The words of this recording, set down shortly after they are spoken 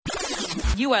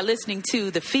You are listening to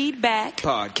the Feedback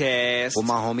Podcast with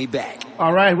my homie Back.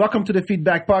 All right, welcome to the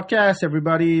Feedback Podcast,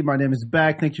 everybody. My name is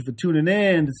Back. Thank you for tuning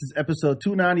in. This is episode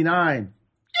 299.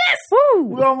 Yes! Woo!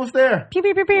 We're almost there. Pew,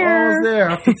 pew, pew, pew. We're almost there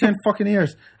after 10 fucking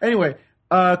years. Anyway,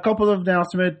 a couple of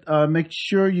announcements. Make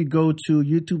sure you go to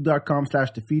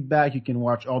youtube.com/thefeedback. You can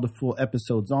watch all the full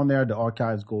episodes on there. The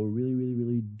archives go really, really,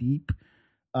 really deep.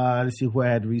 Let's see who I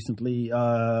had recently.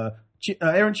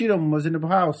 Aaron Cheatham was in my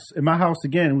house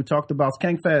again. We talked about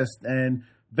Skankfest and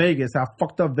Vegas, how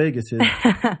fucked up Vegas is.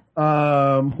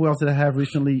 Who else did I have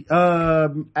recently?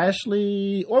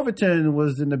 Ashley Orverton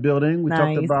was in the building. We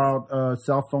talked about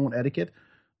cell phone etiquette,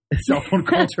 cell phone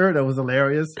culture. That was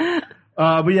hilarious.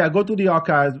 But yeah, go through the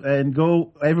archives and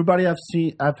go. Everybody I've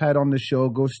had on the show,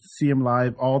 go see them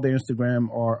live. All their Instagram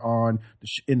are on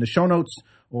in the show notes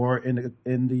or in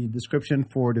the description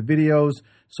for the videos.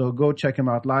 So go check them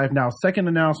out live. Now, second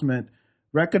announcement: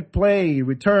 Record Play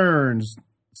returns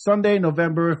Sunday,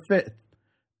 November 5th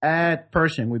at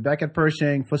Pershing. We're back at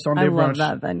Pershing for Sunday brunch. I love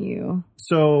that venue.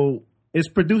 So it's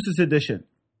Producers Edition.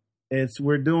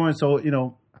 We're doing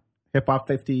Hip Hop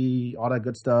 50, all that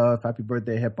good stuff. Happy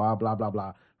birthday, hip hop, blah, blah,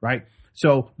 blah. Right?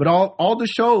 So, but all the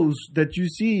shows that you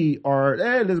see are,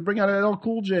 hey, let's bring out LL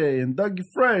Cool J and Dougie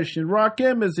Fresh and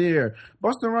Rakim is here.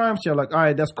 Busta Rhymes here. Like, all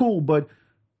right, that's cool. But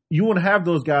you wouldn't have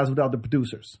those guys without the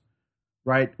producers,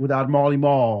 right? Without Marley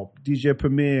Marl, DJ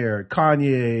Premier,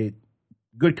 Kanye,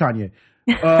 good Kanye.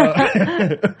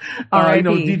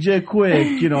 DJ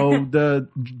Quick, the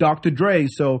Dr. Dre.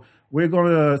 So, we're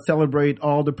going to celebrate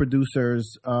all the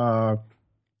producers,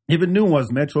 even new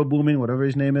ones, Metro Boomin, whatever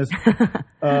his name is,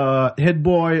 Hit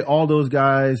Boy, all those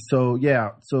guys. So,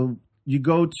 yeah. So, you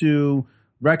go to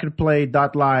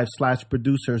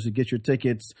recordplay.live/producers to get your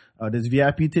tickets. There's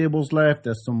VIP tables left.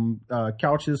 There's some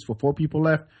couches for 4 people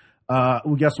left.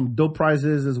 We got some dope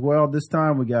prizes as well this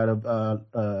time. We got a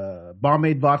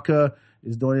Bombade Vodka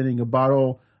is donating a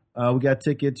bottle. We got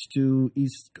tickets to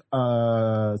East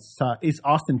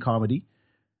Austin Comedy.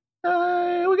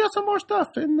 We got some more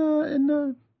stuff in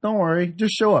the. Don't worry,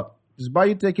 just show up. Just buy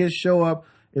your tickets, show up.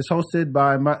 It's hosted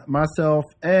by myself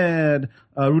and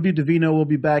Rudy Divino will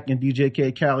be back, and DJ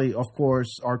K. Cali, of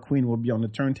course, our queen, will be on the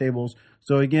turntables.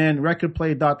 So again,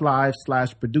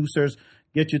 recordplay.live/producers.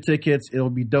 Get your tickets.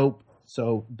 It'll be dope.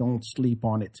 So don't sleep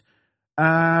on it. So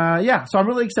I'm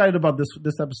really excited about this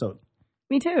episode.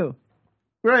 Me too.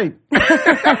 Great.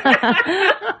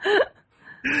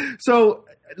 So,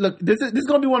 look, this is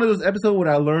going to be one of those episodes where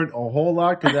I learned a whole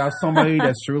lot because I have somebody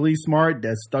that's really smart,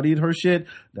 that studied her shit,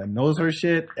 that knows her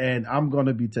shit, and I'm going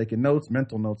to be taking notes,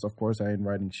 mental notes, of course. I ain't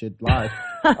writing shit live.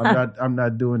 I'm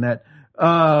not doing that.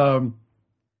 I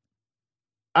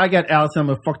got Allison. I'm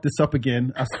going to fuck this up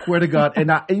again. I swear to God.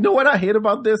 And you know what I hate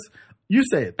about this? You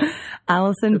say it.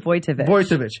 Allison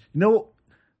Wojtowecz.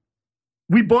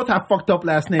 We both have fucked up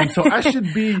last names, so I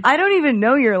should be... I don't even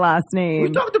know your last name. We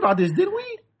talked about this, didn't we?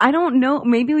 I don't know.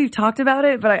 Maybe we've talked about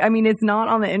it, but I mean, it's not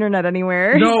on the internet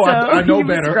anywhere. No, so I know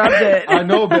better. It. I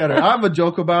know better. I have a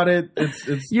joke about it.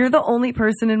 You're the only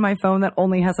person in my phone that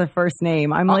only has a first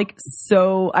name. I'm you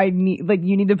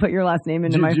need to put your last name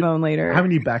into my phone later. How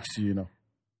many backs do you know?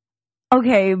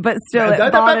 Okay, but still,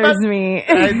 it bothers me.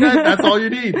 That's all you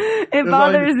need. It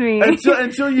bothers me.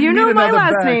 Until you know meet my another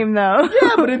last back. name, though.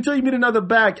 Yeah, but until you meet another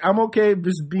back, I'm okay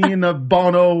just being a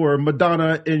Bono or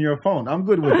Madonna in your phone. I'm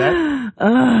good with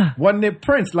that. One name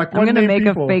Prince, like I'm one name people. I'm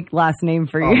going to make a fake last name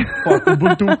for you. Fuck,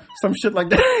 Ubuntu, some shit like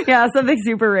that. Yeah, something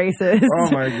super racist. Oh,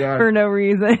 my God. For no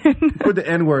reason. Put the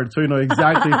N-word so you know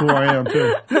exactly who I am,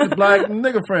 too. This is black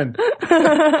nigga friend.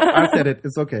 I said it.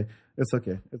 It's okay. It's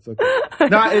okay.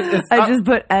 No, I just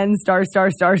put N **** as your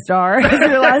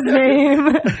last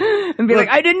name and be like,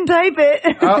 I didn't type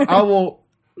it. I will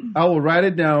write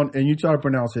it down and you try to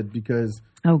pronounce it because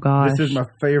this is my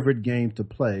favorite game to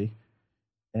play.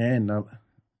 And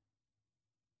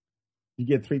you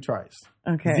get 3 tries.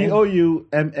 Okay.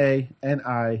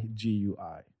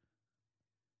 Zoumanigiui.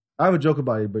 I have a joke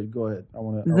about it, but go ahead.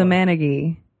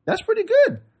 Zamanigi. That's pretty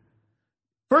good.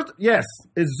 First, yes,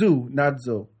 it's Zoo, not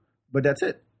Zo. But that's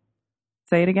it.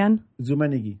 Say it again.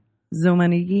 Zumanigi.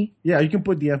 Yeah, you can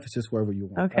put the emphasis wherever you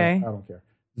want. Okay. I don't care.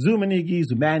 Zumanigi.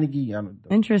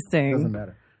 Interesting. Doesn't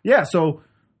matter. Yeah, so.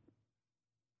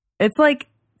 It's like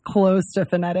close to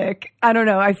phonetic. I don't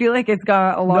know. I feel like it's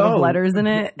got a lot of letters in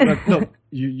it. No,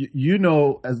 you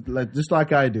know, just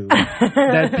like I do,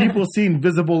 that people see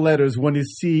invisible letters when they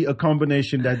see a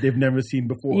combination that they've never seen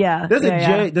before. Yeah. There's a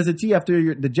J. There's a T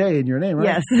after the J in your name, right?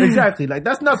 Yes. Exactly. Like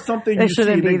that's not something you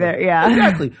shouldn't be there. Yeah.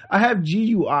 Exactly. I have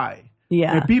GUI.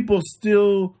 Yeah. And people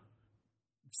still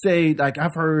say, like,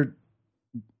 I've heard,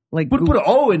 like put an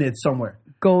O in it somewhere.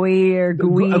 gooey or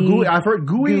gooey. I've heard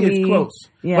gooey is close.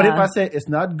 Yeah. But if I say it's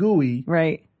not gooey,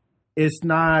 right? It's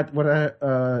not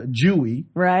Jewy.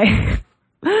 Right.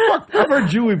 Fuck, I've heard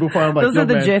Jewy before. I'm like, those are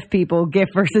the GIF people. GIF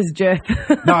versus GIF.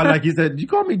 No, like you said, you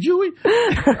call me Jewy?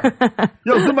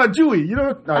 Yo, somebody Jewy. You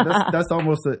know, no, that's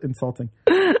almost insulting.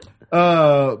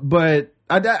 But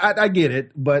I get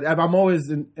it. But I'm always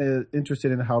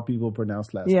interested in how people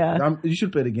pronounce last names. You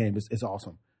should play the game. It's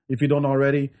awesome. If you don't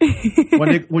already,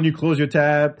 when you close your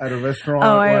tab at a restaurant,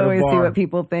 or I at always a bar. see what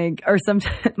people think. Or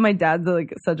sometimes my dad's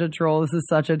like such a troll. This is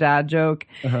such a dad joke.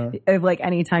 If like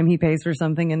anytime he pays for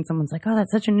something and someone's like, "Oh,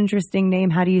 that's such an interesting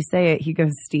name. How do you say it?" He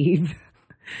goes, "Steve,"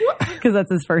 because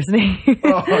that's his first name.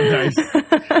 Oh, nice.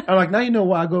 I'm like, now you know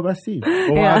why I go by Steve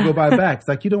or why I go by Back. It's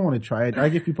like you don't want to try it. I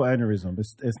give people aneurysm.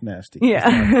 It's nasty.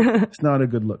 Yeah, it's not a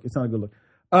good look. It's not a good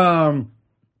look.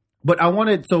 But I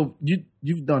wanted, so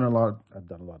you've done a lot. I've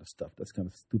done a lot of stuff. That's kind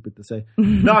of stupid to say.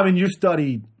 No, I mean, you've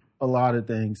studied a lot of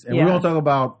things, and we're going to talk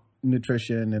about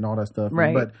nutrition and all that stuff,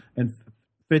 right? And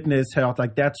fitness, health,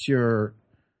 like that's your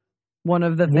one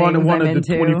of the things one I'm of into.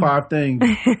 the 25 things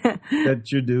that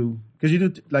you do, because you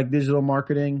do like digital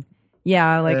marketing.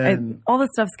 Yeah, like all the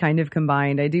stuff's kind of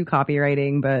combined. I do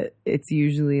copywriting, but it's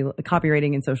usually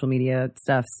copywriting and social media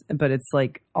stuff, but it's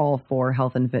like all for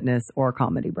health and fitness or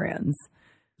comedy brands.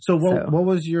 So what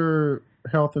was your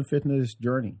health and fitness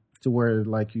journey to where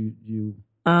like you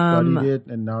studied it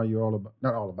and now you're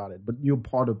not all about it, but you're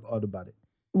part of about it?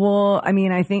 Well, I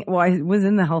mean, I was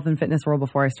in the health and fitness world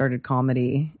before I started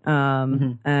comedy.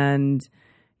 And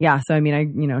yeah, so I mean, I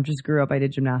just grew up. I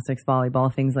did gymnastics,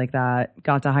 volleyball, things like that.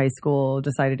 Got to high school,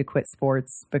 decided to quit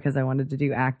sports because I wanted to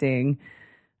do acting.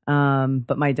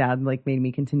 But my dad like made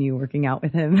me continue working out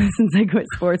with him since I quit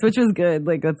sports, which was good.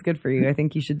 Like, that's good for you. I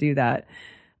think you should do that.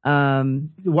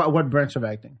 What branch of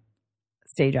acting?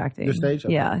 Stage acting. The stage?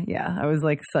 Okay. Yeah. I was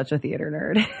like such a theater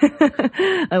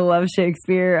nerd. I love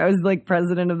Shakespeare. I was like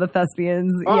president of the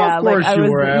Thespians. Oh, of course you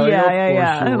were, Alli.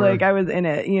 Yeah. Like I was in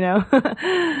it, you know.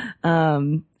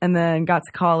 And then got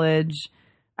to college.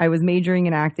 I was majoring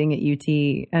in acting at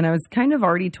UT, and I was kind of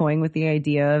already toying with the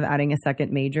idea of adding a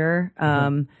second major.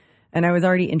 And I was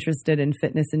already interested in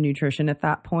fitness and nutrition at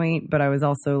that point, but I was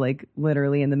also like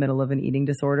literally in the middle of an eating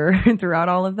disorder throughout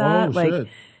all of that. Oh, like shit.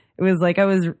 it was like I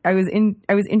was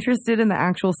interested in the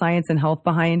actual science and health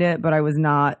behind it, but I was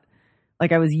not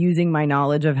like I was using my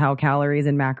knowledge of how calories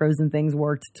and macros and things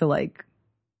worked to like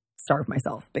starve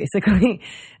myself basically,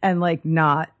 and like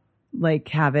not like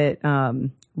have it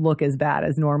look as bad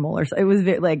as normal, or it was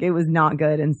like it was not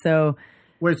good. And so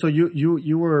wait, so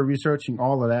you were researching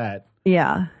all of that,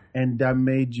 yeah, and that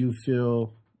made you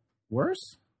feel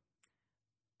worse?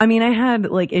 I mean, I had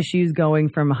like issues going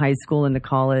from high school into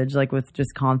college, like with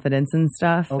just confidence and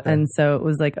stuff. Okay. And so it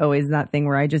was like always that thing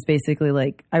where I just basically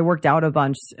like I worked out a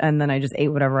bunch and then I just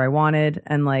ate whatever I wanted,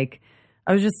 and like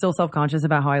I was just still self-conscious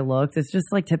about how I looked. It's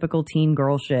just like typical teen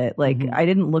girl shit. Like I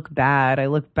didn't look bad. I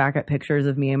look back at pictures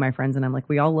of me and my friends and I'm like,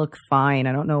 we all look fine.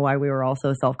 I don't know why we were all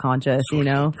so self-conscious, you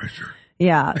know?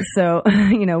 Yeah. So,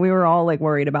 we were all like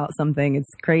worried about something. It's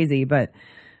crazy. But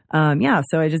so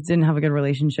I just didn't have a good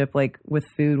relationship like with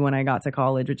food when I got to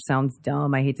college, which sounds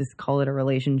dumb. I hate to call it a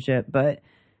relationship, but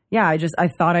yeah, I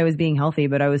thought I was being healthy,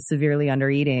 but I was severely under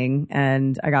eating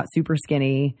and I got super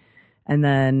skinny. And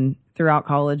then throughout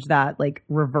college that like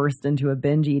reversed into a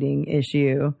binge eating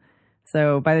issue.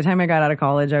 So by the time I got out of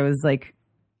college, I was like,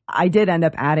 I did end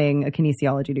up adding a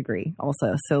kinesiology degree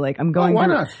also. So like I'm going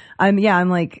I'm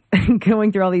like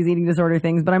going through all these eating disorder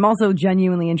things, but I'm also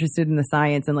genuinely interested in the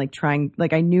science and like trying,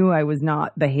 like I knew I was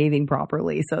not behaving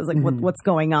properly. So I was like, what's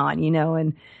going on,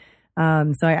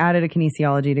 And so I added a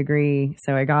kinesiology degree.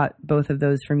 So I got both of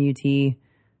those from UT,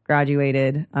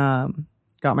 graduated,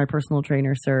 got my personal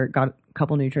trainer cert, got a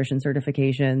couple nutrition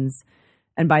certifications.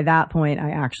 And by that point,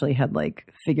 I actually had like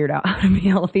figured out how to be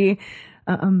healthy.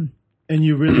 And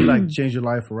you really like changed your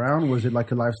life around? Was it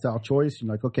like a lifestyle choice?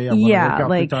 You're like, okay, I'm going to work out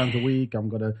 3 times a week. I'm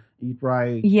going to eat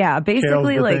right. Yeah,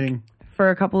 basically like thing. For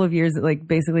a couple of years, like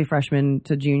basically freshman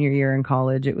to junior year in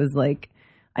college, it was like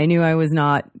I knew I was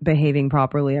not behaving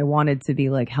properly. I wanted to be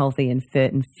like healthy and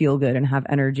fit and feel good and have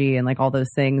energy and like all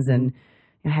those things. And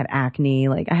I had acne,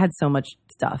 like I had so much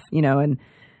stuff, and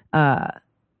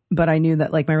but I knew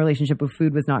that like my relationship with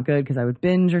food was not good because I would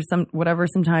binge or whatever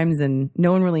sometimes, and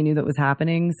no one really knew that was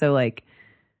happening. So like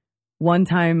one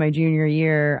time my junior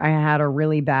year, I had a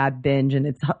really bad binge, and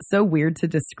it's so weird to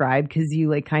describe because you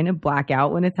like kind of black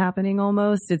out when it's happening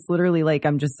almost. It's literally like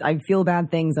I feel bad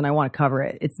things and I want to cover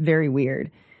it. It's very weird.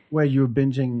 Where you're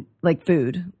binging? Like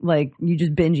food. Like you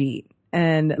just binge eat.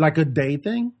 And like a day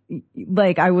thing?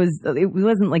 Like it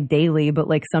wasn't like daily, but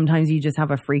like sometimes you just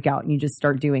have a freak out and you just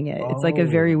start doing it. It's like a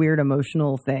very weird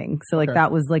emotional thing. So like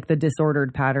that was like the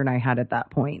disordered pattern I had at that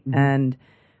point. And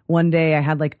one day I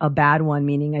had like a bad one,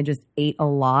 meaning I just ate a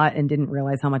lot and didn't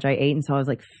realize how much I ate. And so I was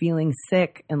like feeling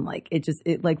sick, and like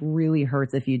it like really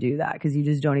hurts if you do that, because you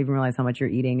just don't even realize how much you're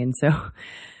eating. And so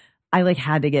I like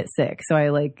had to get sick. So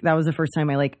that was the first time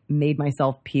I like made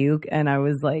myself puke, and I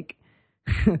was like,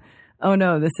 oh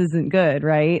no, this isn't good,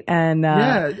 right? And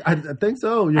yeah, I think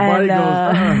so. Your body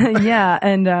goes, yeah,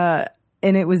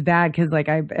 and it was bad because like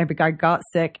I got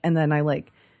sick, and then I like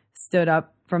stood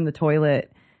up from the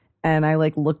toilet, and I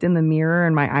like looked in the mirror,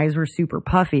 and my eyes were super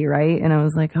puffy, right? And I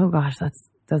was like, oh gosh, that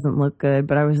doesn't look good.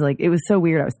 But I was like, it was so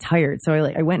weird. I was tired, so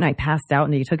I went and I passed out,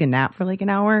 and I took a nap for like an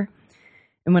hour.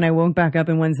 And when I woke back up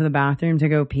and went to the bathroom to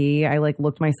go pee, I like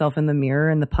looked myself in the mirror,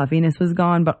 and the puffiness was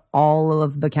gone, but all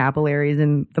of the capillaries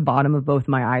in the bottom of both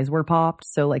my eyes were popped.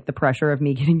 So like the pressure of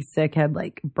me getting sick had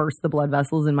like burst the blood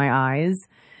vessels in my eyes.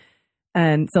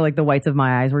 And so like the whites of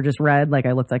my eyes were just red. Like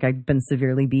I looked like I'd been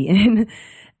severely beaten.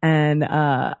 And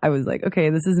I was like,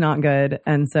 okay, this is not good.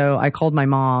 And so I called my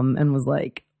mom and was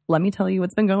like, let me tell you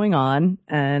what's been going on.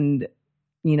 And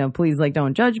please, like,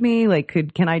 don't judge me. Like,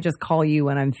 can I just call you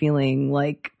when I'm feeling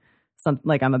like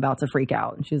like I'm about to freak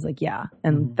out? And she was like, yeah.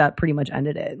 And that pretty much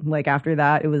ended it. Like after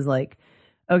that, it was like,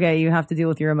 okay, you have to deal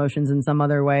with your emotions in some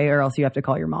other way, or else you have to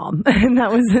call your mom. And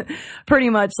that was pretty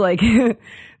much like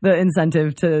the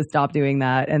incentive to stop doing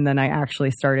that. And then I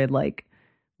actually started like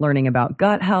learning about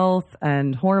gut health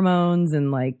and hormones,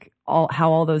 and like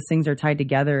how all those things are tied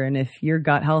together. And if your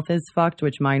gut health is fucked,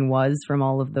 which mine was from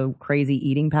all of the crazy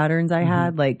eating patterns I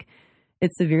had, like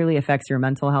it severely affects your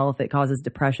mental health. It causes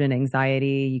depression,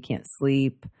 anxiety. You can't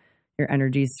sleep. Your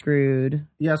energy's screwed.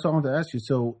 Yeah, so I want to ask you,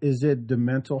 so is it the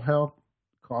mental health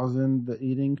causing the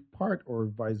eating part, or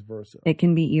vice versa? It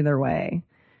can be either way.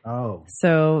 Oh.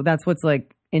 So that's what's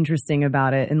like interesting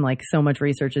about it. And like so much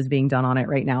research is being done on it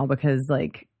right now, because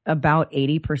like about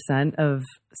 80% of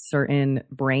certain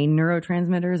brain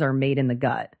neurotransmitters are made in the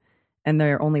gut, and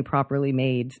they're only properly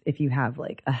made if you have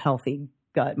like a healthy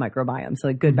gut microbiome. So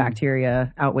like good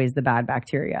bacteria outweighs the bad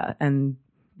bacteria. And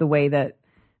the way that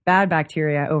bad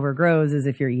bacteria overgrows is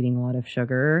if you're eating a lot of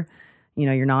sugar,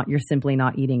 you're simply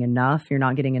not eating enough. You're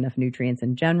not getting enough nutrients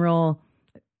in general,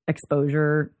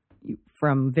 exposure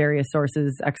from various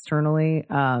sources externally.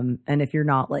 And if you're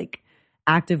not like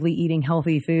actively eating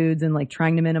healthy foods and like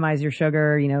trying to minimize your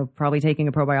sugar, probably taking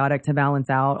a probiotic to balance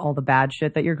out all the bad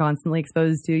shit that you're constantly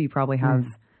exposed to, you probably have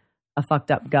a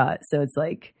fucked up gut. So it's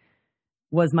like,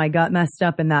 was my gut messed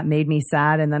up and that made me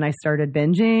sad and then I started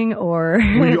binging, or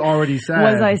were you already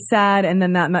sad? Was I sad and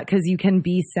then that, because you can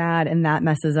be sad and that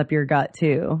messes up your gut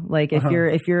too. Like if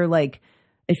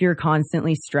you're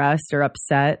constantly stressed or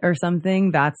upset or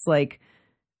something, that's like,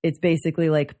 it's basically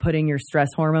like putting your stress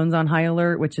hormones on high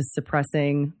alert, which is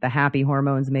suppressing the happy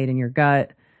hormones made in your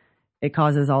gut. It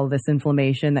causes all this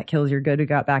inflammation that kills your good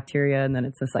gut bacteria, and then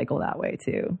it's a cycle that way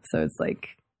too. So it's like,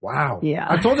 wow. Yeah.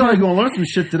 I told you I was going to learn some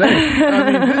shit today.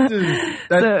 I mean, this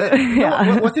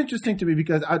is what's interesting to me,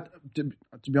 because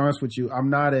to be honest with you, I'm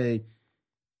not a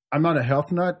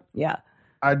health nut. Yeah.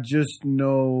 I just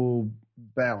know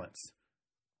balance.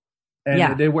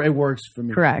 And it works for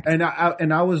me. Correct. And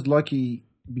I was lucky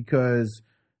because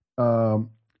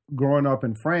growing up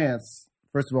in France,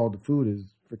 first of all, the food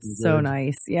is freaking so good.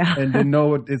 Nice. Yeah. And to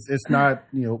know it's not,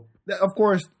 of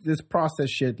course, there's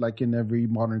processed shit like in every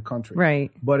modern country.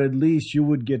 Right. But at least you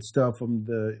would get stuff from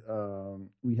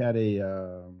we had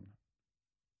a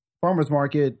farmer's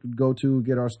market, go to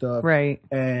get our stuff. Right.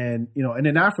 And, and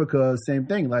in Africa, same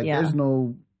thing. Like there's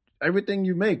no, everything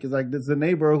you make is like, there's a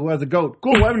neighbor who has a goat.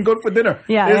 Cool, we're having goat for dinner.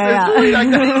 Yeah. It's really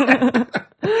like that.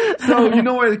 So you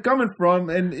know where it's coming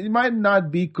from, and it might not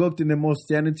be cooked in the most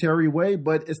sanitary way,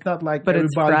 but it's not like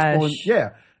everybody's going. Yeah.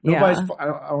 Nobody's,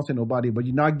 I won't say nobody, but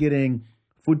you're not getting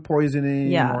food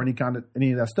poisoning or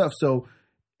any of that stuff. So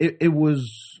it was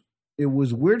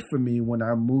weird for me when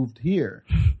I moved here,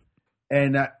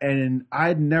 and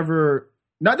I'd never,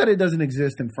 not that it doesn't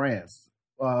exist in France,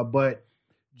 but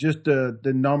just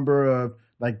the number of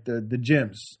like the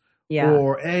gyms. Yeah.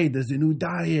 Or, hey, there's a new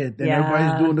diet, and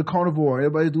everybody's doing the carnivore,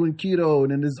 everybody's doing keto,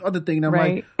 and then there's other thing. And I'm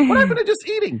like, what happened to just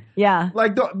eating? Yeah.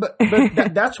 Like, but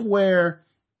that's where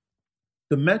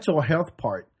the mental health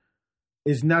part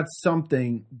is not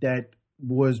something that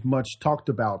was much talked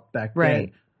about back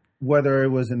then. Whether it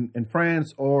was in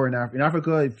France or in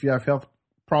Africa, if you have health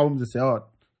problems, they say, oh,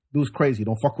 dude's crazy,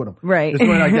 don't fuck with him. Right. It's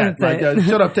really like that. Like,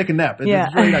 shut up, take a nap.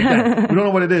 It's really like that. We don't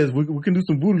know what it is. We can do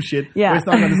some voodoo shit, but it's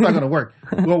not going to work.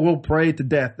 We'll pray to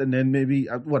death, and then maybe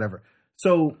whatever.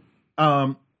 So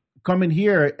coming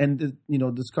here and,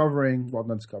 discovering, well,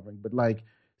 not discovering, but like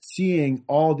seeing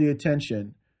all the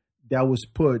attention that was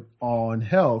put on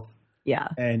health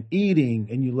and eating,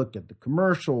 and you look at the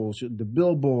commercials, the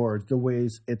billboards, the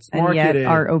ways it's marketed. And yet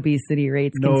our obesity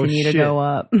rates continue to go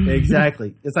up.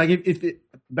 Exactly. It's like if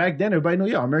back then everybody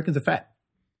knew, Americans are fat.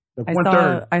 Like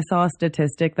I saw a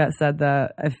statistic that said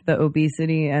that if the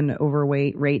obesity and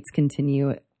overweight rates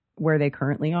continue where they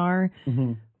currently are,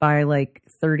 by like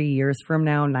 30 years from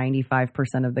now,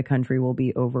 95% of the country will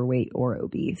be overweight or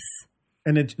obese.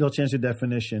 And they'll change the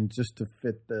definition just to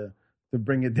fit to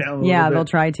bring it down a little bit. Yeah, they'll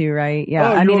try to, right? Yeah.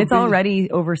 I mean, it's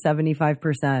already over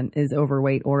 75% is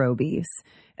overweight or obese.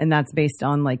 And that's based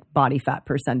on like body fat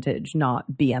percentage,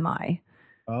 not BMI.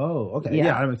 Oh, okay.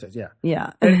 Yeah, that makes sense. Yeah.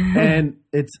 Yeah. and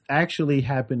it's actually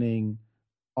happening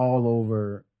all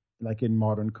over, like in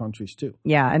modern countries too.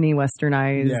 Yeah, any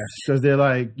westernized. Yes, because they're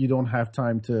like, you don't have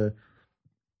time to.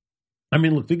 I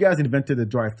mean, look, the guys invented the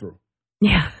drive-through.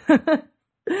 Yeah.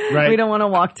 Right. We don't want to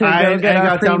walk to I go get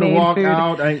our got time to walk food.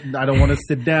 out. I don't want to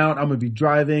sit down. I'm gonna be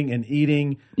driving and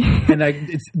eating, and like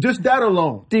it's just that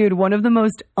alone. Dude, one of the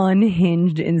most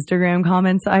unhinged Instagram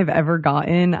comments I've ever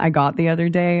gotten, I got the other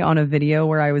day on a video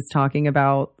where I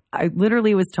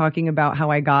literally was talking about how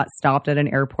I got stopped at an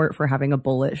airport for having a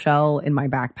bullet shell in my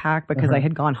backpack because I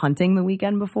had gone hunting the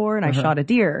weekend before and I shot a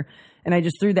deer, and I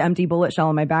just threw the empty bullet shell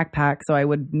in my backpack so I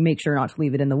would make sure not to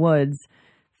leave it in the woods.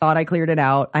 Thought I cleared it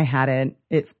out. I hadn't.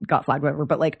 It got flagged, whatever.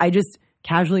 But like, I just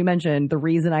casually mentioned the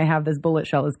reason I have this bullet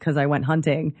shell is because I went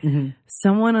hunting.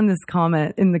 Someone in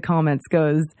the comments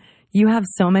goes, "You have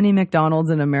so many McDonald's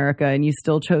in America and you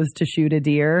still chose to shoot a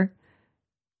deer."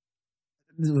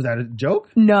 Was that a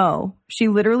joke? No. She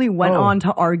literally went on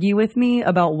to argue with me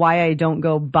about why I don't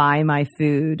go buy my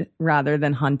food rather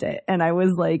than hunt it. And I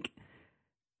was like,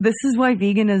 this is why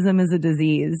veganism is a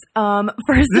disease.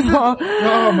 First of all,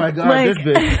 oh my God, like, this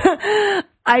bitch.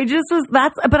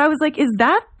 But I was like, is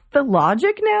that the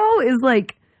logic now? Is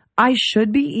like, I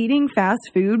should be eating fast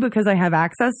food because I have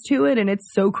access to it, and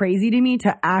it's so crazy to me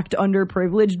to act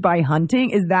underprivileged by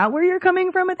hunting. Is that where you're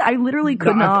coming from? I literally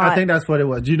could not. I think that's what it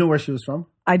was. Do you know where she was from?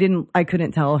 I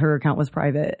couldn't tell. Her account was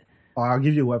private. Oh, I'll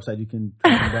give you a website. You can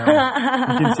track it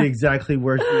down. You can see exactly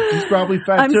where she's probably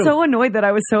fat too. I'm so annoyed that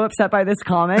I was so upset by this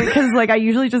comment because like I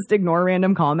usually just ignore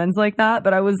random comments like that.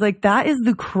 But I was like, that is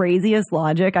the craziest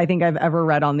logic I think I've ever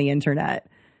read on the internet.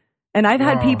 And I've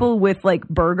had people with like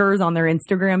burgers on their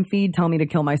Instagram feed tell me to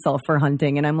kill myself for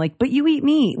hunting. And I'm like, but you eat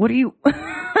meat. What are you?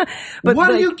 But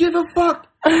why do you give a fuck?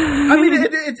 I mean,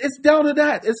 it's down to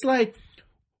that. It's like,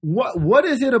 what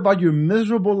is it about your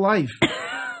miserable life?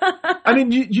 I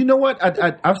mean, you know what?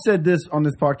 I've said this on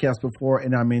this podcast before,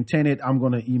 and I maintain it. I'm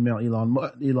going to email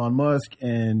Elon Musk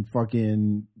and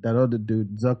fucking that other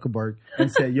dude, Zuckerberg,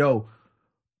 and say, yo,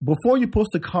 before you post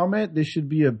a comment, there should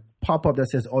be a pop-up that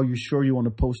says, "Oh, you sure you want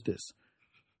to post this?"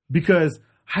 Because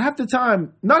not half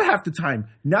the time,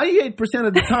 98%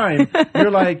 of the time,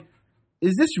 you're like,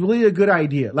 is this really a good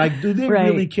idea? Like, do they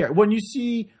really care? When you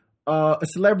see a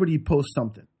celebrity post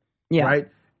something, right?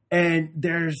 And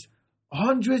there's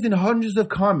hundreds and hundreds of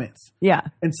comments. Yeah.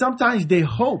 And sometimes they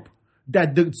hope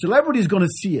that the celebrity is going to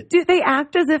see it. Dude, they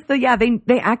act as if they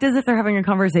act as if they're having a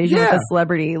conversation with a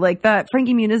celebrity. Like that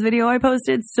Frankie Muniz video I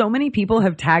posted, so many people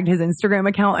have tagged his Instagram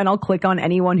account, and I'll click on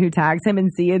anyone who tags him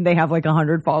and see it. They have like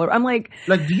 100 followers. I'm like,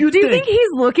 do you think he's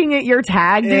looking at your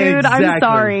tag, dude? Exactly. I'm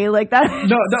sorry. Like that's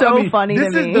funny to me.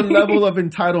 This is the level of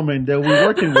entitlement that we're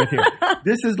working with here.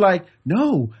 This is like,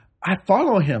 no, I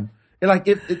follow him. And like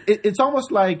it's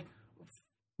almost like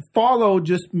follow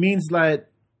just means like,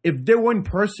 if they were in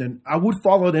person, I would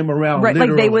follow them around. Right,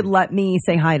 literally. like they would let me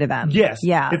say hi to them. Yes.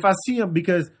 Yeah. If I see them,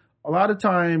 because a lot of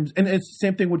times, and it's the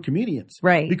same thing with comedians.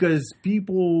 Right. Because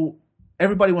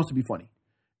everybody wants to be funny.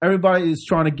 Everybody is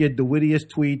trying to get the wittiest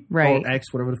tweet or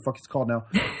X, whatever the fuck it's called now.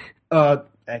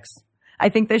 X. I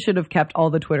think they should have kept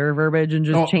all the Twitter verbiage and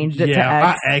just changed it to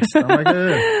X. X. I'm like,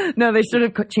 ugh. No, they should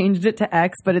have changed it to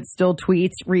X, but it's still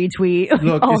tweets, retweet,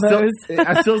 Look, all those.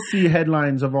 I still see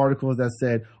headlines of articles that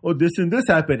said, "Oh, this and this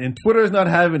happened," and Twitter is not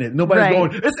having it. Nobody's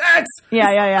going, "It's X."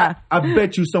 Yeah. I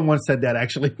bet you someone said that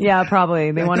actually. Yeah, probably.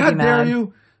 They want to be mad. How dare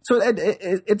you? So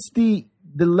it's the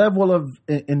level of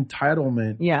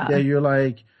entitlement that you're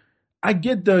like, I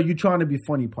get you're trying to be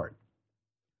funny part.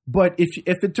 But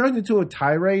if it turns into a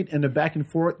tirade and a back and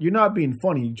forth, you're not being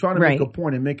funny. You're trying to make a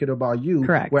point and make it about you.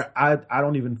 Correct. Where I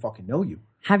don't even fucking know you.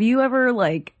 Have you ever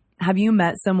have you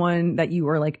met someone that you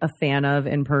were like a fan of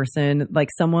in person? Like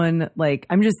someone like,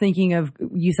 I'm just thinking of,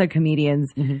 you said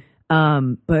comedians. Mm-hmm.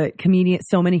 But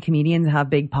so many comedians have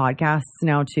big podcasts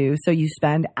now too. So you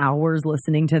spend hours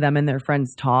listening to them and their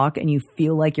friends talk and you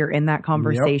feel like you're in that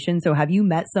conversation. Yep. So have you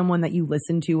met someone that you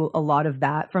listen to a lot of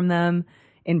that from them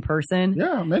in person?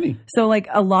 Yeah, many. So like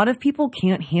a lot of people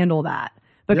can't handle that.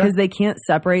 Because they can't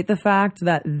separate the fact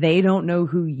that they don't know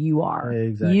who you are.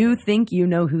 Exactly. You think you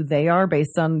know who they are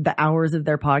based on the hours of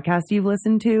their podcast you've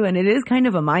listened to. And it is kind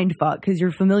of a mind fuck because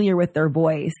you're familiar with their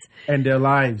voice. And their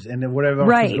lives and whatever else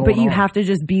right, is going but you on. have to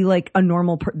just be like a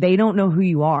normal they don't know who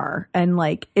you are. And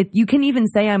like, you can even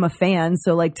say I'm a fan.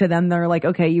 So like to them, they're like,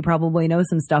 okay, you probably know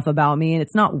some stuff about me. And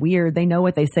it's not weird. They know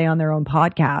what they say on their own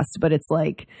podcast. But it's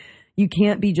like, you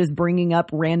can't be just bringing up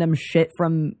random shit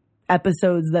from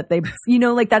episodes that they,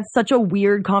 like that's such a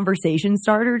weird conversation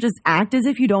starter. Just act as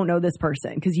if you don't know this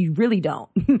person because you really don't.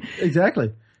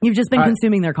 Exactly. You've just been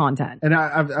consuming their content. And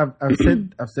I've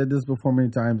said this before many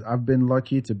times. I've been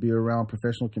lucky to be around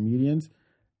professional comedians,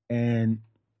 and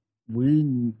we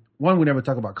never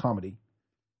talk about comedy.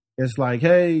 It's like,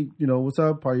 hey, what's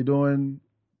up? How you doing?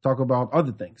 Talk about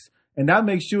other things, and that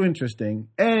makes you interesting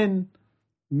and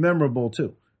memorable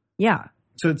too. Yeah.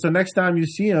 So next time you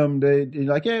see them, they're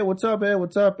like, hey, what's up? Hey,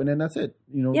 what's up? And then that's it.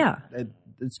 Yeah.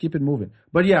 Let's keep it moving.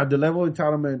 But yeah, the level of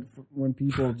entitlement when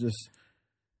people just,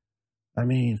 fuck.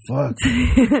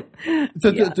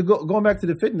 Going back to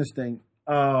the fitness thing.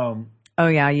 Oh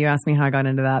yeah, you asked me how I got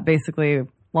into that. Basically,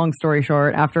 long story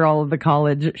short, after all of the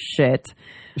college shit,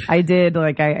 I did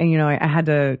I had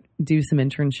to do some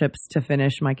internships to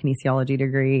finish my kinesiology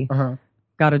degree. Uh-huh.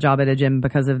 Got a job at a gym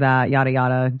because of that, yada,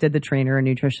 yada. Did the trainer and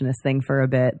nutritionist thing for a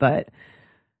bit, but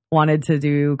wanted to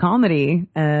do comedy.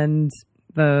 And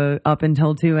the up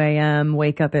until 2 a.m.,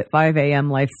 wake up at 5 a.m.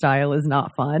 lifestyle is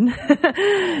not fun. But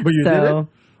you did it?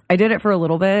 I did it for a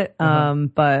little bit,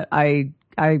 but I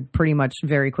pretty much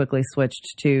very quickly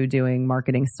switched to doing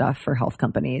marketing stuff for health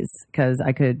companies because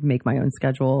I could make my own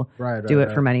schedule, do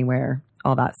it from anywhere,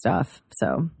 all that stuff.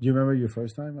 So, do you remember your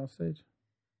first time off stage?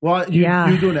 Well,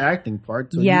 you're doing the acting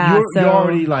part, so you're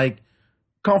already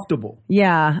comfortable.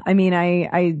 Yeah,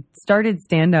 I started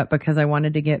stand up because I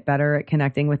wanted to get better at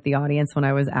connecting with the audience when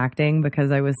I was acting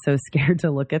because I was so scared to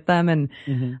look at them, and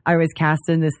I was cast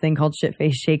in this thing called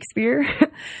Shitface Shakespeare.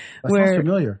 That sounds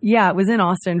familiar. Yeah, it was in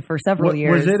Austin for several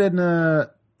years. Was it in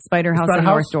Spider House in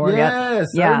North Door? Yes,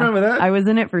 yeah. I remember that. I was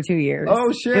in it for 2 years.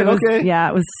 Oh shit! Okay. Yeah,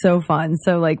 it was so fun.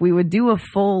 So we would do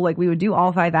we would do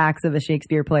all 5 acts of a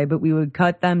Shakespeare play, but we would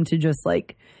cut them to just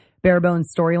bare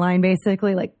bones storyline,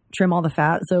 basically, trim all the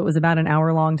fat. So it was about an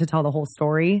hour long to tell the whole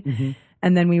story.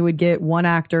 And then we would get one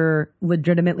actor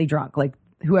legitimately drunk.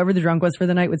 Whoever the drunk was for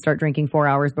the night would start drinking 4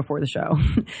 hours before the show.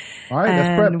 All right,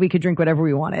 that's prep. And we could drink whatever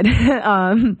we wanted.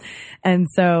 And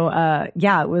so,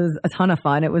 it was a ton of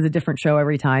fun. It was a different show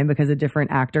every time because a different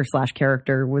actor /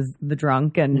 character was the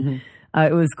drunk. And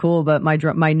it was cool, but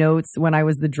my notes when I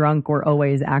was the drunk were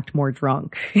always act more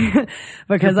drunk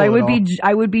because I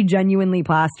would be genuinely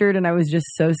plastered, and I was just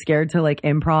so scared to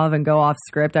improv and go off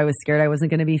script. I was scared I wasn't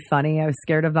going to be funny. I was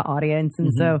scared of the audience,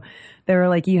 and so they were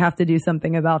like, "You have to do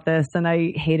something about this." And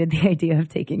I hated the idea of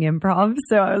taking improv,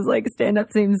 so I was like, "Stand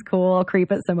up seems cool. I'll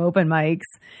creep at some open mics."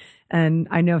 And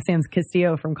I know Sam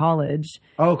Castillo from college.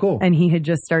 Oh, cool. And he had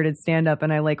just started stand up,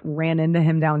 and I ran into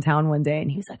him downtown one day,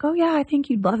 and he's like, "Oh yeah, I think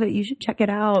you'd love it. You should check it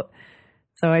out."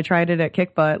 So I tried it at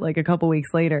Kick Butt a couple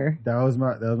weeks later. That was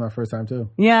my first time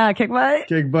too. Yeah, Kick Butt.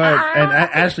 Kick Butt. And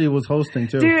Ashley was hosting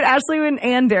too. Dude, Ashley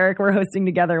and Derek were hosting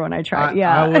together when I tried.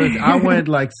 I went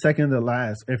second to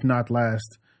last, if not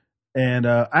last. And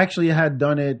actually I had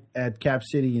done it at Cap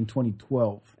City in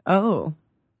 2012. Oh.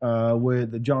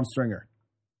 With John Stringer.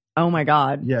 Oh my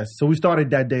God. Yes. So we started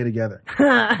that day together.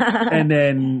 And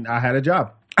then I had a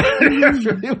job. That's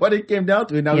really what it came down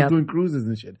to. And I was doing cruises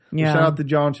and shit. So shout out to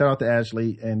John, shout out to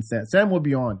Ashley and Sam. Sam will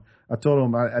be on. I told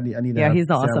him I need to have he's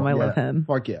awesome. Sam. I love him.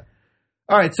 Fuck yeah.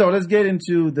 All right. So let's get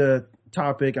into the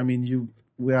topic.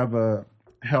 We have a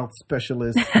health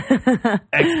specialist,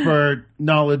 expert,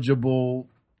 knowledgeable,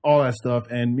 all that stuff.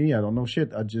 And me, I don't know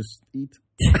shit. I just eat.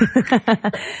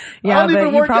 Yeah,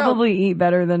 but you probably eat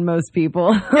better than most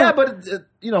people. Yeah, but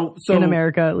so in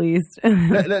America at least.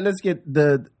 Let's get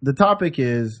the topic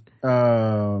is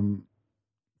food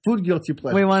guilty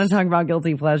pleasures. We want to talk about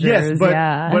guilty pleasures. Yes, but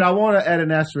I want to add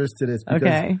an asterisk to this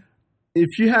because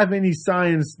if you have any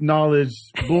science knowledge,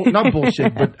 not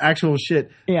bullshit, but actual shit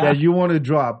that you want to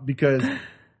drop, because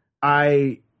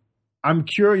I'm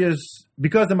curious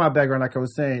because of my background. Like I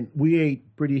was saying, we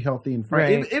ate pretty healthy and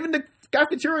fresh. Even the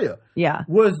cafeteria,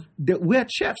 we had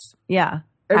chefs. Yeah,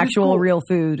 actual real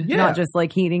food, not just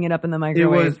heating it up in the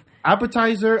microwave. It was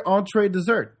appetizer, entree,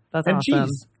 dessert, That's and awesome.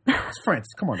 cheese. It's France.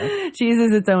 Come on, man. Cheese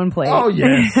is its own plate. Oh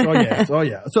yes, oh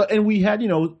yeah. So and we had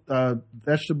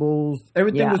vegetables.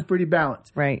 Everything was pretty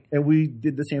balanced, right? And we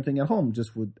did the same thing at home,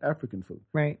 just with African food,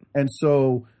 right? And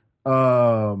so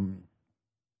I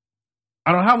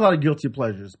don't have a lot of guilty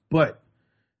pleasures, but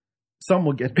some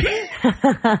will get me.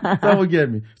 Some will get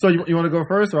me. So you want to go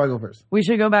first, or I go first? We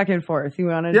should go back and forth. You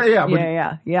want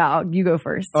to? Yeah. You go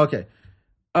first. Okay.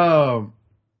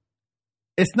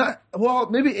 It's not, well,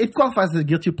 maybe it qualifies as a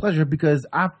guilty pleasure because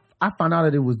I found out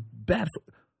that it was bad for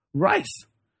rice.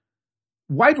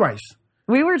 White rice.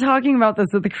 We were talking about this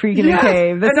at the Creek in the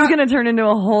Cave. This is going to turn into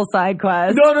a whole side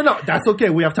quest. No. That's okay.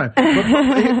 We have time.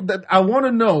 But I want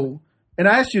to know, and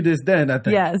I asked you this then, I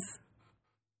think. Yes.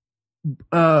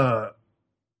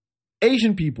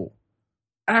 Asian people,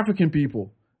 African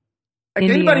people, like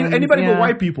Indians, anybody but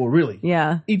white people, really.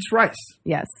 Yeah. Eats rice.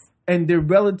 Yes. And they're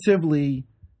relatively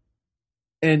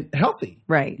and healthy.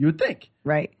 Right. You would think.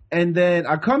 Right. And then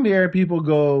I come here and people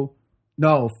go,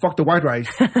 no, fuck the white rice.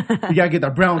 You got to get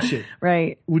that brown shit.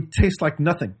 Right. It would taste like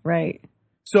nothing. Right.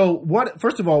 So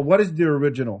first of all, what is the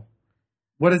original?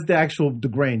 What is the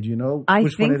grain? Do you know? I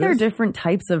think they're different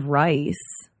types of rice.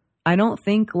 I don't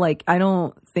think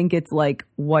it's like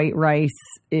white rice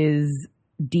is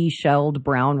de-shelled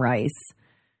brown rice.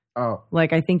 Oh.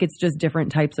 Like, I think it's just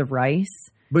different types of rice.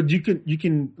 But you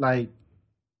can like,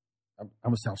 I'm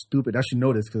going to sound stupid. I should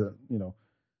know this because,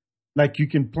 like you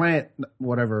can plant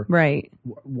whatever. Right.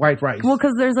 White rice. Well,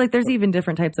 because there's even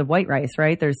different types of white rice,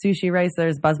 right? There's sushi rice.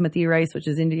 There's basmati rice, which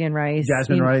is Indian rice.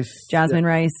 Jasmine rice. Jasmine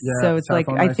rice. Yeah, so it's like,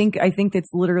 rice. I think it's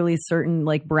literally certain,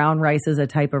 like brown rice is a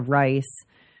type of rice.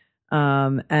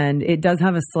 And it does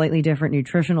have a slightly different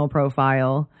nutritional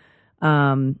profile.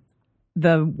 The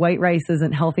white rice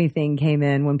isn't healthy thing came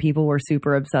in when people were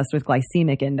super obsessed with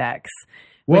glycemic index.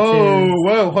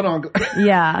 Whoa, hold on.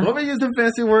 Yeah. Let me use some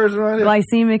fancy words around it.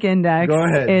 Glycemic index. Go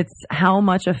ahead. It's how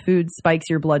much a food spikes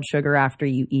your blood sugar after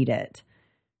you eat it.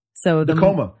 So the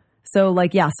coma. So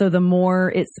the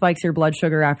more it spikes your blood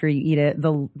sugar after you eat it,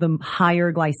 the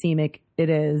higher glycemic it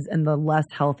is and the less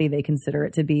healthy they consider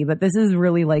it to be. But this is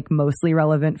really like mostly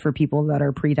relevant for people that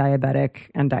are pre-diabetic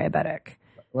and diabetic.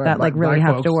 Well, that like really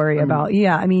have folks. to worry about.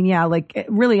 Yeah. I mean, yeah, like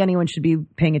really anyone should be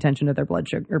paying attention to their blood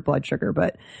sugar.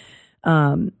 But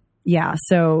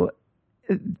so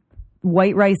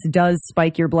white rice does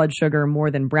spike your blood sugar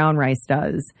more than brown rice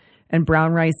does. And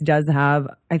brown rice does have,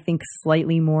 I think,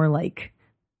 slightly more like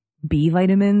B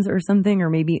vitamins or something, or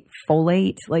maybe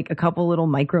folate, like a couple little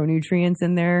micronutrients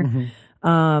in there.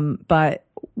 Mm-hmm. But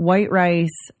white rice,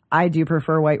 I do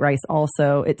prefer white rice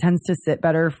also. It tends to sit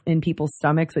better in people's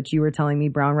stomachs, which you were telling me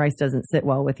brown rice doesn't sit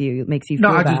well with you. It makes you feel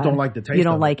bad. No, I just don't like the taste. You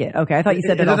don't like it. Okay. I thought you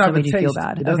said it also made you feel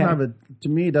bad. It doesn't have to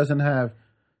me, it doesn't have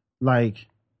like,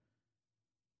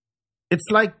 it's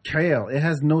like kale. It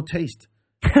has no taste.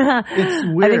 It's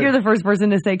weird. I think you're the first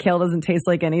person to say kale doesn't taste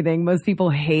like anything. Most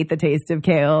people hate the taste of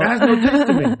kale. It has no taste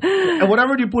to me. And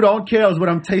whatever you put on kale is what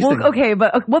I'm tasting. Well, okay,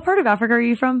 but what part of Africa are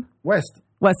you from? West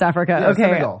Africa. Yeah, okay.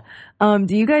 Senegal.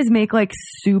 Do you guys make like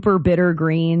super bitter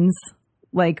greens?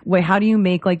 Like, wait, how do you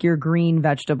make like your green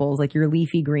vegetables, like your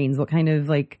leafy greens? What kind of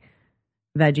like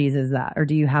veggies is that? Or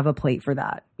do you have a plate for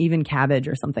that? Even cabbage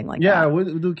or something like that? Yeah, we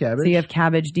do cabbage. So you have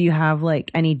cabbage. Do you have like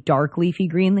any dark leafy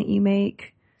green that you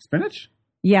make? Spinach?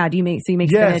 Yeah, you make spinach?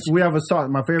 Yes, we have a sauce.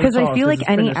 My favorite sauce. Because I feel like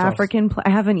any sauce. African,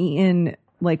 I haven't eaten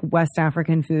like West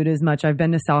African food as much. I've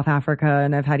been to South Africa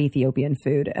and I've had Ethiopian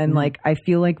food. And like, I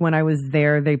feel like when I was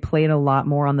there, they played a lot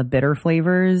more on the bitter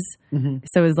flavors. Mm-hmm.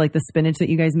 So is like the spinach that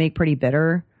you guys make pretty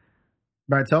bitter?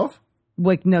 By itself?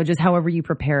 Like, no, just however you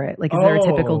prepare it. Like, is there a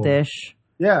typical dish?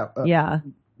 Yeah. Yeah.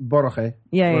 Boroche.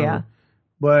 Yeah.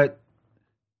 But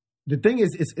the thing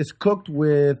is, it's cooked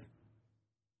with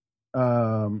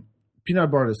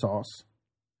peanut butter sauce.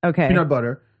 Okay. Peanut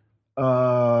butter,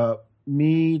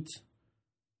 meat,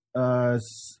 palm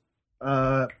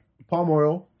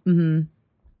oil. Mm-hmm.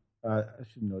 I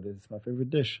should know this. It's my favorite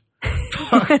dish.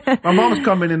 My mom's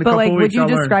coming in a couple like, weeks. Would you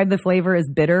describe the flavor as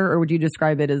bitter, or would you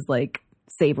describe it as like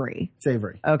savory?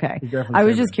 Savory. Okay. I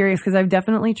was just curious because I've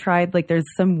definitely tried, like, there's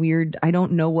some weird, I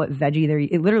don't know what veggie there.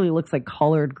 It literally looks like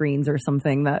collard greens or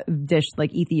something, that dish,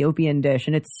 like Ethiopian dish,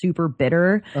 and it's super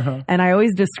bitter. Uh-huh. And I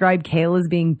always described kale as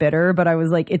being bitter, but I was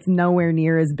like, it's nowhere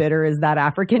near as bitter as that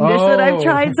African dish that I've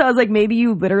tried. So I was like, maybe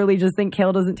you literally just think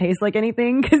kale doesn't taste like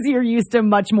anything because you're used to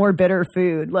much more bitter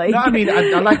food. Like, no, I mean, I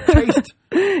like taste.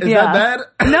 Is that bad?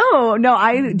 No,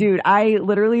 I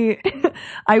literally,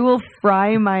 I will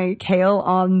fry my kale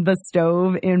on the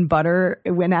stove in butter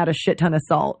when add a shit ton of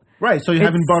salt. Right, so you're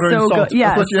having butter and salt. Good.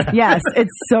 Yes, yes,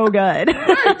 it's so good.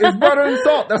 It's butter and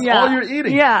salt. That's all you're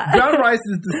eating. Yeah. Brown rice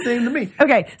is the same to me.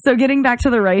 Okay, so getting back to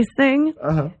the rice thing,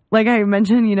 like I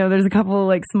mentioned, there's a couple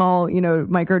like small,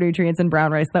 micronutrients in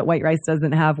brown rice that white rice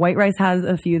doesn't have. White rice has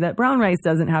a few that brown rice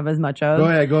doesn't have as much of.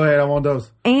 Go ahead. I want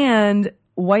those. And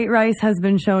white rice has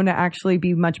been shown to actually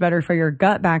be much better for your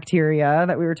gut bacteria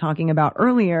that we were talking about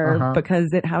earlier because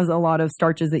it has a lot of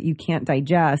starches that you can't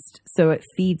digest. So it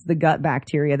feeds the gut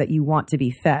bacteria that you want to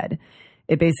be fed.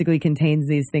 It basically contains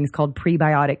these things called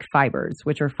prebiotic fibers,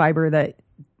 which are fiber that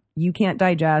you can't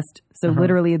digest. So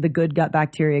literally the good gut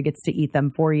bacteria gets to eat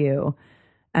them for you.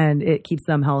 And it keeps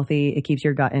them healthy. It keeps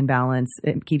your gut in balance.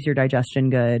 It keeps your digestion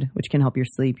good, which can help your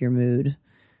sleep, your mood,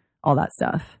 all that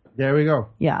stuff. There we go.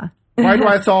 Yeah. White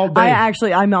rice all day.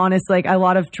 I'm honest, like a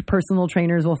lot of personal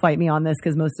trainers will fight me on this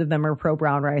because most of them are pro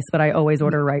brown rice, but I always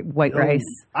order white rice.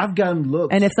 I've gotten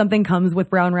looks. And if something comes with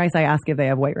brown rice, I ask if they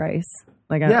have white rice.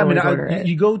 Like I always order it.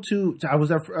 You go to, I was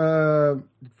at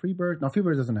Freebird. No,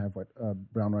 Freebird doesn't have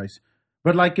brown rice.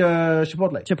 But like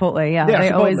Chipotle. Chipotle, yeah. They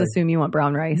always assume you want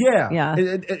brown rice. Yeah. Yeah.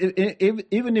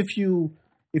 Even if you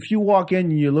walk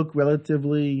in and you look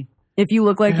relatively... If you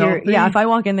look like healthy. if I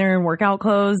walk in there in workout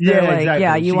clothes, they're like,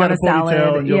 exactly. You want a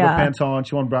salad. And you have pants on.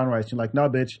 She want brown rice. You're like, no,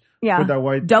 bitch. Yeah. Put that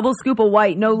white. Double scoop of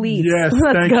white, no leaves. Yes,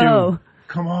 Let's thank go. you.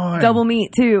 Come on. Double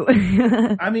meat too.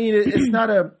 I mean, it's not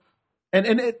a,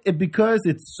 and it because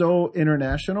it's so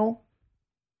international,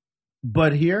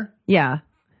 but here, yeah,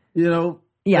 like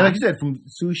you said, from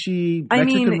sushi,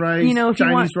 Mexican rice,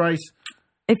 Chinese rice.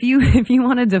 If you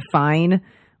want to define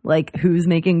like who's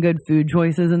making good food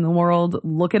choices in the world,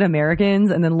 look at Americans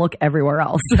and then look everywhere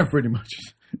else. Yeah, pretty much.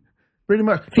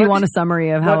 If you want a summary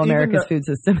of how America's food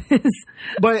system is.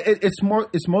 But it's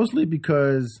mostly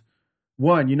because,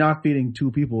 one, you're not feeding two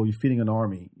people, you're feeding an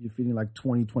army. You're feeding like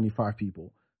 20, 25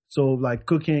 people. So like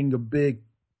cooking a big,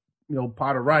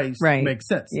 pot of rice makes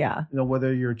sense. Yeah.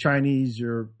 Whether you're Chinese,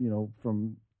 you're,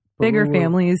 from Peru, bigger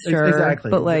families, sure. Exactly.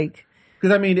 But like,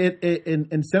 because I mean,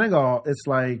 in Senegal, it's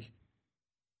like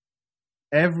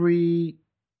it's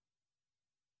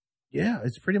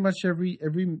pretty much every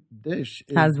dish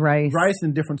has rice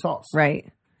in different sauce. Right.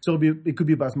 So it could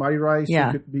be basmati rice. Yeah.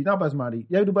 It could be not basmati.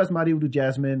 Yeah, we do basmati. We do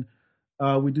jasmine.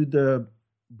 We do the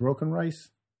broken rice.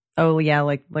 Oh yeah,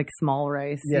 like small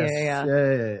rice. Yes.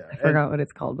 Yeah. I forgot what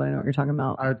it's called, but I know what you're talking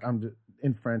about. I'm just,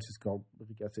 in French it's called, if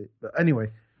you guess it. But anyway,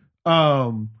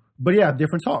 but yeah,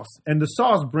 different sauce, and the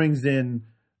sauce brings in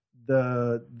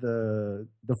the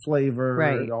flavor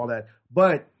and all that.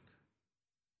 But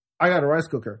I got a rice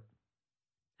cooker.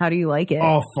 How do you like it?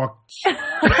 Oh, fuck.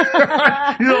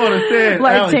 You don't understand.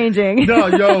 Life-changing. No,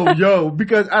 yo.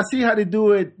 Because I see how they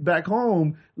do it back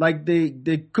home. Like, they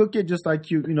cook it just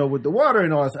like you with the water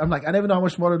and all that. I'm like, I never know how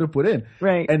much water to put in.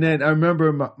 Right. And then I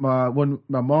remember when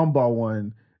my mom bought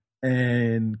one,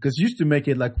 and because she used to make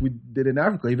it like we did in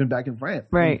Africa, even back in France.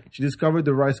 Right. She discovered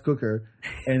the rice cooker.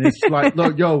 And it's like,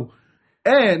 look, yo.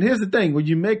 And here's the thing. When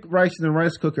you make rice in a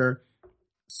rice cooker,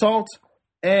 salt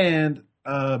and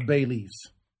bay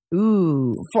leaves.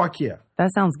 Ooh. Fuck yeah.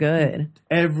 That sounds good.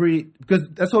 Because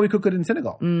that's how we cook it in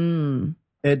Senegal. Mm.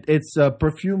 It's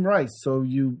perfumed rice.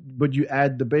 But you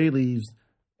add the bay leaves,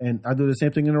 and I do the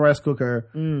same thing in a rice cooker.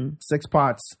 6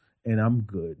 pots, and I'm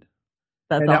good.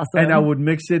 That's awesome. And I would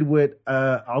mix it with,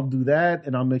 I'll do that,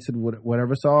 and I'll mix it with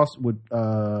whatever sauce, with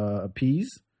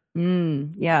peas.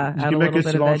 Yeah. You can make a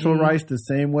cilantro rice the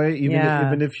same way,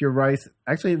 even if your rice,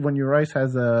 actually when your rice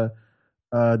has the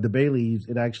bay leaves,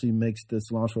 it actually makes the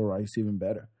cilantro rice even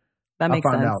better. That makes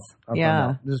sense. I found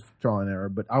out. Just trial and error,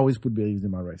 but I always put bay leaves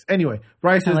in my rice. Anyway,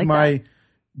 rice is my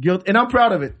guilt, and I'm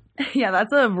proud of it. Yeah,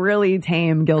 that's a really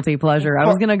tame guilty pleasure. I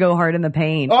was gonna go hard in the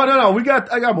paint. Oh no,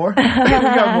 I got more. We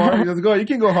got more. Let's go. You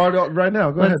can go hard right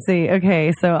now. Go ahead. Let's see.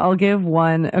 Okay, so I'll give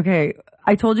one. Okay,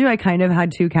 I told you I kind of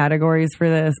had 2 categories for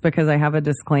this because I have a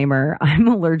disclaimer. I'm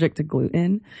allergic to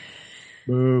gluten.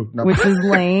 Boo. No. Which is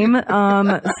lame.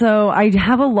 So I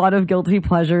have a lot of guilty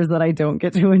pleasures that I don't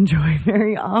get to enjoy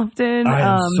very often. I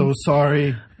am so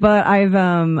sorry. But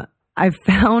I've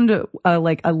found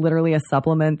literally a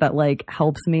supplement that like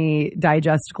helps me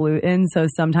digest gluten. So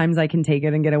sometimes I can take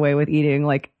it and get away with eating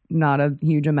like not a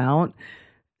huge amount.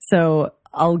 So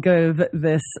I'll give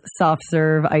this soft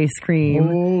serve ice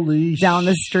cream down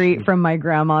the street from my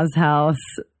grandma's house.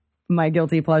 My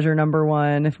guilty pleasure number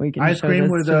 1, if we can ice show cream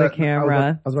this with to the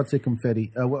camera. I was about to say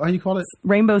confetti. What do you call it?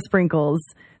 Rainbow sprinkles.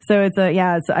 So it's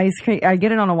ice cream. I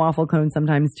get it on a waffle cone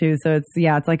sometimes too. So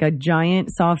it's like a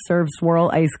giant soft serve swirl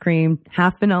ice cream,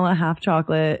 half vanilla, half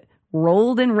chocolate,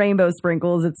 rolled in rainbow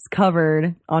sprinkles. It's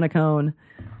covered on a cone.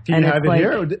 Do you have it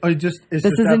here? Or this is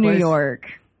in New York.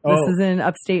 This is in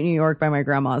upstate New York by my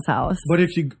grandma's house. But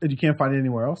if you can't find it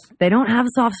anywhere else? They don't have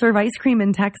soft serve ice cream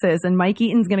in Texas, and Mike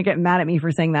Eaton's going to get mad at me for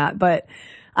saying that, but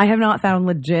I have not found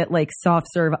legit like soft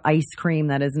serve ice cream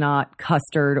that is not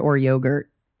custard or yogurt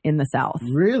in the South.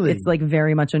 Really? It's like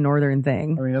very much a northern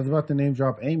thing. I mean, I was about to name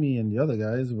drop Amy and the other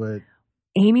guys, but...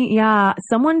 Amy, yeah.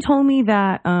 Someone told me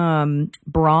that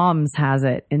Brahms has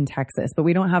it in Texas, but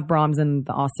we don't have Brahms in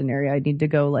the Austin area. I need to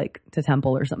go like to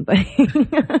Temple or something.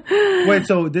 Wait,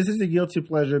 so this is a guilty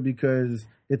pleasure because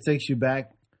it takes you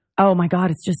back? Oh my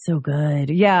God, it's just so good.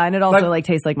 Yeah, and it also like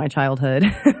tastes like my childhood.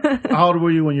 How old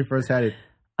were you when you first had it?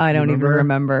 I don't even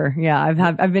remember. Yeah,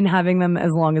 I've been having them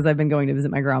as long as I've been going to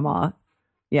visit my grandma.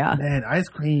 Yeah. Man, ice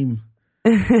cream.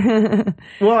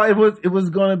 Well, it was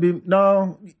gonna be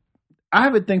no. I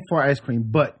have a thing for ice cream,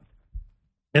 but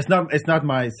it's not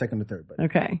my second or third. But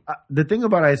okay. The thing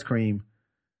about ice cream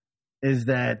is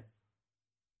that,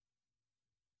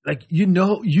 like, you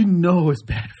know it's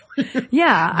bad for you.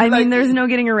 Yeah, I mean, there's no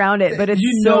getting around it, but it's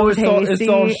tasty. It's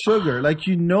all sugar. Like,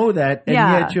 you know that, and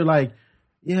yet you're like,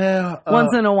 yeah.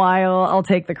 Once in a while, I'll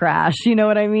take the crash. You know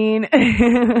what I mean?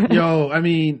 Yo, I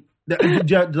mean, do you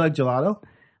like gelato?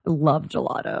 Love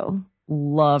gelato.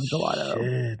 Love gelato.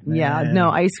 Shit, man. Yeah,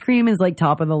 no, ice cream is like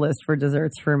top of the list for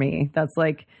desserts for me. That's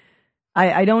like,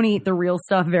 I don't eat the real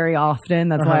stuff very often.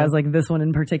 That's why I was like, this one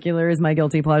in particular is my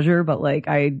guilty pleasure. But like,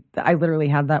 I literally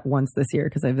had that once this year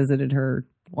because I visited her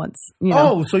once. You know?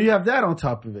 Oh, so you have that on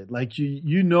top of it. Like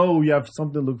you know you have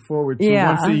something to look forward to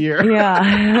once a year.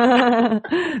 Yeah,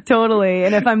 totally.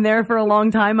 And if I'm there for a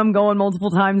long time, I'm going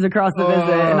multiple times across the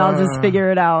visit, and I'll just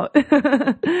figure it out.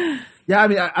 Yeah, I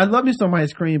mean, I love me some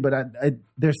ice cream, but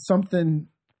there's something.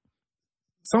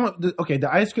 The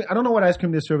ice cream. I don't know what ice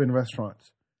cream they serve in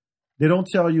restaurants. They don't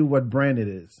tell you what brand it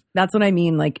is. That's what I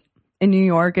mean. Like in New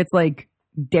York, it's like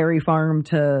dairy farm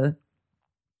to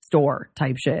store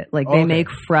type shit. Like they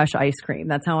make fresh ice cream.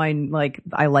 That's how I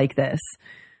like this.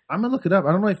 I'm gonna look it up.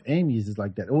 I don't know if Amy's is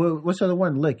like that. What's the other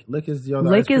one? Lick. Lick is the other.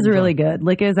 Lick is really good.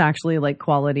 Lick is actually like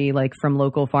quality, like from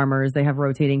local farmers. They have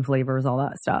rotating flavors, all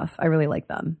that stuff. I really like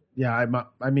them. Yeah,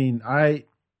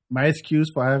 my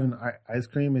excuse for having ice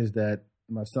cream is that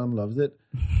my son loves it,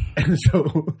 and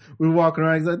so we walk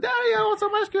around. He's like, "Daddy, I want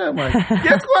some ice cream." I'm like,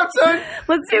 "Guess what, son?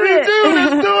 Let's do it.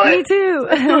 Let's do it. Me too.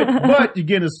 Let's do it." But you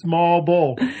get a small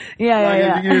bowl.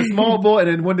 Yeah. You get a small bowl, and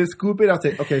then when they scoop it, I'll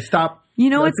say, "Okay, stop." You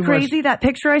know what's crazy? That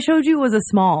picture I showed you was a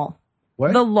small.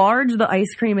 What? The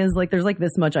ice cream is like there's like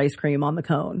this much ice cream on the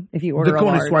cone. If you order the cone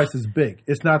a large. is twice as big.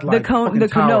 It's not like the cone.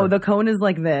 The cone is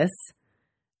like this.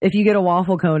 If you get a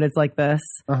waffle cone, it's like this.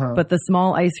 But the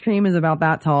small ice cream is about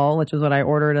that tall, which is what I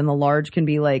ordered, and the large can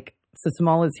be like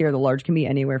small is here. The large can be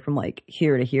anywhere from like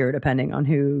here to here, depending on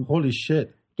who. Holy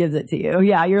shit! Gives it to you.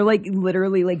 Yeah, you're like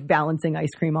literally like balancing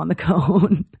ice cream on the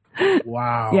cone.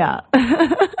 Wow. Yeah.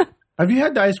 Have you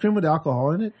had the ice cream with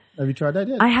alcohol in it? Have you tried that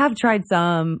yet? I have tried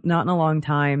some, not in a long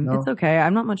time. No? It's okay.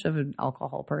 I'm not much of an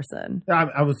alcohol person.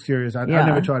 I was curious. I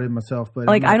never tried it myself, but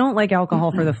like I don't like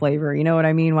alcohol for the flavor. You know what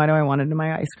I mean? Why do I want it in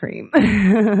my ice cream?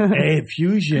 Hey,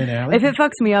 fusion, Alli. If it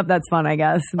fucks me up, that's fun, I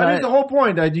guess. But that's the whole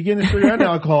point. You get in the sugar and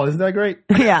alcohol. Isn't that great?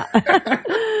 Yeah.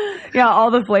 Yeah,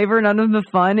 all the flavor, none of the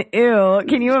fun. Ew.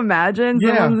 Can you imagine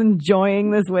someone's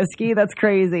enjoying this whiskey? That's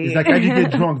crazy. It's like, how'd you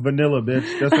get drunk? Vanilla, bitch.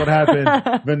 That's what happened.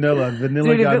 Vanilla.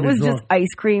 Vanilla Dude, got me drunk. if it was just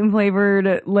ice cream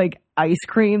flavored, like ice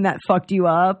cream that fucked you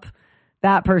up,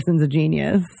 that person's a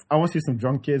genius. I want to see some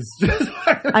drunk kids.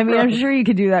 I mean, I'm sure you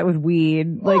could do that with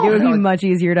weed. Like, it would be much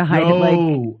easier to hide.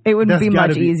 It would be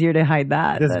much easier to hide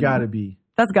that. There's got to be.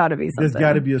 That's got to be something. There's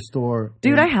got to be a store.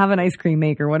 Dude, I have an ice cream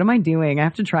maker. What am I doing? I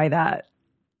have to try that.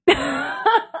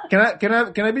 Can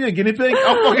I be a guinea pig?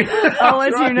 I'll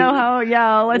let you know how.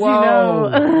 Yeah, I'll let you know.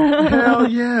 Hell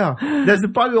yeah! There's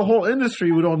probably a whole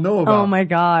industry we don't know about. Oh my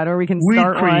god! Or we can Weed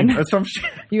start cream one. Or some shit.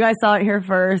 You guys saw it here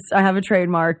first. I have a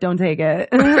trademark. Don't take it.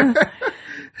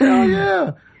 Hell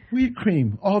yeah! Weed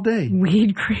cream all day.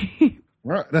 Weed cream.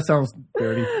 That sounds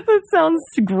dirty. That sounds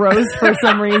gross for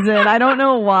some reason. I don't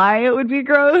know why it would be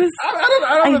gross.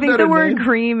 I think the word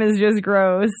cream is just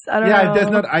gross. I don't know. Yeah, if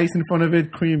there's not ice in front of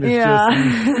it, cream is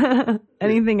just...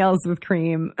 Anything else with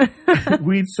cream.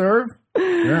 Weed serve?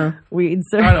 Yeah. Weed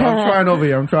serve. I know, I'm trying over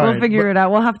here. I'm trying. We'll figure it out.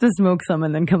 We'll have to smoke some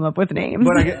and then come up with names.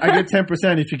 But I get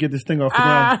 10% if you get this thing off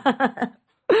the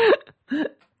ground.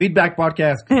 Feedback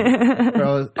podcast.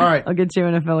 Fellas. All right. I'll get you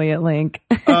an affiliate link.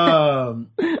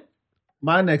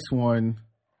 My next one,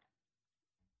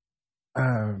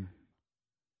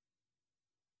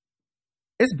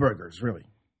 it's burgers, really.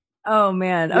 Oh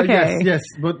man, okay. Yes,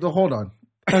 but hold on.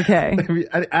 Okay.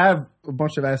 I have a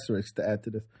bunch of asterisks to add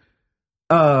to this.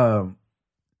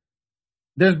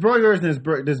 There's burgers and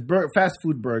there's fast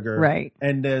food burger. Right.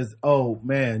 And there's, oh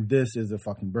man, this is a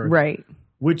fucking burger. Right.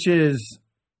 Which is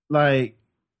like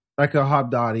a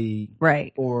Hobdoddy.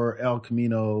 Right. Or El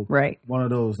Camino. Right. One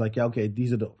of those. Like, yeah, okay,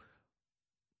 these are the.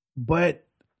 But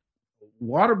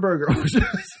Whataburger.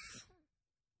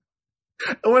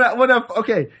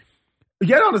 Okay. You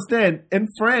gotta understand, in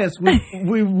France,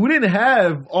 we didn't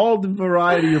have all the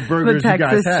variety of burgers you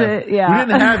guys have. Shit, yeah. We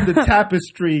didn't have the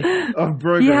tapestry of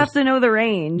burgers. You have to know the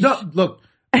range. No, look.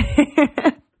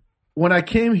 When I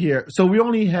came here, so we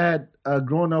only had,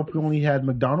 growing up, we only had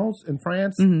McDonald's in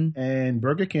France and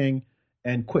Burger King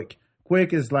and Quick.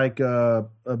 Quick is like a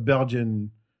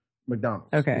Belgian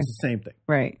McDonald's. Okay. It's the same thing.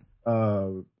 Right.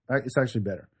 It's actually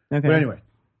better. Okay. But anyway,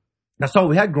 that's all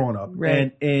we had growing up. Right.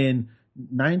 And in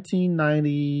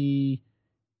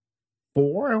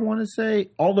 1994, I want to say,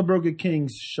 all the Burger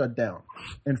Kings shut down.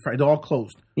 In fact, they all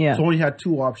closed. Yeah. So we only had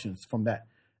two options from that.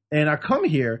 And I come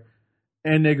here,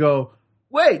 and they go,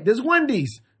 wait, there's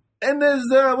Wendy's. And there's,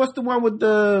 what's the one with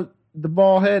the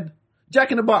ball head?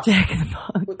 Jack in the Box. Jack in the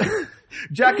Box.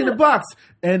 Jack in the Box.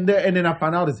 And then I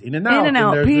found out it's In-N-Out.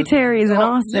 In-N-Out, P. Terry's in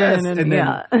Austin.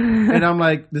 Yes. And I'm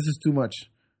like, this is too much.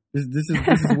 This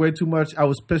is way too much. I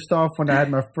was pissed off when I had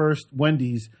my first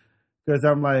Wendy's because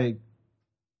I'm like,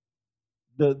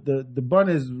 the bun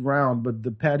is round, but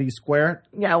the patty's square.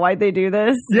 Yeah, why'd they do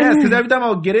this? Yes, because every time I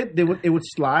would get it, it would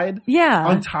slide. Yeah.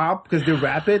 On top because they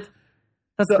wrap it.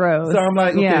 That's gross. So I'm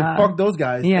like, okay, fuck those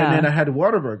guys. Yeah. And then I had a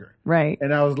Whataburger. Right.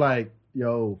 And I was like,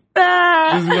 yo,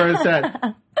 this is where it's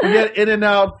at. Forget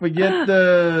In-N-Out. Forget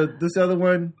this other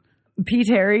one. P.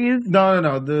 Terry's.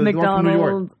 No. The one from New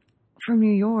York. From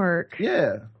New York.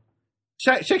 Yeah.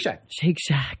 Shake Shack. Shake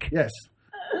Shack. Yes.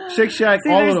 Shake Shack.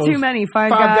 See, all there's of those. too many.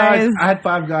 Five guys. I had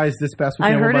Five Guys this past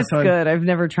weekend. I heard with it's my son. good. I've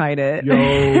never tried it.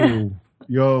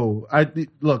 Yo.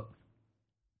 Look.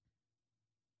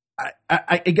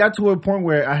 It got to a point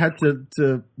where I had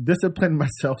to discipline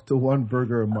myself to one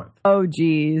burger a month. Oh,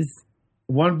 geez.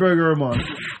 One burger a month.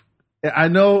 I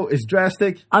know it's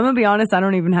drastic. I'm going to be honest. I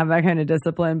don't even have that kind of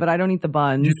discipline, but I don't eat the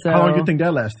buns. How long do you think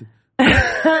that lasted?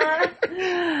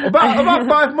 About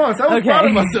 5 months. I was proud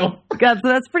of myself. God, so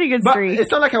that's pretty good streak.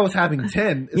 It's not like I was having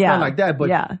 10. It's not like that.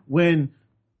 But when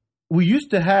we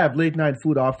used to have late night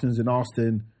food options in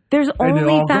Austin, there's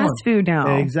only fast food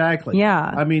now. Exactly. Yeah.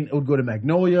 I mean, it would go to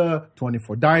Magnolia,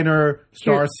 24 Diner,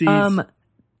 Star Seeds.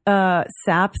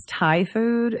 Sap's Thai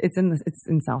food. It's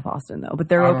in South Austin though, but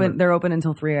they're open. They're open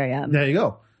until 3 a.m. There you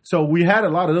go. So we had a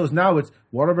lot of those. Now it's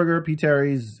Whataburger, P.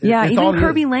 Terry's. Yeah, even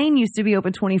Kirby Lane used to be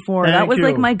open 24. That was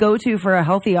like my go-to for a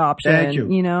healthy option. Thank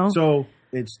you. You know. So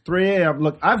it's 3 a.m.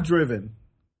 Look, I've driven.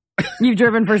 You've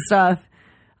driven for stuff.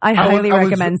 I highly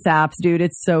recommend Sap's, dude.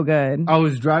 It's so good. I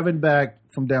was driving back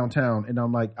from downtown, and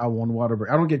I'm like, I want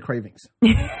Whataburger. I don't get cravings.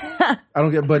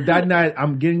 But that night,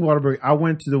 I'm getting Whataburger. I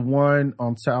went to the one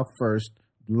on South First.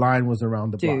 Line was around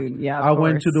the block. Dude, yeah, I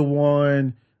went to the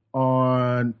one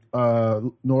on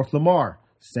North Lamar.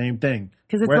 Same thing.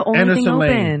 Because it's the only Anderson thing open.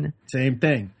 Lane, same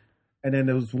thing. And then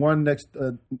there was one next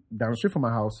down the street from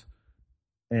my house.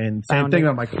 And same thing.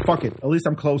 I'm like, fuck it. At least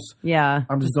I'm close. Yeah.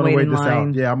 I'm just going to wait this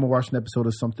out. Yeah, I'm going to watch an episode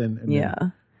of something. And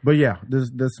then, but yeah,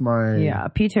 this my... Yeah,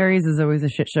 P. Terry's is always a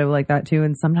shit show like that too.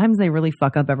 And sometimes they really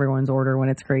fuck up everyone's order when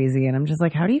it's crazy. And I'm just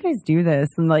like, how do you guys do this?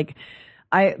 And like,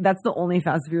 that's the only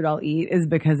fast food I'll eat is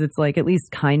because it's like at least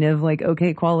kind of like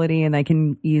okay quality and I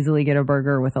can easily get a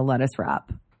burger with a lettuce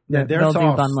wrap. Yeah, their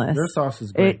sauce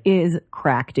is great. It is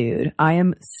crack, dude. I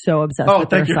am so obsessed with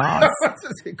their sauce.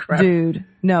 Dude,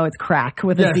 no, it's crack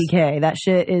with a CK. That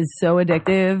shit is so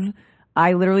addictive.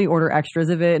 I literally order extras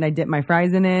of it and I dip my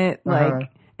fries in it. And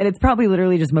it's probably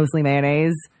literally just mostly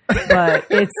mayonnaise, but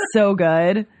it's so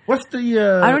good. What's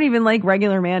the... I don't even like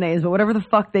regular mayonnaise, but whatever the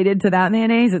fuck they did to that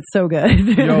mayonnaise, it's so good.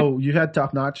 Yo, you had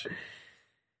Top Notch?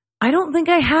 I don't think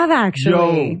I have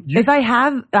actually. If I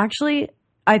have, actually...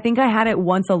 I think I had it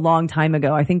once a long time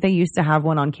ago. I think they used to have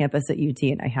one on campus at UT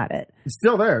and I had it. It's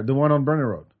still there, the one on Brenner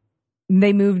Road.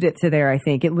 They moved it to there, I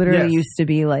think. It literally used to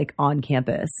be like on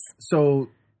campus. So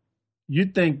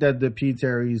you'd think that the P.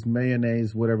 Terry's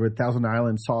mayonnaise, whatever, Thousand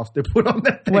Island sauce they put on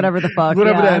that thing. Whatever the fuck.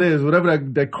 Whatever that is, whatever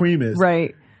that cream is.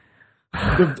 Right.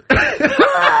 No,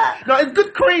 it's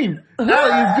good cream. Alli,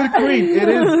 it's good cream. It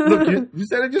is. Look, you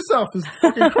said it yourself. It's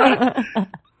fucking crack.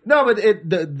 No, but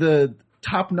the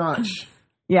top notch.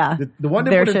 Yeah. The one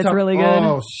their shit's really good.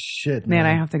 Oh, shit, man.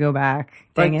 I have to go back.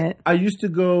 Dang it. I used to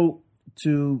go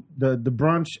to the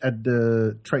brunch at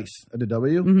the Trace, at the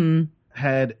W. Mm-hmm.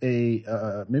 Had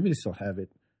a, maybe they still have it,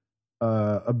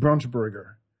 a brunch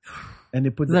burger. And they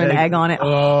put an egg on it.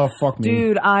 Oh, fuck me.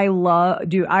 Dude, I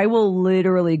will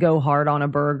literally go hard on a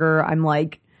burger. I'm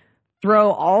like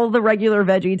throw all the regular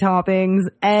veggie toppings,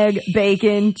 egg,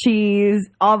 bacon, cheese,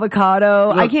 avocado.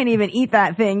 Look, I can't even eat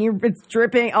that thing. It's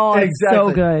dripping. Oh, it's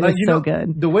so good. Like, it's so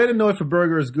good. The way to know if a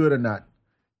burger is good or not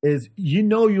is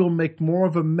you'll make more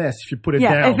of a mess if you put it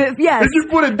down. If you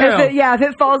put it down. If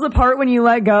it falls apart when you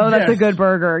let go, that's a good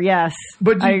burger. Yes,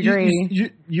 but I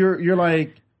agree. You're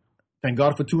like, thank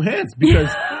God for two hands, because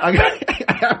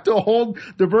I have to hold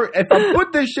the burger. If I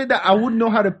put this shit down, I wouldn't know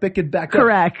how to pick it back up.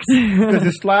 Correct. Because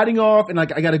it's sliding off, and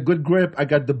like I got a good grip. I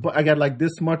got like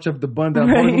this much of the bun that I'm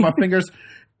holding with my fingers.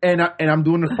 And I'm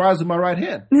doing the fries with my right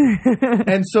hand.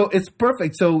 And so it's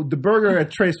perfect. So the burger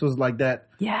at Trace was like that.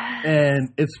 Yeah. And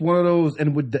it's one of those,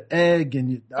 and with the egg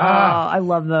and I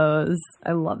love those.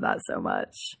 I love that so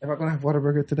much. Am I going to have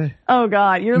Whataburger today? Oh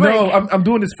God, you're I'm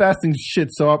doing this fasting shit.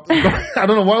 So I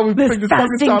don't know why we picked this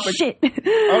fucking topic. Shit. I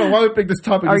don't know why we picked this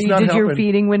topic. Did your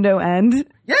feeding window end?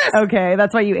 Yes. Okay,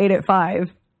 that's why you ate at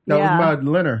 5. That was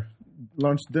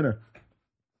my dinner.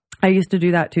 I used to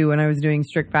do that too when I was doing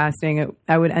strict fasting.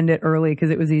 I would end it early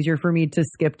because it was easier for me to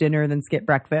skip dinner than skip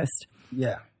breakfast.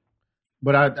 Yeah,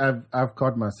 but I've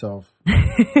caught myself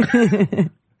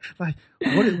like,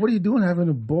 what are you doing having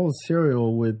a bowl of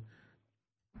cereal with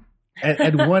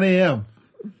at 1 a.m.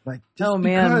 Like, just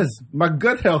because my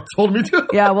gut health told me to.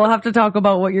 Yeah, we'll have to talk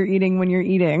about what you're eating when you're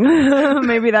eating.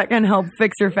 Maybe that can help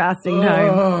fix your fasting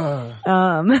time.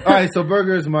 All right, so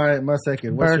burger is my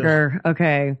second. What's burger. Yours?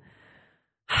 Okay.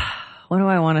 What do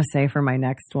I want to say for my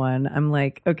next one? I'm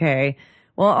like, okay,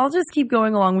 well, I'll just keep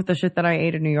going along with the shit that I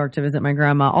ate in New York to visit my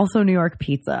grandma. Also, New York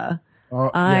pizza.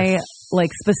 I like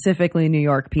specifically New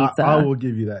York pizza. I will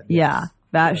give you that. Yes. Yeah,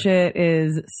 that shit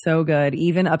is so good.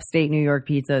 Even upstate New York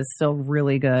pizza is still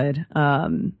really good.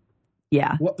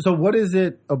 Yeah. So what is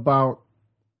it about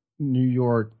New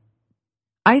York?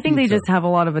 I think they just have a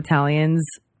lot of Italians.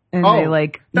 And they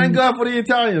like, thank God for the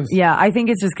Italians. Yeah, I think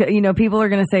it's just, people are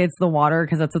going to say it's the water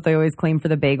because that's what they always claim for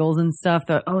the bagels and stuff.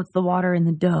 It's the water and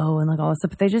the dough and like all this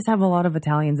stuff. But they just have a lot of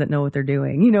Italians that know what they're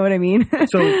doing. You know what I mean?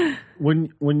 So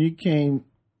when you came,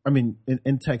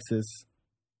 in Texas,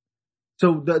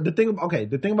 so the thing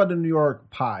about the New York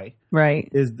pie, right,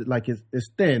 is like it's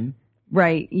thin,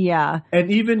 right? Yeah, and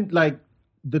even like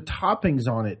the toppings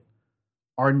on it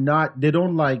are not, they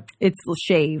don't like, it's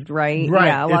shaved, right? Right.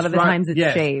 Yeah, a lot of the times it's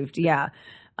shaved. Yeah.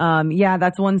 Yeah,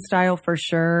 that's one style for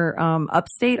sure.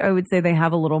 Upstate, I would say they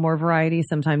have a little more variety.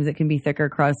 Sometimes it can be thicker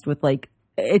crust with like,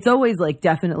 it's always like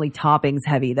definitely toppings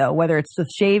heavy though, whether it's the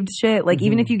shaved shit, like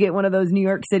even if you get one of those New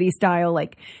York City style,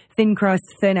 like thin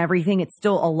crust, thin everything, it's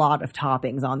still a lot of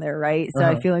toppings on there, right? So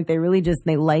I feel like they really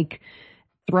they like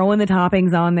throwing the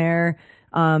toppings on there.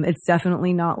 It's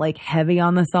definitely not like heavy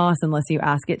on the sauce unless you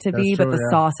ask it to be, but the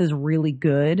sauce is really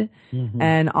good.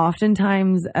 And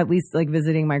oftentimes, at least like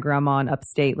visiting my grandma in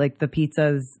upstate, like the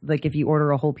pizzas, like if you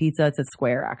order a whole pizza, it's a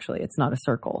square actually. It's not a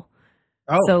circle.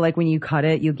 Oh. So like when you cut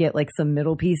it, you get like some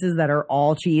middle pieces that are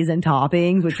all cheese and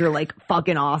toppings, which are like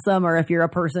fucking awesome. Or if you're a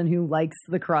person who likes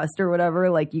the crust or whatever,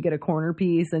 like you get a corner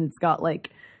piece and it's got like,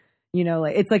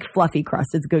 like it's like fluffy crust.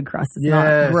 It's good crust. It's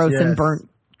not gross and burnt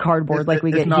cardboard like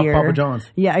we get not here. Papa John's.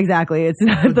 Yeah, exactly. It's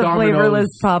not the flavorless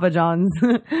Papa John's.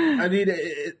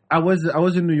 I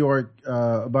was in New York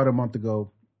about a month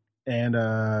ago, and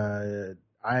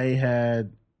I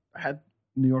had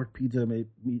New York pizza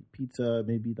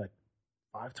maybe like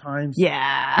 5 times.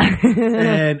 Yeah.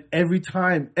 And every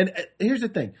time, and here's the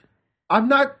thing, I'm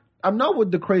not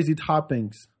with the crazy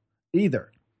toppings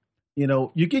either.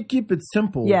 You can keep it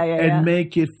simple and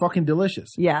make it fucking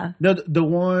delicious. Yeah. No, the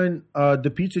one,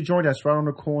 the pizza joint that's right on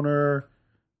the corner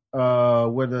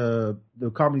where the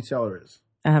Comedy Cellar is.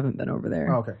 I haven't been over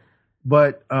there. Oh, okay.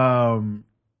 But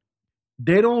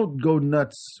they don't go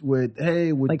nuts with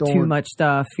like too much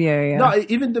stuff. Yeah. No,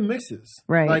 even the mixes.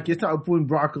 Right. Like it's not putting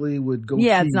broccoli with goat cheese.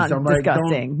 Yeah, it's not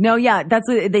disgusting. No, yeah, that's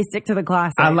what they stick to the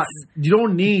classics. You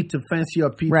don't need to fancy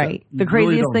up pizza. Right. The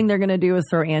craziest thing they're going to do is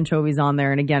throw anchovies on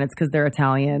there. And again, it's because they're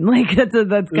Italian. Like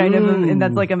that's kind of, and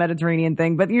that's like a Mediterranean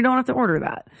thing, but you don't have to order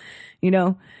that,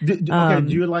 Okay.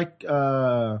 Do you like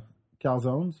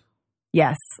calzones?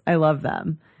 Yes. I love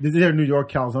them. Is there a New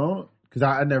York calzone? Because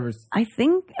I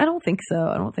don't think so.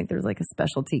 I don't think there's like a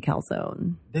specialty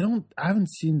calzone. I haven't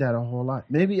seen that a whole lot.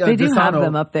 Maybe they do have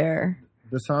them up there.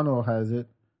 Desano has it,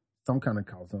 some kind of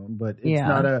calzone, but it's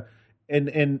not a.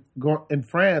 In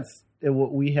France,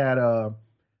 we had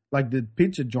like the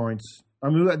pizza joints.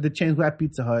 We had the chains. We had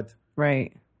Pizza Hut,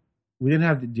 right? We didn't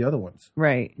have the other ones,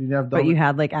 right? We didn't have but you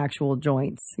had like actual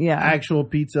joints, actual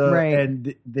pizza, right?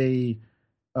 And they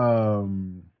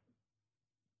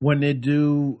when they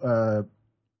do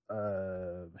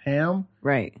ham.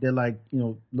 Right. They're like,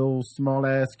 little small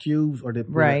ass cubes, or they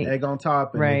put Right. an egg on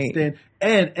top and Right. extend.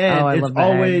 And I it's love the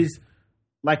always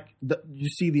like you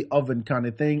see the oven kind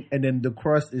of thing, and then the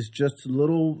crust is just a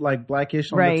little like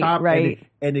blackish on Right, the top, right.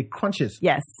 and it crunches.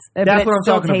 Yes. That's But what I'm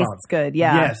still talking about. tastes good.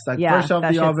 Yeah. Yes, like yeah, fresh off that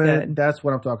the shit's oven. good. That's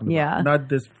what I'm talking about. Yeah. Not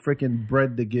this freaking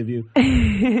bread they give you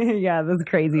Yeah, this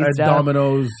crazy at stuff.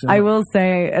 Domino's. I will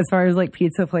say, as far as like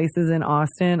pizza places in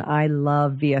Austin, I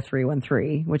love Via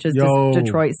 313, which is just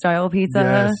Detroit style pizza.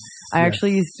 Yes, I yes.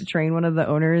 actually used to train one of the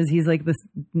owners. He's like the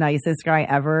nicest guy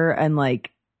ever, and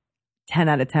like 10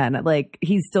 out of 10. Like,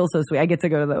 he's still so sweet. I get to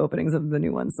go to the openings of the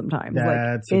new ones sometimes.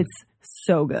 It's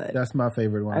so good. That's my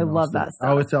favorite one. I love that stuff.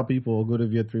 I always tell people, go to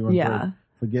Via 313. Yeah.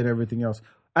 Forget everything else.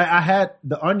 I had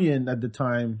the onion at the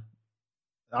time.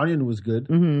 The onion was good.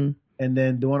 Mm-hmm. And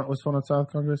then the one on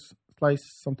South Congress, slice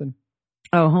something.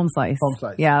 Oh, home slice. Home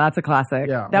slice. Yeah, that's a classic.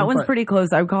 Yeah, that home one's slice. pretty close.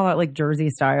 I would call that like Jersey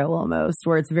style almost,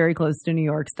 where it's very close to New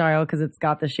York style because it's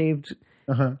got the shaved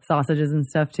sausages and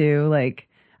stuff too. Like,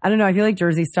 I don't know. I feel like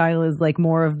Jersey style is like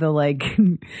more of the like,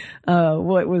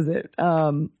 what was it?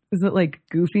 Is it like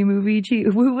Goofy movie?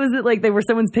 Who was it? Like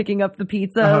someone's picking up the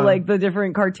pizza, like the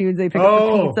different cartoons they pick up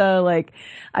the pizza. Like,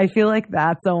 I feel like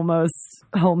that's almost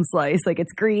home slice. Like,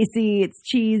 it's greasy, it's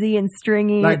cheesy and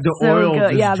stringy. Like it's the so oil good.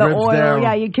 just Yeah, the drips oil. down.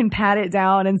 Yeah, you can pat it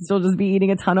down and still just be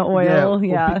eating a ton of oil.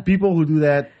 Yeah. People who do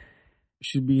that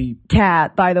should be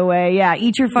Cat, by the way. Yeah,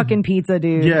 eat your fucking pizza,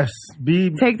 dude. yes.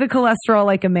 Take the cholesterol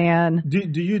like a man. Do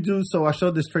you do so? I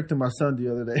showed this trick to my son the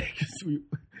other day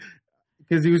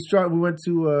because he was trying. We went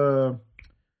to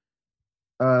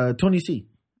Tony C.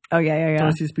 Oh yeah.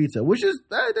 Tony C's Pizza, which is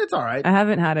that's all right. I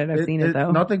haven't had it. I've seen it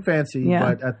though. Nothing fancy,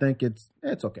 Yeah. but I think it's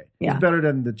okay. Yeah. It's better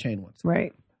than the chain ones.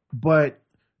 Right. But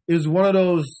it was one of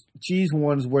those cheese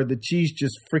ones where the cheese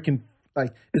just freaking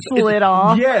like Split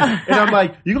off. Yes, and I'm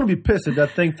like, you're gonna be pissed if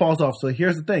that thing falls off. So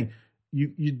here's the thing: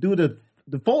 you do the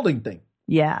folding thing.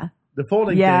 Yeah. The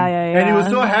folding thing. Yeah. And he was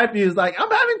so happy. He was like, I'm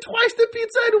having twice the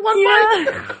pizza in one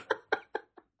bite.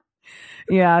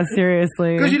 Yeah,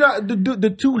 seriously. Because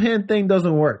the two-hand thing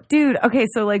doesn't work. Dude, okay,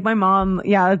 so like my mom,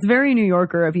 yeah, it's very New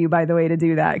Yorker of you, by the way, to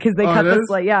do that. Because they cut this,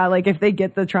 like, yeah, like if they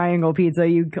get the triangle pizza,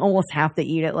 you almost have to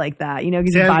eat it like that, you know,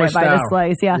 because you buy it by the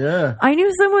slice. Yeah. I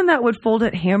knew someone that would fold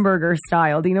it hamburger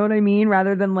style. Do you know what I mean?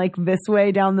 Rather than like this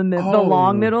way down the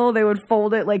long middle, they would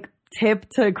fold it like tip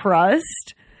to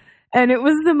crust. And it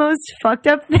was the most fucked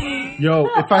up thing. Yo,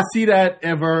 if I see that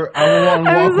ever, I will want to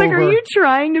walk over. I was like, are you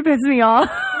trying to piss me off?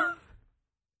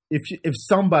 If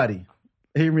somebody,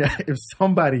 hear me out, if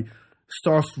somebody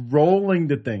starts rolling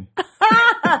the thing,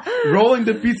 rolling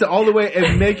the pizza all the way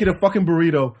and make it a fucking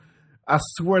burrito, I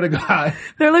swear to God.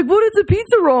 They're like, what is a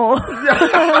pizza roll?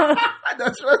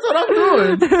 That's what I'm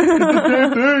doing. It's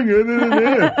the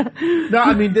same thing. No,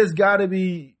 I mean, there's got to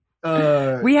be...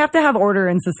 we have to have order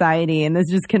in society, and this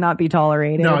just cannot be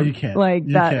tolerated. No, you can't. Like,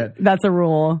 that's a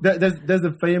rule. There's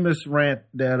a famous rant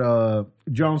that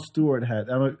Jon Stewart had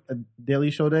on Daily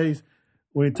Show days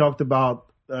when he talked about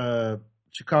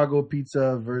Chicago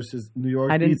pizza versus New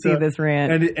York pizza. I didn't see this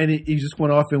rant. And he just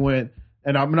went off and went,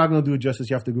 and I'm not going to do it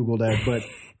justice. You have to Google that. But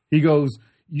he goes,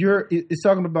 it's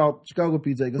talking about Chicago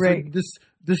pizza. He goes, right. like,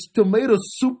 this tomato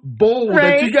soup bowl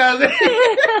that you guys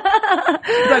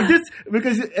like this,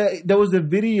 because there was a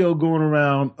video going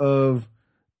around of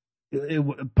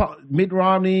Mitt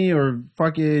Romney or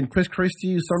fucking Chris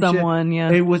Christie or someone shit.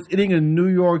 Yeah. It was eating a New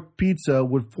York pizza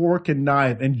with fork and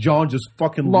knife, and John just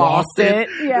fucking lost it.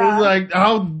 Yeah. It was like,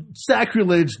 how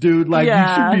sacrilege, dude. Like, you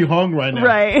should be hung right now.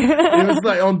 Right. It was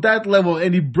like on that level,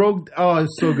 and he broke. Oh,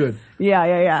 it's so good.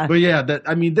 Yeah. But yeah,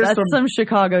 that's some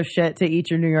Chicago shit to eat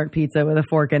your New York pizza with a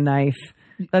fork and knife.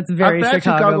 That's very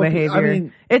Chicago behavior. I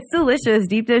mean, it's delicious.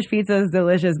 Deep dish pizza is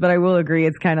delicious, but I will agree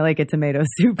it's kind of like a tomato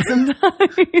soup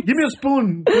sometimes. Give me a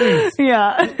spoon, please.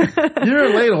 Yeah. You're a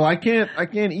ladle. I can't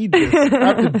eat this. I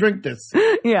have to drink this.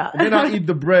 Yeah. And then I'll eat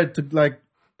the bread to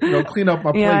clean up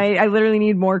my plate. Yeah, I literally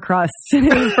need more crust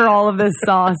for all of this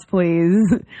sauce, please.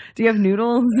 Do you have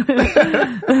noodles?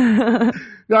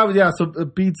 No, yeah, so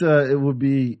pizza, it would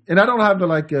be, and I don't have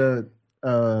a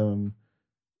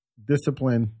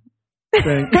discipline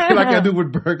thing like I do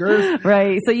with burgers.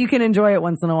 Right. So you can enjoy it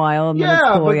once in a while. And then it's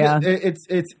cool,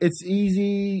 but it's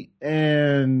easy.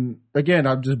 And again,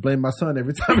 I just blame my son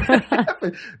every time it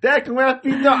happens. Dad, can we have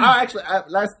pizza? No,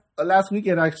 last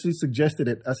weekend I actually suggested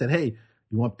it. I said, hey,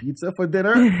 you want pizza for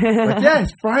dinner? Like, yeah,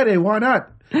 it's Friday. Why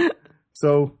not?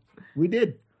 So we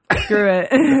did. Screw it.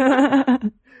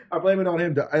 I blame it on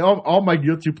him. All my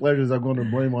guilty pleasures I'm going to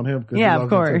blame on him. Yeah, of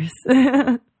course.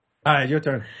 All right, your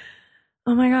turn.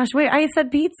 Oh my gosh! Wait, I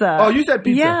said pizza. Oh, you said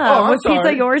pizza. Yeah, oh, I'm was sorry.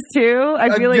 pizza yours too? I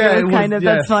feel like it was kind of.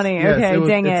 Yes, that's funny. yes, okay,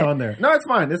 dang it. It's on there. No, it's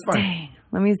fine. It's fine. Dang.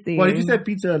 Let me see. Well, if you said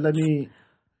pizza, let me.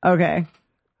 Okay.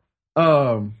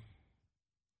 However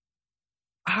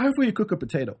you cook a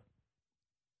potato.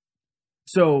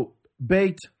 So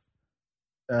baked.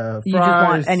 Fries, you just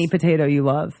want any potato you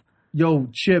love. Yo,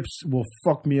 chips will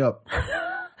fuck me up.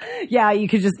 Yeah, you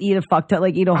could just eat a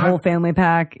eat a whole family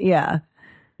pack. Yeah.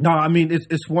 No, I mean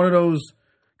it's one of those.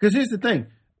 Because here's the thing,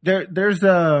 there's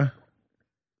a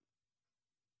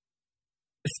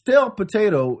stale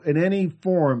potato in any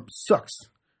form sucks.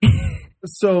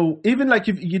 So even like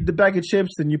if you get the bag of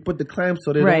chips and you put the clamps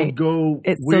so they don't go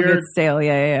it weird. Still gets stale.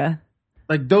 Yeah.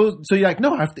 Like those, so you're like,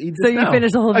 no, I have to eat this. So you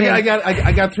finish the whole thing. I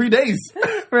got 3 days.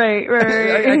 Right.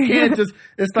 I can't just.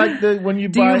 It's like when you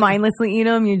do buy. You mindlessly eat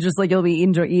them? You just you'll be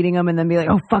eating them and then be like,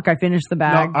 oh fuck, I finished the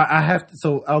bag. No, I have to.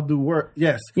 So I'll do work.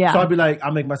 Yes. Yeah. So I'll be like,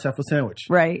 I'll make myself a sandwich.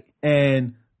 Right.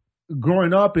 And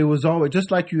growing up, it was always just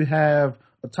like you have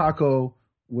a taco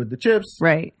with the chips.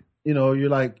 Right. You know, you're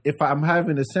like, if I'm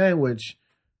having a sandwich,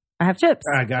 I have chips.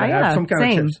 I gotta have some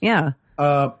kind of chips. Yeah.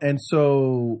 And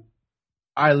so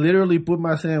I literally put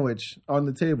my sandwich on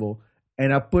the table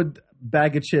and I put a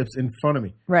bag of chips in front of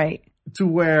me. Right. To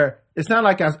where it's not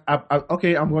like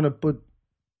okay, I'm going to put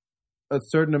a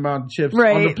certain amount of chips on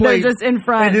the plate. They're just in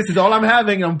front. And this is all I'm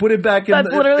having. I'm putting it back in. That's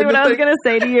literally what I was going to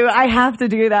say to you. I have to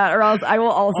do that or else I will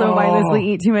also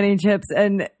mindlessly eat too many chips.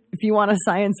 And if you want a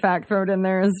science fact, throw it in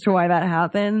there as to why that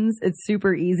happens. It's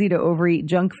super easy to overeat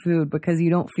junk food because you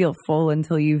don't feel full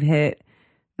until you've hit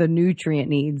the nutrient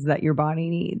needs that your body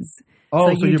needs.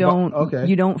 Oh, so you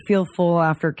don't feel full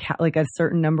after a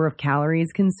certain number of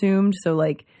calories consumed. So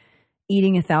like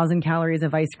eating 1,000 calories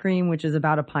of ice cream, which is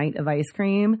about a pint of ice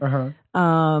cream,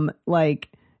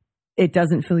 it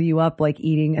doesn't fill you up like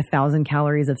eating 1,000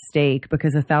 calories of steak,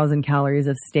 because 1,000 calories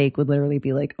of steak would literally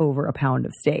be like over a pound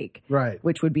of steak, right?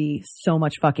 Which would be so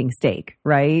much fucking steak,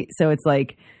 right? So it's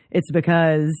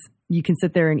because you can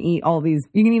sit there and eat all these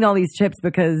chips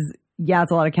because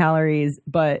it's a lot of calories,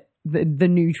 but the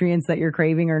nutrients that you're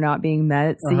craving are not being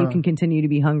met, so you can continue to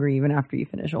be hungry even after you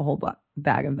finish a whole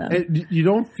bag of them. You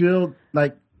don't feel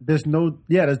like there's no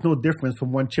difference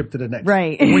from one chip to the next,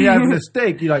 right? When you're having a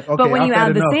steak, you're like, okay. But when you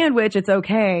add the enough. sandwich, it's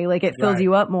okay. Like it fills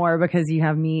you up more because you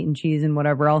have meat and cheese and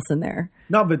whatever else in there.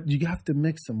 No, but you have to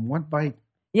mix them one bite.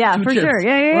 Yeah, for chips, sure.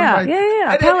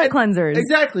 Yeah. Palate cleansers.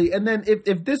 Exactly. And then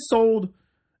if this sold,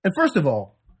 and first of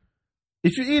all,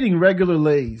 if you're eating regular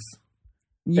Lay's.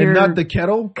 You're and not the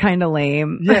kettle? Kind of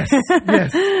lame. Yes.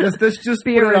 Let's just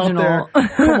be put original. It out there.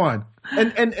 Come on.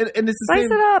 And it's the spice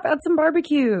same. it up. Add some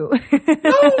barbecue.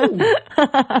 No.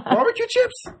 Barbecue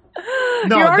chips?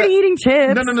 No. You're already eating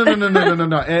chips.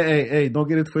 No. Hey, don't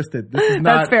get it twisted. This is not.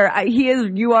 That's fair.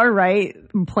 You are right.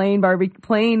 Plain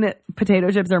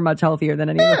potato chips are much healthier than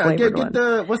any of the flavored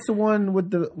ones. What's the one with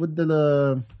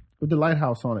the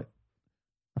lighthouse on it?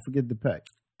 I forget the pack.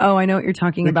 Oh, I know what you're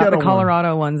talking about. The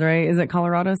Colorado ones, right? Is it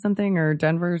Colorado something or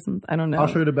Denver or something? I don't know. I'll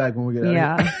show you the bag when we get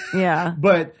out of here. Yeah.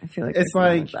 But I feel like it's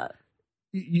like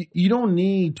you don't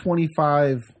need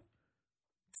 25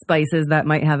 spices that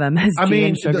might have MSG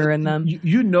and sugar in them.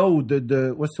 You know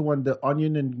the what's the one, the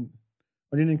onion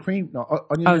and cream? No,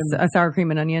 onion sour cream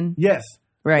and onion? Yes.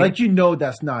 Right. Like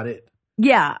that's not it.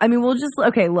 Yeah, I mean,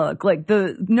 look, like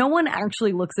no one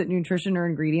actually looks at nutrition or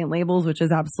ingredient labels, which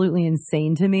is absolutely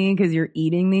insane to me because you're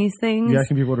eating these things. You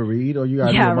asking people to read, or you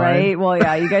got right? Well,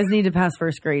 yeah, you guys need to pass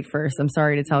first grade first. I'm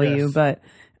sorry to tell you, but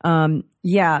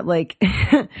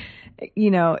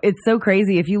it's so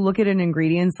crazy. If you look at an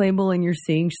ingredients label and you're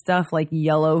seeing stuff like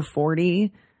yellow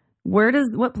 40.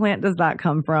 What plant does that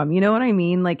come from? You know what I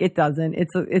mean? Like it doesn't.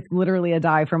 It's literally a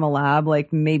dye from a lab.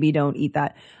 Like maybe don't eat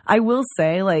that. I will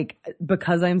say, like,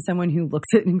 because I'm someone who looks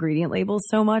at ingredient labels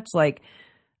so much, like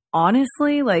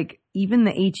honestly, like even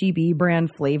the H-E-B brand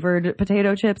flavored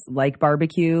potato chips, like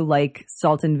barbecue, like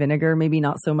salt and vinegar, maybe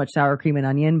not so much sour cream and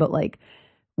onion, but like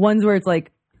ones where it's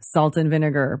like salt and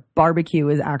vinegar, barbecue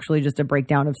is actually just a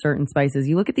breakdown of certain spices.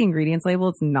 You look at the ingredients label,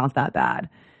 it's not that bad.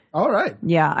 All right.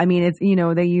 Yeah. I mean, it's,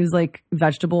 they use like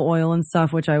vegetable oil and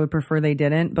stuff, which I would prefer they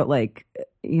didn't. But like,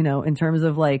 in terms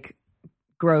of like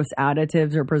gross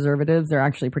additives or preservatives, they're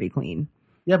actually pretty clean.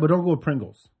 Yeah, but don't go with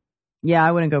Pringles. Yeah,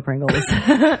 I wouldn't go Pringles. Once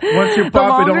you pop, the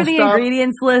longer it don't the stop.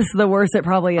 Ingredients list, the worse it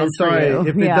probably is. I'm sorry, for you.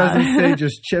 if it doesn't say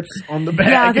just chips on the bag.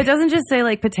 Yeah, if it doesn't just say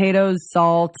like potatoes,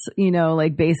 salt,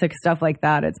 like basic stuff like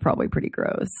that, it's probably pretty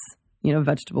gross.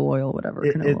 Vegetable oil, whatever.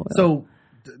 Oil. So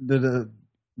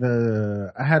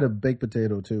I had a baked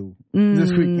potato too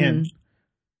this weekend.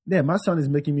 Yeah, my son is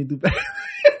making me do bad.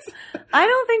 I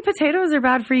don't think potatoes are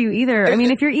bad for you either. I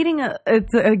mean, if you're eating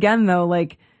it's again though,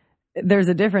 like there's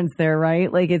a difference there,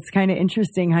 right? Like it's kind of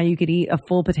interesting how you could eat a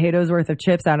full potato's worth of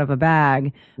chips out of a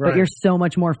bag, but you're so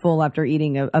much more full after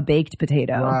eating a baked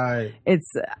potato. Right.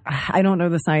 I don't know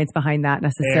the science behind that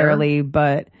necessarily,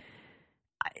 but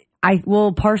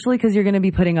well, partially because you're going to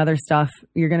be putting other stuff.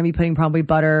 You're going to be putting probably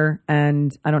butter,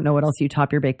 and I don't know what else you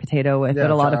top your baked potato with, but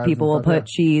a lot of people will put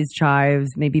cheese, chives,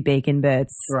 maybe bacon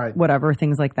bits, whatever,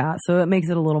 things like that. So it makes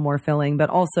it a little more filling, but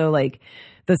also like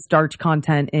the starch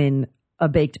content in a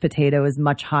baked potato is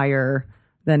much higher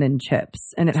than in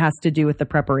chips, and it has to do with the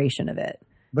preparation of it.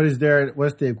 But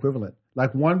what's the equivalent?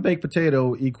 Like one baked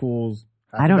potato equals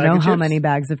I don't know how many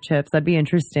bags of chips. That'd be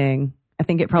interesting. I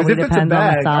think it probably depends on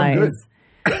the size.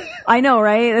 I know,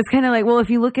 right? It's kind of like, well, if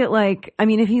you look at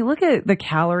the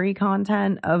calorie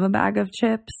content of a bag of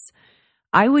chips,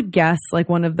 I would guess like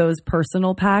one of those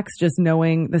personal packs, just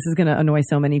knowing this is going to annoy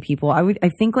so many people. I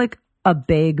think like a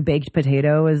big baked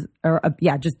potato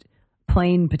just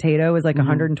plain potato is like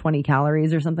 120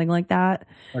 calories or something like that.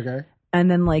 Okay. And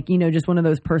then like, just one of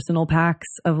those personal packs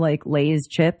of like Lay's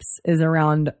chips is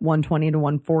around 120 to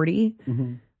 140.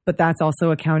 Mm-hmm. But that's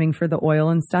also accounting for the oil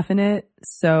and stuff in it.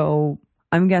 So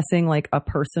I'm guessing like a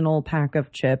personal pack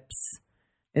of chips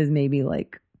is maybe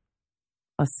like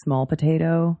a small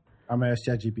potato. I'm going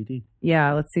to ask ChatGPT.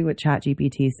 Yeah, let's see what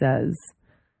ChatGPT says.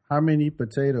 How many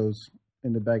potatoes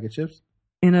in the bag of chips?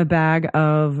 In a bag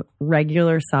of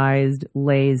regular sized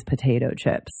Lay's potato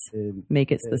chips.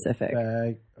 Make it specific.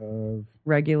 Bag of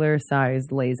regular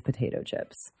sized Lay's potato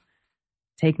chips.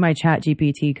 Take my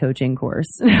ChatGPT coaching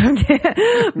course.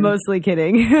 Mostly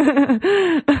kidding.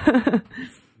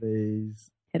 Lay's.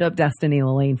 Hit up Destiny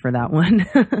Lane for that one.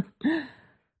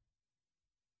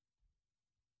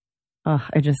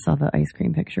 I just saw the ice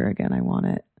cream picture again. I want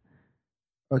it.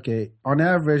 Okay. On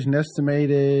average, an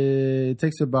estimated it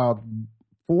takes about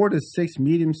 4 to 6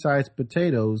 medium-sized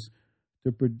potatoes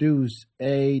to produce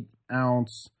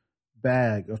 8-ounce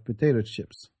bag of potato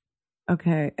chips.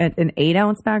 Okay. An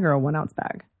 8-ounce bag or a 1-ounce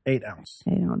bag? 8-ounce.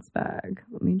 8-ounce bag.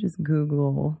 Let me just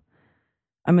Google.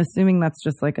 I'm assuming that's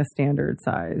just like a standard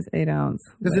size, 8-ounce.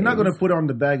 Because they're not going to put on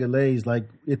the bag of Lay's like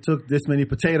it took this many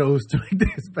potatoes to make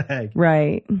this bag.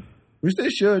 Right. Which they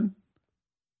should.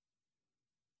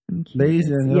 Lay's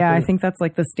I think that's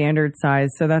like the standard size.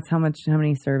 So that's how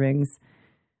many servings.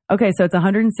 Okay, so it's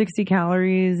 160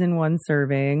 calories in one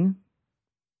serving.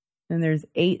 And there's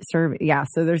 8 servings. Yeah,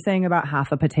 so they're saying about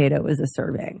half a potato is a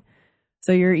serving.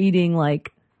 So you're eating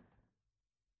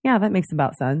that makes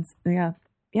about sense. Yeah,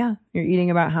 you're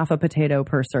eating about half a potato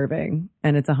per serving.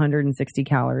 And it's 160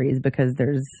 calories because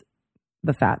there's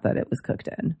the fat that it was cooked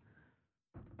in.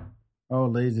 Oh,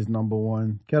 Lay's is number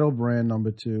 1. Kettle Brand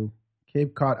number 2.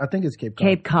 Cape Cod. I think it's Cape Cod.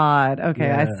 Cape Cod. Okay,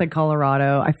 yeah. I said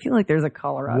Colorado. I feel like there's a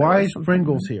Colorado. Why is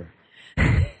Pringles here?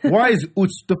 Why is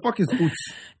Oots? The fuck is Oots?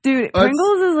 Dude,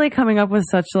 Pringles is like coming up with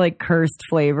such like cursed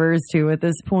flavors too at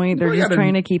this point. They're just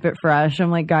trying to keep it fresh. I'm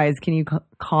like, guys, can you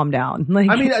calm down? Like,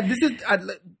 I mean,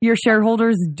 your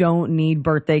shareholders don't need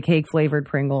birthday cake flavored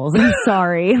Pringles. I'm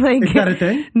sorry. Like, is that a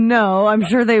thing? No, I'm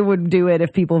sure they would do it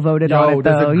if people voted on it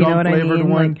though. You know what I mean?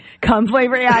 One? Like cum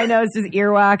flavor. Yeah, I know. It's just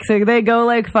earwax. So they go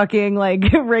like fucking like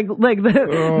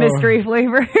the mystery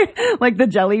flavor, like the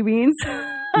jelly beans.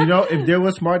 If they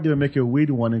were smart, they would make a weed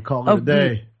one and call it a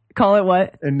day. Call it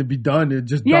what? And to be done, it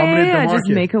just dominate the market. Just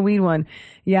make a weed one.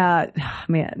 Yeah,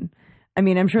 man. I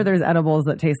mean, I'm sure there's edibles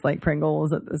that taste like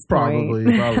Pringles at this point.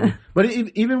 Probably. But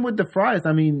even with the fries,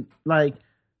 I mean, like,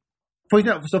 for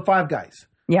example, so Five Guys.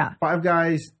 Yeah. Five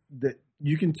Guys, that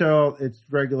you can tell it's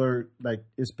regular, like,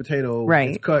 it's potato,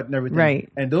 right. It's cut and everything. Right.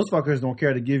 And those fuckers don't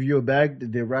care to give you a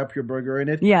bag. They wrap your burger in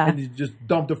it. Yeah. And you just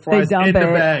dump the fries in the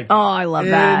bag. Oh, I love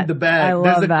that. In the bag. I love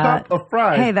There's a cup of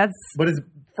fries. Hey, but it's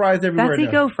fries everywhere. That's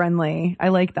eco-friendly. I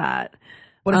like that.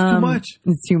 But it's too much.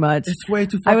 It's too much. It's way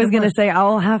too fucking I was going to much. say,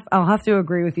 I'll have to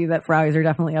agree with you that fries are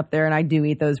definitely up there, and I do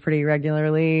eat those pretty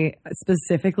regularly.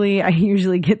 I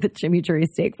usually get the chimichurri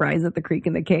steak fries at the Creek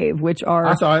in the Cave, which are...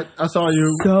 I saw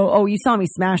you. You saw me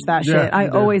smash that shit. I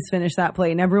always finish that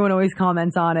plate, and everyone always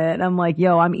comments on it, and I'm like,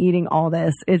 yo, I'm eating all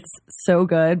this. It's so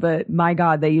good, but my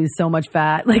God, they use so much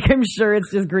fat. Like, I'm sure it's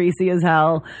just greasy as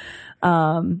hell.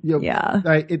 Yeah.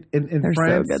 In They're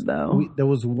France, so good, though. There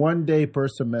was one day per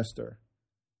semester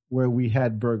where we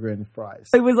had burger and fries.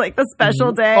 It was like the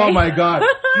special day. Oh my God.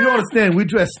 You don't understand. We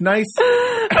dressed nice.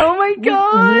 Oh my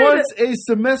God. Once a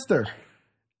semester.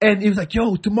 And he was like,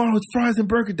 yo, tomorrow it's fries and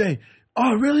burger day.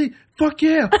 Oh, really? Fuck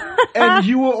yeah. And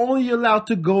you were only allowed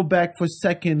to go back for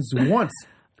seconds once.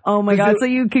 Oh my God. So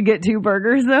you could get 2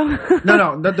 burgers though?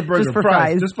 No, not the burger. Just for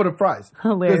fries. Just for the fries.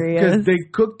 Hilarious. Because they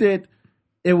cooked it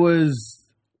it was,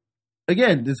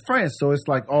 again, it's France, so it's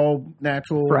like all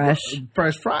natural, fresh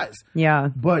fries. Yeah.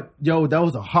 But, yo, that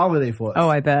was a holiday for us. Oh,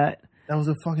 I bet. That was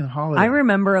a fucking holiday. I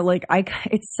remember, like,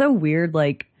 it's so weird.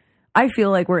 Like, I feel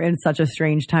like we're in such a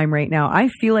strange time right now. I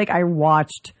feel like I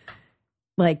watched,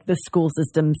 like, the school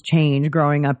systems change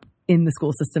growing up in the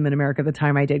school system in America the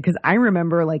time I did. Because I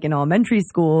remember, like, in elementary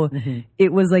school,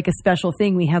 it was, like, a special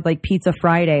thing. We had, like, Pizza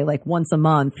Friday, like, once a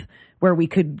month, where we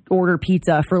could order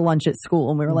pizza for lunch at school.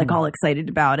 And we were, like, all excited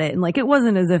about it. And, like, it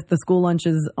wasn't as if the school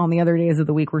lunches on the other days of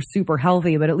the week were super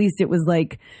healthy. But at least it was,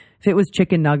 like, if it was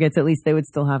chicken nuggets, at least they would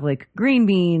still have, like, green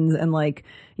beans and, like,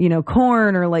 you know,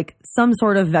 corn or, like, some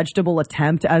sort of vegetable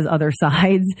attempt as other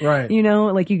sides. Right. You know,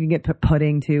 like, you could get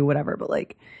pudding too, whatever. But,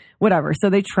 like, whatever.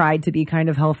 So they tried to be kind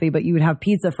of healthy, but you would have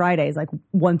Pizza Fridays like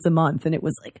once a month. And it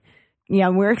was like, yeah,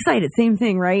 we're excited. Same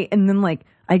thing, right? And then, like,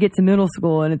 I get to middle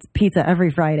school and it's pizza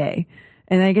every Friday.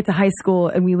 And then I get to high school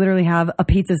and we literally have a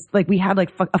pizza. Like, we had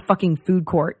like a fucking food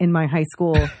court in my high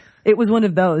school. It was one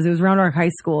of those. It was around our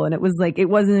high school. And it was like, it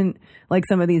wasn't like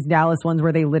some of these Dallas ones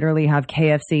where they literally have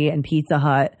KFC and Pizza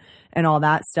Hut and all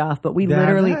that stuff. But we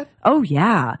literally, oh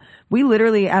yeah, we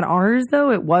literally at ours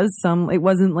though, it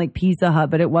wasn't like Pizza Hut,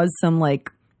 but it was some, like,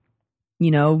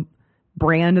 you know,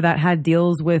 brand that had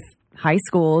deals with high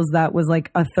schools that was like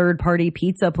a third party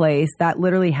pizza place that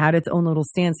literally had its own little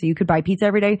stand. So you could buy pizza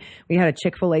every day. We had a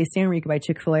Chick-fil-A stand where you could buy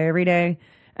Chick-fil-A every day.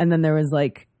 And then there was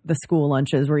like the school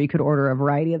lunches where you could order a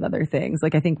variety of other things.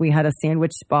 Like, I think we had a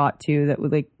sandwich spot too that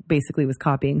was like basically was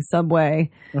copying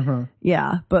Subway.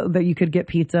 Yeah. But that you could get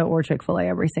pizza or Chick-fil-A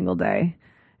every single day.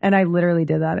 And I literally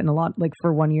did that in a lot, like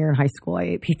for 1 year in high school, I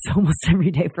ate pizza almost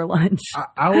every day for lunch.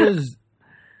 I was,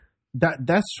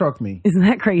 that struck me. Isn't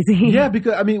that crazy? Yeah,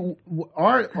 because I mean,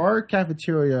 our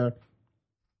cafeteria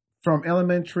from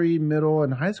elementary, middle,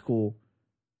 and high school,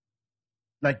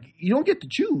 like, you don't get to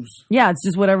choose. Yeah, it's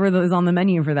just whatever is on the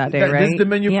menu for that day, right? That's the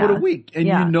menu for the week. And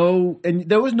you know, and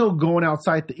there was no going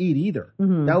outside to eat either.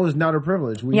 That was not a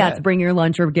privilege. It's bring your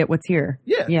lunch or get what's here.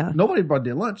 Yeah. Nobody brought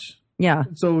their lunch. Yeah.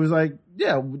 So it was like,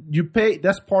 yeah, you pay,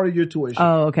 that's part of your tuition.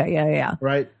 Oh, okay. Yeah.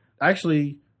 Right?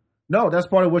 Actually, no, that's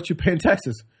part of what you pay in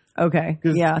Texas. Okay.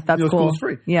 Yeah, that's cool. School's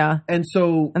free. Yeah. And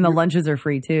so. And the lunches are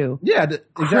free too. Yeah,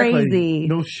 exactly. Crazy.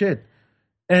 No shit.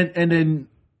 And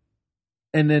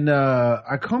then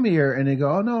I come here and they go,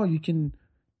 oh no, you can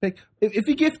pick. If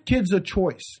you give kids a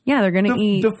choice. Yeah, they're going to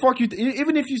eat. The fuck you,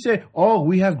 even if you say, oh,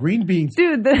 we have green beans.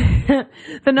 Dude, the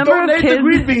number don't of kids. the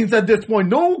green beans at this point.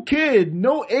 No kid,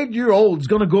 no 8-year-old is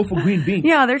going to go for green beans.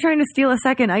 Yeah, they're trying to steal a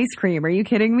second ice cream. Are you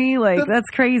kidding me? Like, that's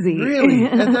crazy. Really?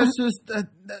 And that's just,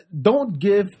 don't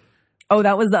give. Oh,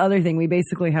 that was the other thing. We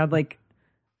basically had, like,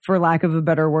 for lack of a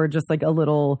better word, just like a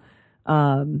little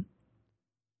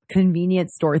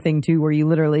convenience store thing too, where you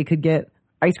literally could get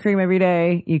ice cream every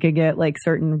day. You could get like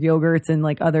certain yogurts and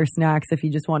like other snacks if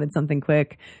you just wanted something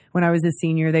quick. When I was a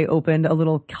senior, they opened a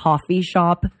little coffee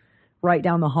shop right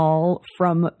down the hall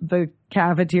from the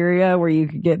cafeteria where you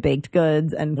could get baked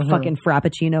goods and fucking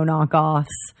Frappuccino knockoffs.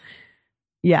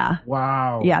 Yeah.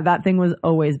 Wow. Yeah, that thing was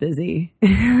always busy.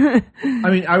 I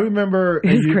mean, I remember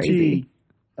at UT, crazy.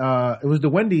 It was the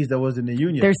Wendy's that was in the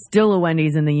Union. There's still a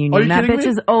Wendy's in the Union. Are you That kidding bitch me?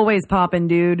 is always popping,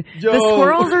 dude. Yo. The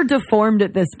squirrels are deformed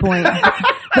at this point.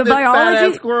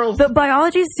 The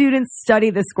biology students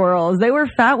study the squirrels. They were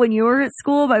fat when you were at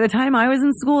school. By the time I was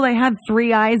in school, they had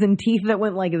 3 eyes and teeth that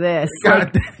went like this.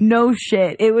 Like, no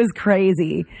shit. It was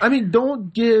crazy. I mean,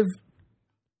 don't give.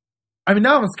 I mean,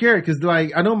 now I'm scared because,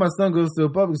 like, I know my son goes to a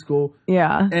public school.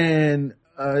 Yeah. And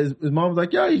his mom was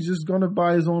like, yeah, he's just going to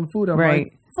buy his own food. I'm like,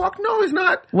 fuck no, he's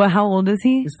not. Well, how old is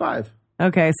he? He's 5.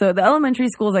 Okay. So the elementary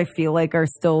schools, I feel like, are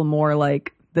still more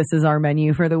like, this is our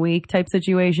menu for the week type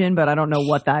situation, but I don't know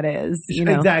what that is. You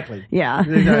know? Exactly. Yeah.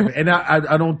 Exactly. And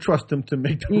I don't trust him to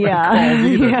make the right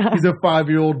calls either. Yeah. He's a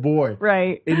 5-year-old boy.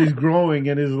 Right. And he's growing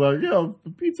and he's like, yo,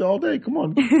 pizza all day. Come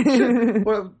on. Shit.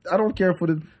 Well, I don't care for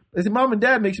the. I said, Mom and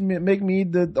Dad make me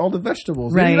eat all the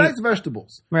vegetables. Right. And he likes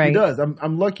vegetables. Right. He does.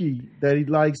 I'm lucky that he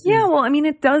likes. Yeah, well, I mean,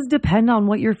 it does depend on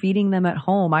what you're feeding them at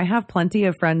home. I have plenty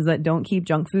of friends that don't keep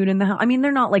junk food in the house. I mean,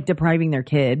 they're not like depriving their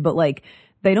kid, but like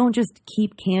they don't just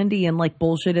keep candy and like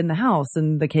bullshit in the house,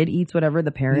 and the kid eats whatever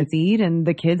the parents eat, and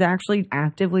the kids actually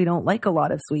actively don't like a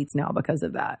lot of sweets now because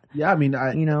of that. Yeah, I mean,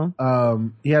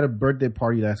 he had a birthday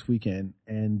party last weekend,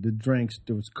 and the drinks,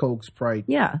 there was Coke, Sprite,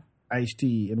 iced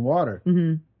tea, and water.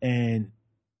 Mm-hmm. And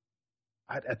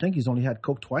I think he's only had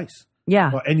Coke twice. Yeah.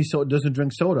 And he doesn't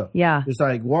drink soda. Yeah. It's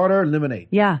like water, lemonade.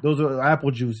 Yeah. Those are apple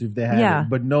juice if they have it.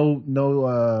 But no,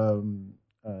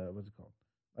 what's it called?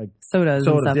 Like sodas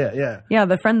and stuff. Yeah. Yeah,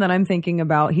 the friend that I'm thinking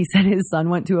about, he said his son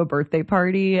went to a birthday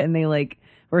party and they like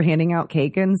were handing out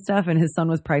cake and stuff, and his son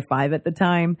was probably 5 at the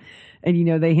time. And, you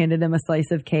know, they handed him a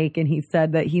slice of cake, and he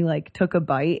said that he like took a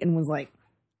bite and was like,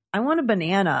 I want a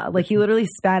banana. Like, he literally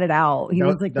spat it out. He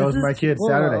was like, that was my kid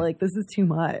Saturday. Like, this is too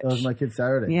much. That was my kid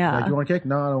Saturday. Yeah. Like, you want cake?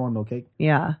 No, I don't want no cake.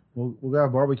 Yeah. We'll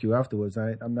have barbecue afterwards.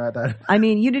 I'm not that. I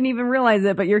mean, you didn't even realize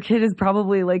it, but your kid is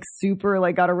probably like super,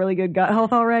 like, got a really good gut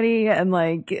health already. And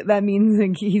like, that means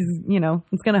like, he's, you know,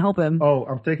 it's going to help him. Oh,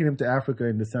 I'm taking him to Africa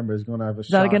in December. He's going to have a Is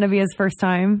that going to be his first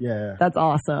time? Yeah. That's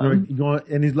awesome.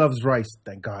 And he loves rice,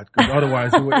 thank God. Because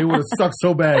otherwise, it would have sucked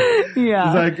so bad. Yeah.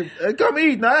 He's like, hey, come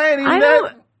eat. No, I ain't eating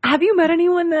that. Have you met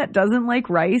anyone that doesn't like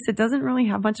rice? It doesn't really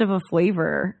have much of a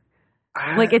flavor.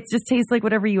 Like, it just tastes like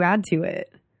whatever you add to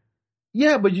it.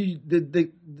 Yeah, but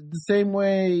the same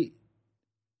way.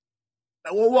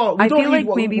 Well, we I don't feel like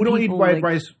maybe we don't eat white like,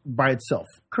 rice by itself.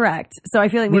 Correct. So I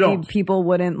feel like maybe people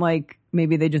wouldn't like.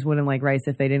 Maybe they just wouldn't like rice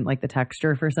if they didn't like the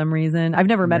texture for some reason. I've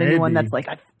never met anyone that's like,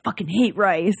 I fucking hate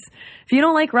rice. If you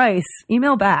don't like rice,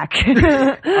 email back.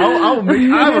 I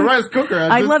have a rice cooker.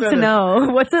 I'd love to know.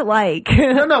 What's it like?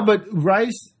 No, but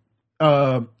rice,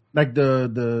 like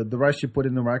the rice you put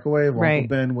in the microwave, or Uncle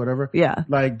Ben, whatever. Yeah.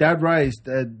 Like that rice,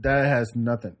 that has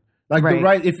nothing. Like the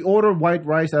rice, if you order white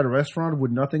rice at a restaurant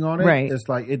with nothing on it, it's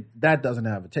like that doesn't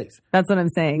have a taste. That's what I'm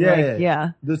saying. Yeah.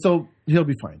 So he'll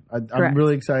be fine. I'm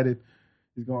really excited.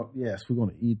 He's going. Yes, we're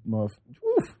going to eat muff.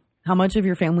 Oof. How much of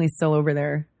your family is still over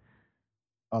there?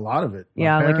 A lot of it.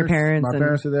 Like your parents. My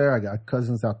parents are there. I got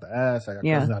cousins out the ass. I got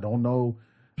cousins I don't know.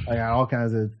 I got all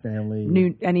kinds of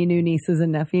family. Any new nieces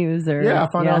and nephews? Or I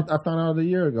found out a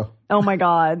year ago. Oh my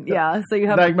God! Yeah. So you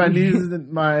have like my nieces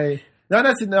and my. Not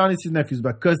nieces and nephews,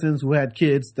 but cousins who had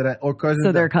kids or cousins.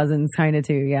 So they're cousins kind of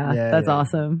too. Yeah. That's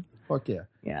awesome. Fuck yeah.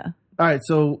 Yeah. All right.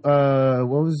 So,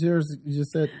 what was yours? You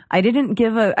just said. I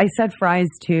said fries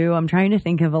too. I'm trying to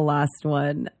think of a last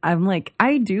one. I'm like,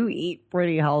 I do eat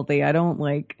pretty healthy. I don't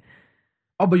like.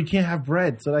 Oh, but you can't have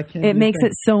bread, so that can't. It makes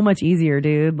it so much easier,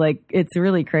 dude. Like, it's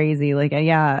really crazy. Like,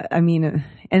 yeah, I mean,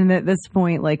 and at this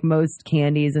point, like most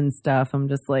candies and stuff, I'm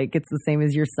just like, it's the same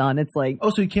as your son. It's like, oh,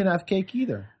 so you can't have cake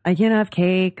either. I can't have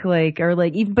cake, like, or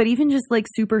like, even just like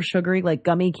super sugary, like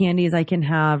gummy candies I can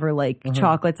have, or like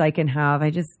chocolates I can have.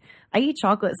 I eat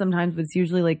chocolate sometimes, but it's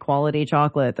usually like quality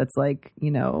chocolate. That's like, you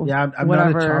know, I'm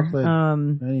whatever. not a chocolate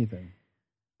anything.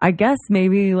 I guess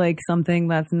maybe like something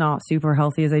that's not super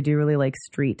healthy is I do really like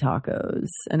street tacos.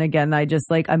 And again,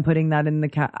 I'm putting that in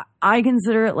the I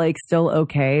consider it like still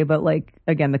okay, but like,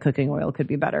 again, the cooking oil could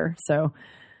be better. So,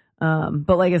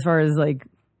 but like as far as like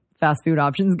fast food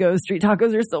options go, street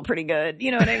tacos are still pretty good.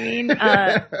 You know what I mean?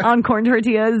 On corn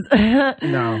tortillas. No,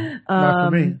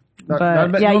 not for me.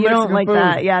 But yeah, you don't like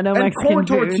that. Yeah, no Mexican corn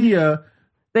tortilla. Food.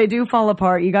 They do fall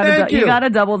apart. You got a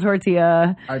double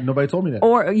tortilla. Nobody told me that.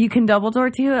 Or you can double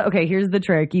tortilla. Okay, here's the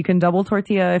trick. You can double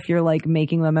tortilla if you're like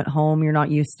making them at home. You're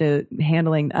not used to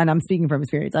handling, and I'm speaking from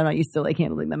experience. I'm not used to like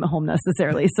handling them at home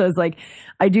necessarily. So it's like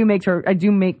I do make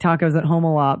tacos at home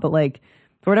a lot, but like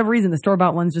for whatever reason, the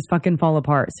store-bought ones just fucking fall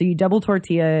apart. So you double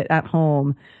tortilla at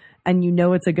home, and you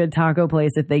know it's a good taco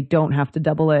place if they don't have to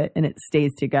double it and it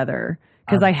stays together.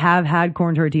 Because I have had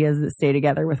corn tortillas that stay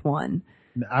together with one.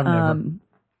 I've never.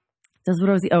 Does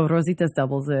Rositas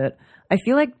doubles it. I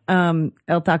feel like El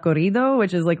Tacorrido,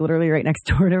 which is like literally right next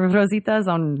door to Rositas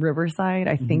on Riverside,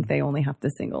 I think they only have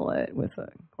to single it with a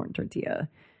corn tortilla.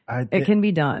 It can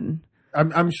be done.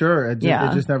 I'm sure. It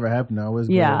just never happened.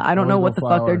 I don't know what the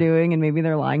fuck they're doing, and maybe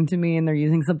they're lying to me and they're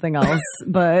using something else,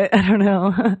 but I don't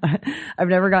know. I've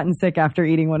never gotten sick after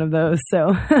eating one of those.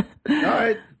 So, all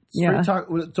right.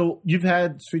 So you've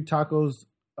had street tacos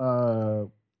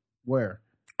where?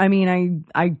 I mean,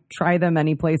 I try them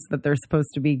any place that they're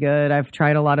supposed to be good. I've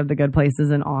tried a lot of the good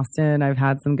places in Austin. I've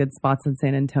had some good spots in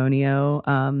San Antonio.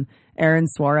 Aaron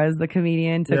Suarez, the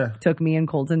comedian, took me and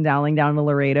Colton Dowling down to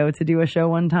Laredo to do a show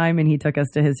one time, and he took us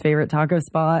to his favorite taco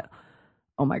spot.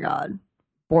 Oh my God.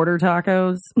 Border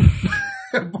Tacos.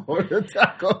 Border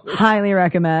Tacos. Highly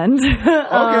recommend.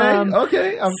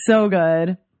 Okay. So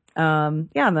good. And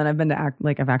then I've been to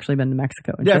I've actually been to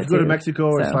Mexico. Yeah, if you go to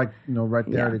Mexico, it's like, right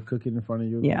there, they cook it in front of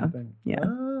you. Yeah.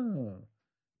 Oh.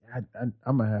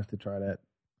 I'm going to have to try that.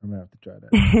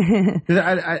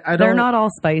 They're not all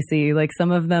spicy. Like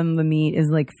some of them, the meat is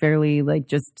like fairly like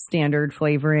just standard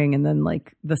flavoring. And then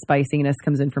like the spiciness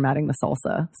comes in from adding the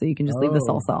salsa. So you can just leave the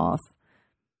salsa off.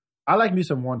 I like me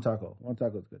some one taco. One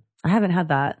taco is good. I haven't had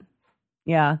that.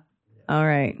 Yeah. All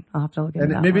right. I'll have to look at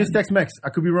that. Maybe it's Tex-Mex. I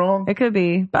could be wrong. It could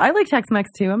be. But I like Tex-Mex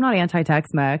too. I'm not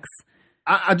anti-Tex-Mex.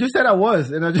 I just said I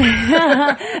was. And and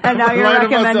now you're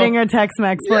recommending a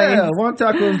Tex-Mex place. Yeah, one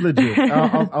taco is legit.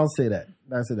 I'll say that.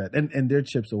 I say that. And their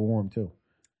chips are warm too.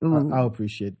 I'll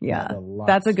appreciate that a lot.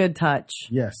 That's a good touch.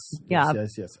 Yes. Yeah.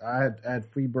 Yes. I had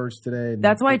free birds today.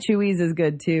 That's why Chewy's is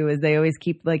good too, is they always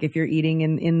keep, like, if you're eating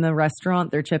in the restaurant,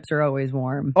 their chips are always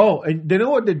warm. Oh, and they know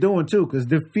what they're doing too, because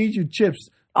they feed you chips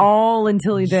all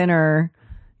until dinner.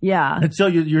 Yeah. Until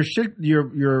your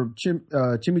chimichanga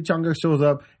shows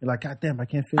up, you're like, God damn, I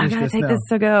can't finish this now. I gotta take this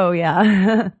to go,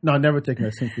 yeah. No, never take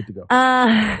Mexican food to go.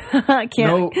 Can't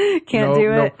do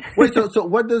it. Wait, so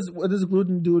what does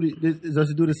gluten do? Does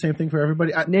it do the same thing for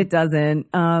everybody? It doesn't.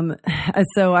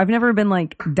 So I've never been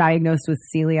like diagnosed with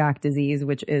celiac disease,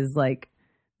 which is like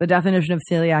the definition of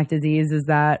celiac disease is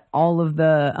that all of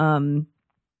the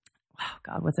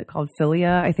what's it called?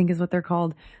 Philia, I think is what they're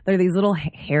called. They're these little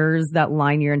hairs that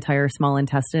line your entire small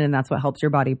intestine, and that's what helps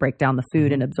your body break down the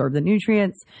food and absorb the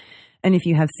nutrients. And if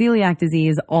you have celiac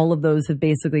disease, all of those have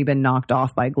basically been knocked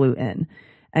off by gluten.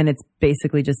 And it's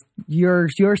basically just your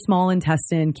small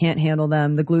intestine can't handle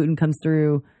them. The gluten comes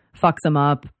through, fucks them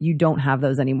up. You don't have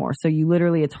those anymore. So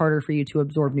it's harder for you to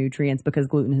absorb nutrients because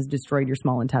gluten has destroyed your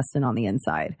small intestine on the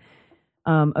inside.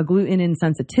 A gluten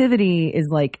insensitivity is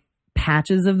like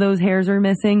patches of those hairs are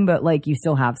missing, but like you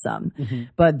still have some,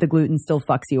 but the gluten still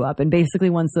fucks you up. And basically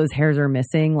once those hairs are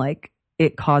missing, like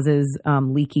it causes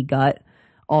leaky gut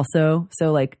also.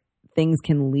 So like things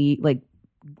can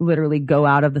literally go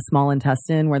out of the small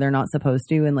intestine where they're not supposed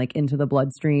to, and like into the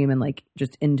bloodstream and like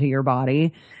just into your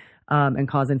body, and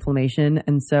cause inflammation.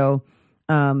 And so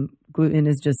gluten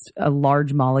is just a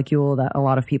large molecule that a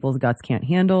lot of people's guts can't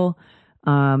handle.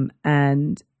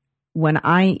 And when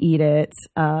I eat it,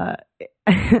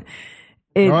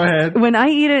 Go ahead. When I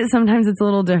eat it, sometimes it's a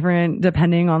little different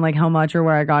depending on like how much or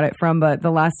where I got it from. But the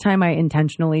last time I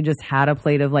intentionally just had a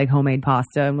plate of like homemade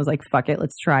pasta and was like, fuck it,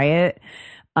 let's try it,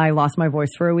 I lost my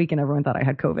voice for a week and everyone thought I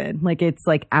had COVID. Like it's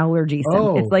like allergy.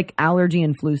 It's like allergy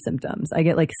and flu symptoms. I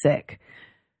get like sick.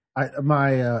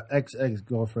 My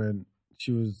ex-girlfriend,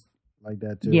 she was like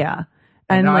that too. Yeah.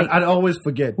 And like, I'd always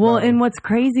forget. Well, and what's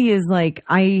crazy is like,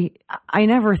 I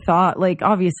never thought, like,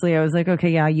 obviously I was like, okay,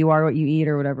 yeah, you are what you eat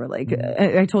or whatever. Like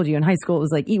I told you in high school, it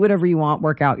was like, eat whatever you want,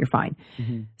 work out, you're fine.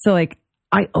 So like,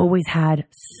 I always had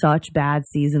such bad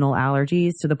seasonal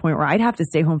allergies to the point where I'd have to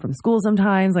stay home from school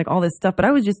sometimes, like all this stuff. But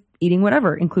I was just eating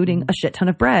whatever, including a shit ton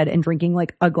of bread and drinking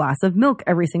like a glass of milk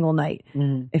every single night.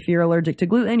 If you're allergic to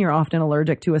gluten, you're often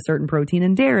allergic to a certain protein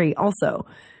in dairy also.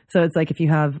 So it's like if you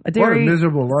have a dairy, what a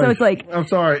miserable life. So it's like, I'm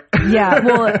sorry. Yeah,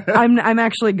 well, I'm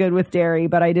actually good with dairy,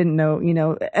 but I didn't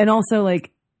know, and also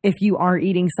like if you are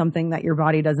eating something that your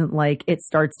body doesn't like, it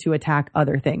starts to attack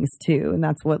other things too. And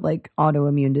that's what like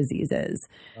autoimmune disease is.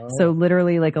 So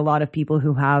literally like a lot of people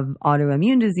who have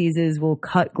autoimmune diseases will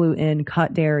cut gluten,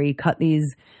 cut dairy, cut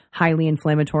these highly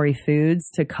inflammatory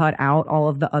foods to cut out all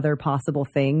of the other possible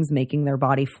things making their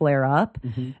body flare up.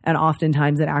 And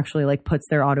oftentimes it actually like puts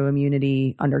their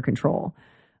autoimmunity under control.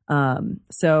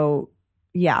 So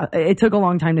yeah, it took a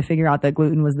long time to figure out that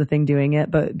gluten was the thing doing it.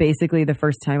 But basically the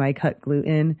first time I cut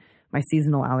gluten, my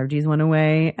seasonal allergies went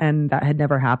away, and that had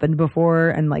never happened before.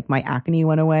 And like my acne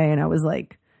went away, and I was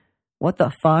like, what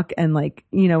the fuck? And like,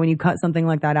 when you cut something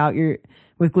like that out,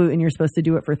 with gluten, you're supposed to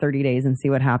do it for 30 days and see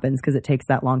what happens because it takes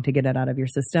that long to get it out of your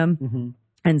system.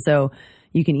 And so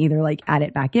you can either like add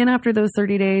it back in after those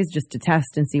 30 days just to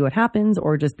test and see what happens,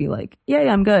 or just be like, yay,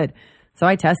 I'm good. So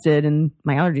I tested and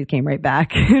my allergies came right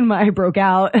back and I broke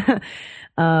out.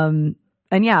 And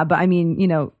yeah, but I mean,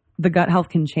 the gut health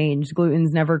can change.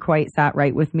 Gluten's never quite sat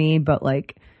right with me, but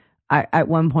like at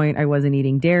one point I wasn't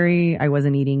eating dairy. I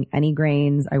wasn't eating any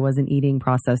grains. I wasn't eating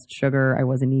processed sugar. I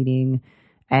wasn't eating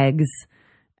eggs.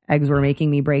 Eggs were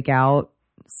making me break out.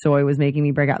 Soy was making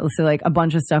me break out. So like a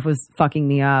bunch of stuff was fucking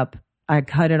me up. I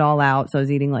cut it all out. So I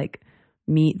was eating like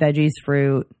meat, veggies,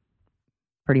 fruit,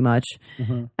 pretty much.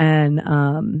 And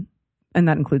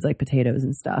that includes like potatoes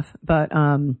and stuff. But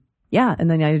yeah. And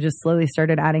then I just slowly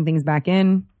started adding things back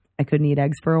in. I couldn't eat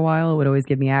eggs for a while. It would always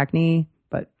give me acne,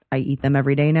 but I eat them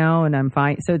every day now and I'm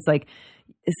fine. So it's like,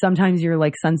 sometimes you're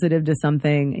like sensitive to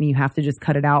something and you have to just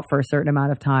cut it out for a certain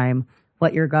amount of time.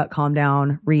 Let your gut calm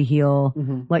down,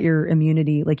 reheal, let your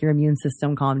immunity, like your immune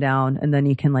system calm down. And then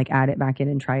you can like add it back in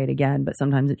and try it again. But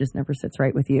sometimes it just never sits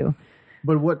right with you.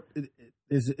 But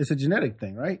it's a genetic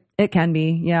thing, right? It can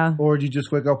be, yeah. Or do you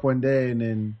just wake up one day and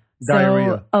then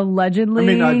diarrhea?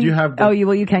 Allegedly. I mean, do you have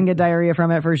you can get diarrhea from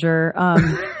it for sure.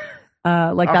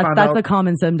 Like that's a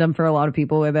common symptom for a lot of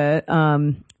people with it.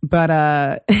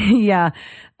 Yeah.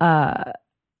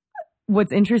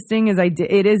 What's interesting is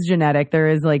it is genetic. There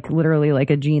is like literally like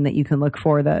a gene that you can look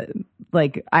for that,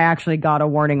 like I actually got a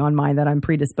warning on mine that I'm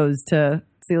predisposed to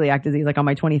celiac disease, like on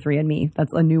my 23andMe.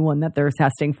 That's a new one that they're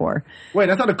testing for. Wait,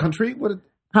 that's not a country?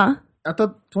 Huh? I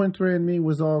thought 23andMe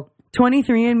was all.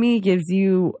 23andMe gives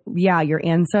you, your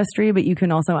ancestry, but you can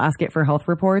also ask it for health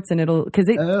reports, and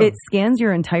it scans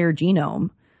your entire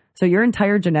genome. So your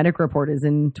entire genetic report is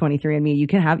in 23andMe.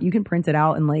 You can print it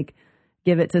out and like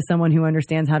give it to someone who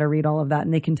understands how to read all of that,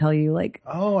 and they can tell you like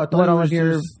what all of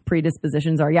your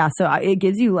predispositions are. Yeah, so it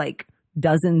gives you like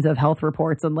dozens of health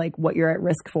reports on like what you're at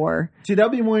risk for. See,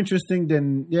 that'd be more interesting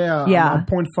than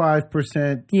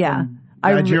 0.5%. Yeah.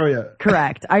 Nigeria.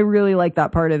 Correct. I really like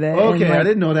that part of it. Okay, I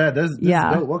didn't know that. This is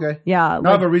dope. Okay. Yeah. Now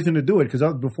I have a reason to do it because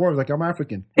before I was like, I'm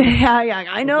African. Yeah,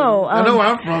 I know. I know where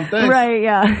I'm from. Thanks. Right,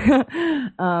 yeah.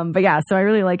 But yeah, so I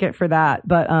really like it for that.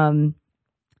 But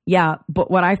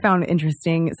but what I found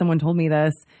interesting, someone told me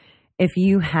this, if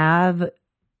you have,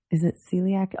 is it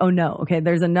celiac? Oh, no. Okay,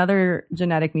 there's another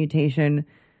genetic mutation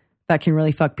that can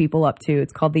really fuck people up too.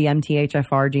 It's called the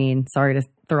MTHFR gene. Sorry to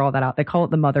throw all that out. They call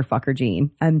it the motherfucker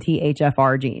gene.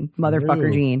 MTHFR gene.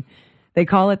 Motherfucker gene. They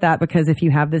call it that because if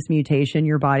you have this mutation,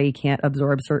 your body can't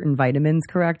absorb certain vitamins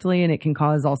correctly, and it can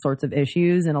cause all sorts of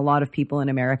issues. And a lot of people in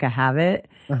America have it.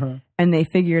 And they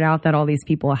figured out that all these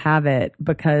people have it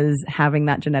because having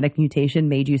that genetic mutation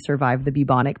made you survive the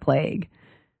bubonic plague.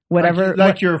 Whatever,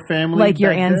 like your family, like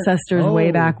your ancestors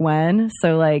way back when.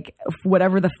 So like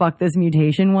whatever the fuck this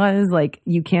mutation was, like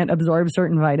you can't absorb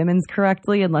certain vitamins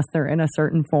correctly unless they're in a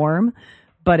certain form,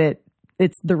 but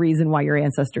it's the reason why your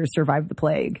ancestors survived the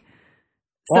plague.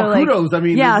 So well, kudos. I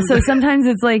mean, so sometimes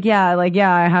it's like,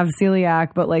 I have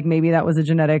celiac, but like maybe that was a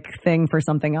genetic thing for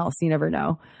something else. You never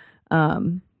know.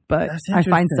 But I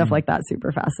find stuff like that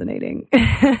super fascinating.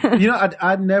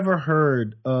 I'd never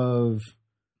heard of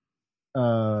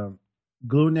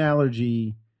gluten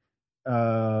allergy,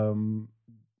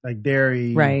 like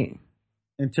dairy, right?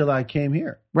 Until I came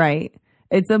here, right?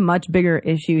 It's a much bigger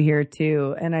issue here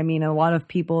too, and I mean, a lot of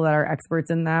people that are experts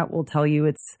in that will tell you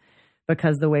it's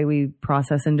because the way we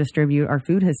process and distribute our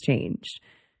food has changed.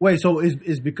 Wait, so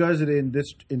is because of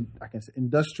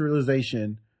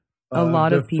industrialization? A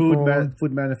lot of people,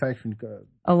 food manufacturing.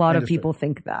 A lot of people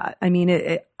think that. I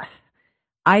mean,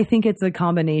 I think it's a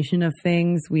combination of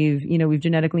things. We've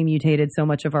genetically mutated so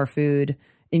much of our food,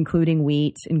 including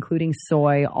wheat, including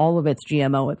soy. All of it's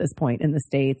GMO at this point in the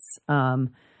States. And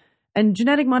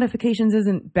genetic modifications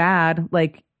isn't bad.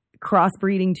 Like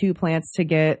crossbreeding two plants to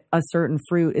get a certain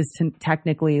fruit is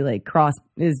technically like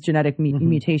is genetic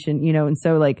mutation, and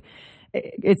so like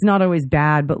it's not always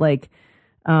bad, but like,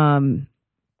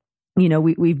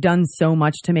 we've done so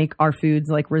much to make our foods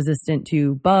like resistant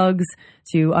to bugs,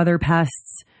 to other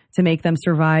pests, to make them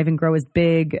survive and grow as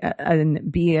big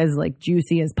and be as like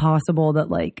juicy as possible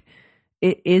that like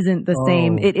it isn't the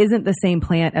same. It isn't the same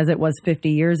plant as it was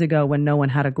 50 years ago when no one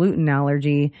had a gluten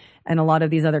allergy. And a lot of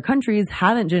these other countries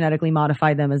haven't genetically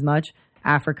modified them as much.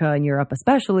 Africa and Europe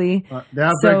especially. They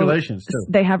have regulations too.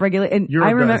 They have regulations. And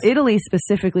I remember Italy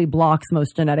specifically blocks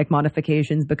most genetic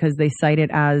modifications because they cite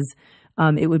it as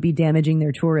it would be damaging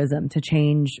their tourism to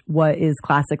change what is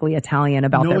classically Italian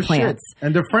about their plants. Shit.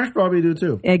 And the French probably do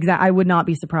too. Exactly. I would not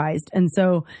be surprised. And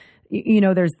so,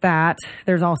 there's that.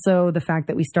 There's also the fact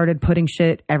that we started putting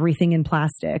everything in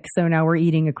plastic. So now we're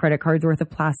eating a credit card's worth of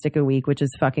plastic a week, which is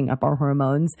fucking up our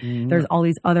hormones. Mm-hmm. There's all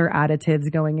these other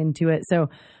additives going into it. So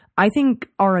I think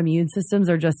our immune systems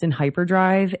are just in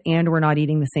hyperdrive, and we're not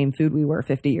eating the same food we were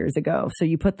 50 years ago. So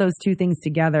you put those two things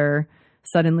together,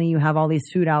 suddenly you have all these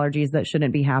food allergies that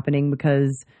shouldn't be happening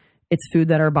because it's food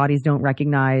that our bodies don't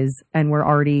recognize, and we're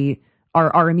already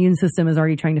our immune system is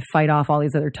already trying to fight off all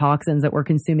these other toxins that we're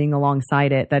consuming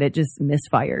alongside it, that it just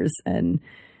misfires and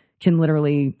can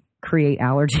literally create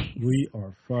allergies. We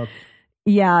are fucked.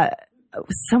 Yeah.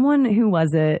 Someone who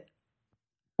was it?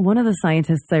 One of the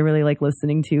scientists I really like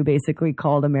listening to basically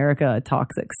called America a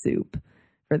toxic soup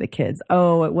for the kids.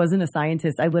 Oh, it wasn't a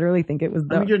scientist. I literally think it was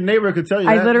your neighbor could tell you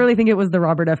that. I literally think it was the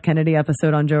Robert F. Kennedy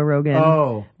episode on Joe Rogan.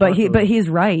 Oh. But he's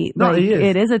right. No, he is.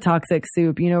 It is a toxic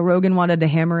soup. Rogan wanted to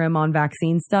hammer him on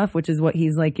vaccine stuff, which is what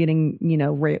he's like getting,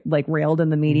 railed in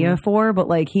the media for. But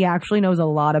like he actually knows a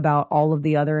lot about all of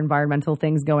the other environmental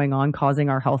things going on, causing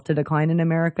our health to decline in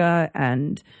America.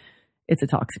 And it's a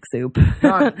toxic soup.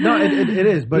 No, it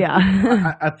is. But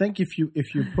yeah. I think if you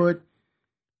put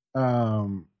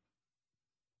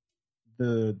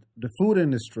the food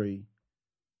industry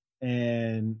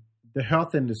and the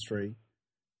health industry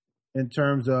in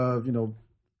terms of,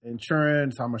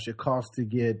 insurance, how much it costs to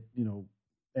get,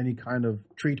 any kind of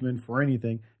treatment for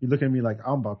anything, you look at me like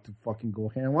I'm about to fucking go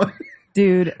ham on.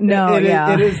 Dude, no,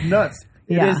 it is nuts.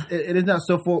 It is nuts.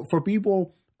 So for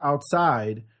people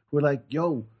outside who are like,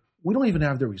 yo, we don't even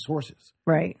have the resources.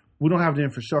 Right. We don't have the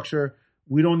infrastructure.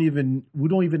 we don't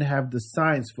even have the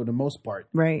science for the most part.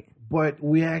 Right. But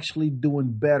we're actually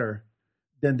doing better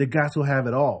than the guys who have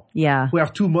it all. Yeah. Who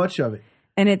have too much of it.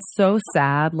 And it's so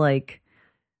sad. Like,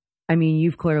 I mean,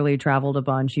 you've clearly traveled a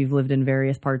bunch. You've lived in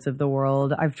various parts of the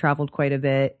world. I've traveled quite a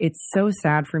bit. It's so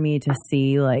sad for me to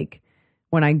see, like,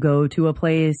 when I go to a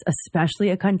place, especially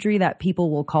a country that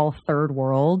people will call third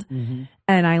world,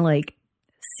 and I, like,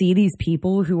 see these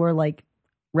people who are, like,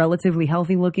 relatively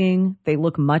healthy looking. They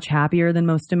look much happier than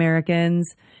most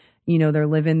Americans. You know, they're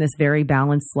living this very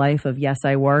balanced life of, yes,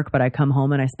 I work, but I come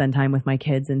home and I spend time with my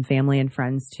kids and family and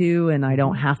friends too. And I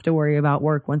don't have to worry about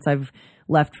work once I've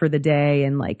left for the day.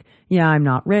 And like, yeah, I'm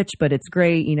not rich, but it's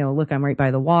great. You know, look, I'm right by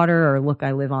the water, or look,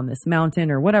 I live on this mountain,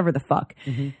 or whatever the fuck.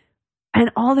 And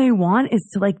all they want is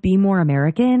to like be more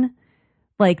American.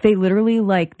 Like they literally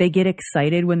like they get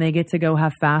excited when they get to go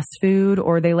have fast food,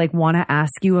 or they like want to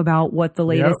ask you about what the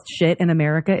latest shit in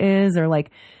America is, or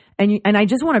like, and I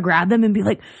just want to grab them and be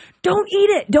like, don't eat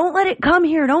it. Don't let it come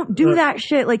here. Don't do that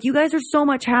shit. Like you guys are so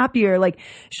much happier. Like,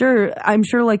 sure, I'm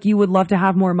sure like you would love to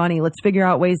have more money. Let's figure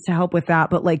out ways to help with that.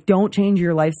 But like, don't change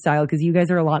your lifestyle because you guys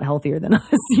are a lot healthier than us.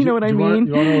 You know what I mean?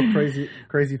 You want to know a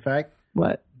crazy fact?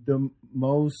 What? The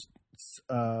most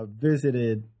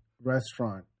visited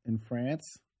restaurant in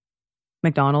France?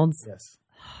 McDonald's? Yes.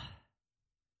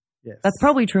 Yes. That's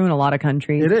probably true in a lot of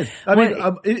countries. It is. I mean,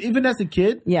 even as a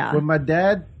kid, yeah. When my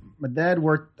dad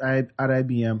worked at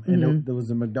IBM, and there was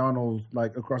a McDonald's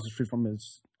like across the street from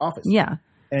his office. Yeah.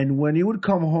 And when he would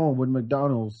come home with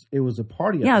McDonald's, it was a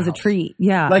party. Yeah, it was house. a treat.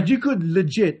 Yeah. Like you could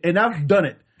legit, and I've done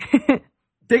it,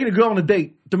 taking a girl on a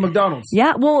date to McDonald's.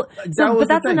 Yeah. Well, like, but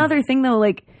that's another thing though.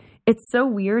 Like, it's so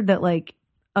weird that like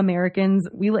Americans,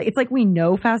 it's like we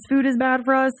know fast food is bad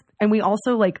for us, and we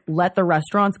also like let the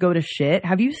restaurants go to shit.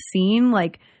 Have you seen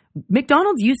like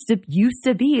McDonald's used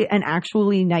to be an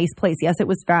actually nice place? Yes, it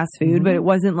was fast food, but it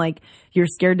wasn't like you're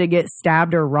scared to get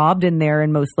stabbed or robbed in there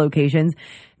in most locations.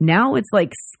 Now it's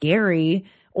like scary,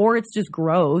 or it's just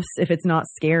gross if it's not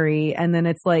scary. And then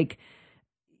it's like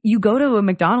you go to a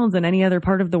McDonald's in any other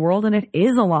part of the world and it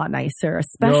is a lot nicer,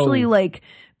 especially like,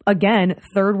 again,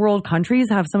 third world countries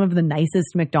have some of the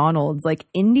nicest McDonald's. Like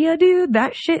India, dude,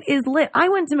 that shit is lit. I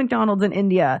went to McDonald's in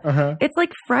India. It's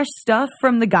like fresh stuff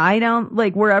from the guy down,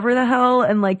 like wherever the hell.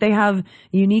 And like they have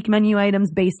unique menu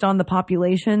items based on the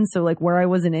population. So like where I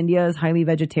was in India is highly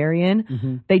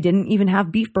vegetarian. They didn't even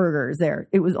have beef burgers there.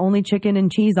 It was only chicken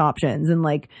and cheese options. And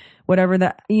like whatever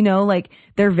that, you know, like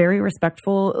they're very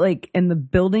respectful, like, and the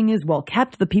building is well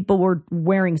kept. The people were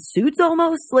wearing suits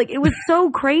almost. Like it was so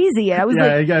crazy. I was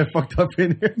like, you got fucked up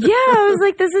in here. Yeah, I was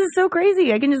like, this is so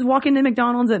crazy. I can just walk into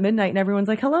McDonald's at midnight and everyone's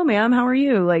like, hello, ma'am, how are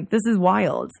you? Like, this is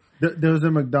wild. There was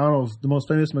a McDonald's. The most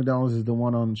famous McDonald's is the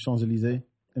one on Champs-Elysees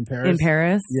in Paris. In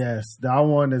Paris? Yes. That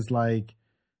one is like,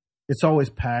 it's always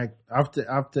packed.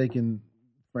 I've taken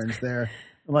friends there.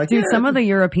 I'm like, dude, some of the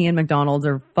European McDonald's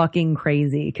are fucking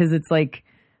crazy because it's like,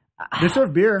 they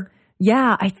serve beer.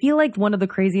 Yeah, I feel like one of the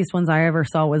craziest ones I ever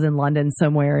saw was in London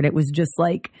somewhere, and it was just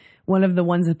like one of the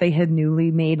ones that they had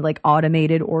newly made like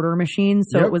automated order machines.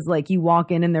 So it was like you walk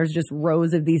in and there's just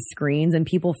rows of these screens and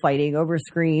people fighting over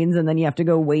screens, and then you have to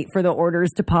go wait for the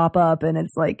orders to pop up, and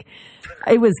it's like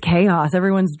it was chaos.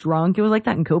 Everyone's drunk. It was like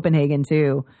that in Copenhagen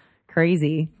too.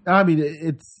 Crazy. I mean,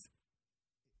 it's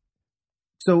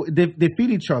so they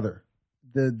feed each other.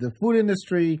 The food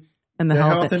industry. And the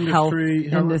health industry.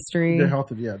 The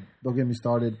health, yeah. Don't get me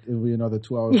started. It'll be another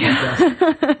 2 hours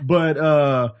podcast.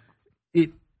 But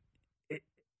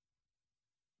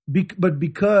but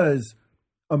because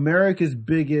America's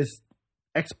biggest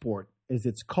export is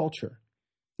its culture.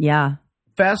 Yeah.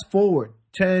 Fast forward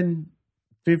 10,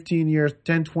 15 years,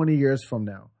 10, 20 years from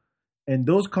now, and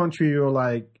those countries are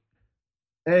like,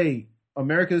 hey,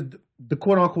 America's the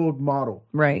quote unquote model.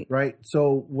 Right.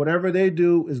 So whatever they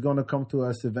do is going to come to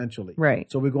us eventually.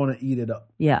 Right. So we're going to eat it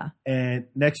up. Yeah. And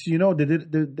next, you know,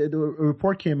 the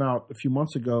report came out a few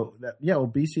months ago that,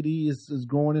 obesity is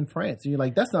growing in France. And you're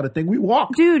like, that's not a thing. We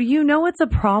walk. Dude, you know, it's a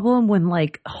problem when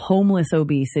like homeless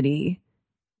obesity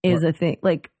is a thing.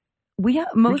 Like we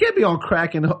can't be on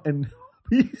crack and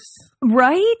obese.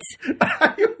 Right?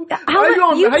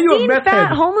 You've seen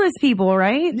fat homeless people,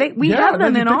 right? We have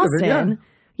them in Austin.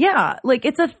 Yeah, like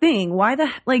it's a thing. Why this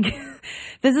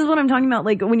is what I'm talking about.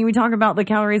 Like when we talk about the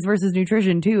calories versus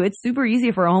nutrition too, it's super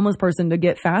easy for a homeless person to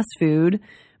get fast food,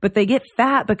 but they get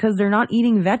fat because they're not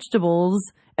eating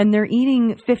vegetables and they're eating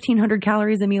 1,500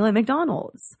 calories a meal at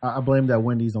McDonald's. I blame that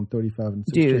Wendy's on 35 and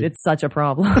 6. Dude, it's such a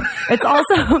problem. It's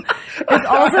also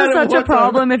such a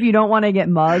problem if you don't want to get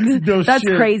mugged. No That's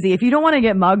shit. crazy. If you don't want to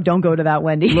get mugged, don't go to that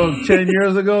Wendy's. Look, 10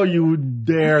 years ago, you would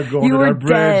dare go You to were that bridge.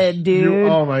 dead, dude.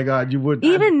 Oh my God, you would.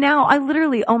 Even now, I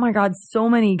literally, oh my God, so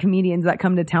many comedians that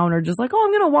come to town are just like, oh,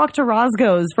 I'm going to walk to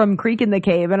Roscoe's from Creek in the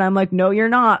Cave. And I'm like, no, you're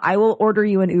not. I will order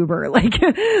you an Uber. Like,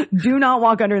 do not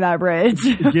walk under that bridge.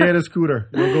 Get a scooter.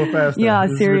 You'll go faster. Yeah,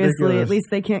 This is seriously. ridiculous. At least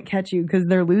they can't catch you because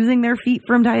they're losing their feet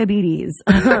from diabetes.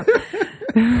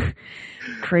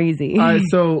 Crazy. All right,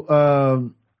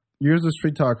 so yours was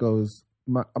street tacos.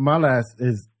 My last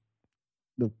is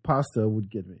the pasta would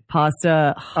get me.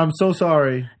 Pasta. I'm so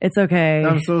sorry. It's okay.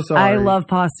 I'm so sorry. I love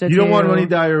pasta You too. don't want any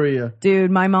diarrhea. Dude,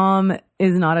 my mom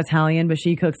is not Italian, but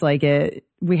she cooks like it.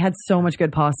 We had so much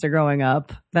good pasta growing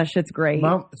up. That shit's great.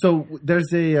 So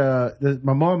there's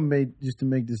my mom used to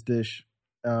make this dish.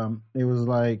 It was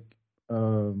like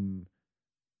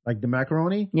the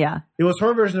macaroni. Yeah. It was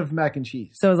her version of mac and cheese.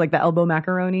 So it was like the elbow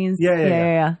macaronis.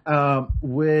 Yeah.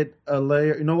 With a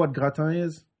layer. You know what gratin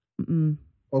is? Mm-mm.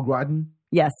 Or gratin?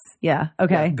 Yes. Yeah.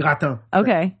 Okay. Yeah, gratin.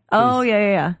 Okay. Oh,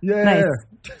 yeah. Yeah. Nice.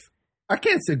 I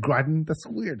can't say gratin. That's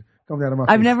weird. Comes out of my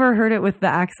I've face. never heard it with the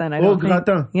accent. I don't think.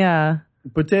 gratin. Yeah.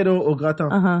 Potato au gratin.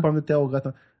 Pomme de terre au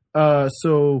gratin.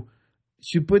 So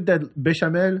she put that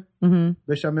bechamel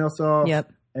sauce.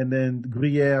 Yep. And then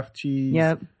Gruyere cheese.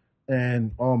 Yep.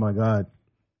 And oh my God.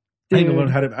 Dude. I ain't gonna learn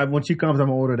how to. When she comes, I'm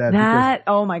gonna order that. That,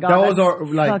 oh my God. That was that's our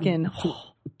like fucking,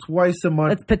 twice a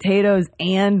month that's potatoes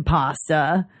and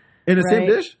pasta. in the same right?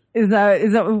 dish. Is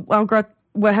that,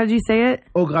 what, how did you say it?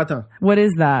 Au gratin. What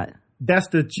is that? That's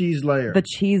the cheese layer. The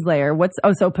cheese layer.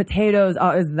 So potatoes,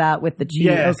 is that with the cheese?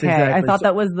 Yes, okay. exactly. I thought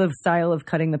that was the style of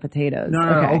cutting the potatoes. No.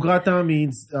 Okay. Au gratin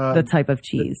means The type of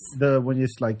cheese. The when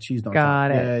it's like cheese on top.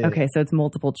 Got it. Yeah. Okay, so it's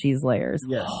multiple cheese layers.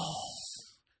 Yes.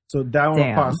 So that one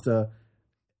Damn. pasta,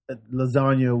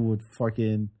 lasagna would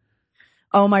fucking.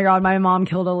 Oh my God, my mom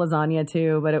killed a lasagna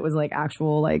too, but it was like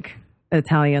actual like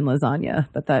Italian lasagna.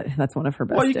 But that's one of her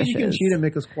best Well, you dishes. can cheat and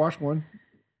make a squash one.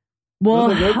 Well,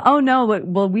 Those are good? oh no,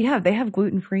 but they have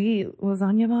gluten-free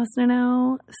lasagna pasta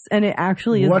now, and it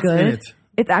actually is What's good. in it?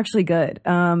 It's actually good.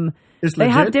 It's They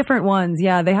legit? have different ones.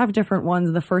 Yeah, they have different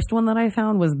ones. The first one that I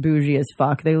found was bougie as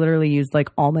fuck. They literally used like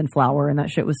almond flour, and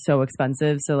that shit was so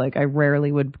expensive. So like I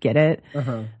rarely would get it.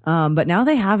 But now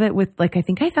they have it with like, I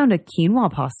think I found a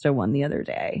quinoa pasta one the other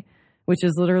day, which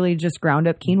is literally just ground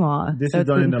up quinoa. This So is it's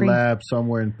done in the gluten-free. lab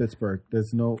somewhere in Pittsburgh.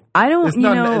 There's no. I don't, It's you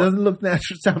not. know, It doesn't look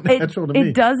natural. Sound natural to me.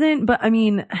 It doesn't, but I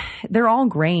mean, they're all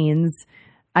grains.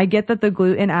 I get that the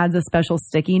gluten adds a special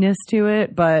stickiness to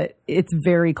it, but it's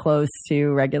very close to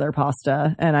regular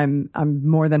pasta, and I'm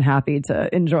more than happy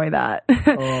to enjoy that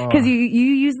because you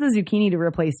use the zucchini to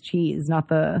replace cheese, not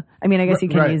the. I mean, I guess you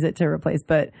can Right. use it to replace,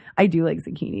 but I do like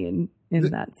zucchini in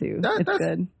that too. It's That's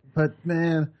good, But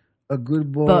man, a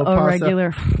good bowl but of a pasta.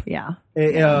 regular, yeah.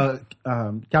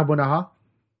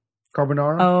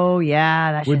 Carbonara. Oh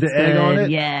yeah, that With the shit's egg good. on it?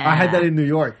 Yeah, I had that in New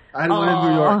York. I had one in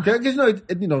New York. Oh.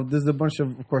 Because, there's a bunch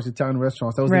of course, Italian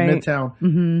restaurants. I was Right. in Midtown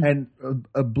and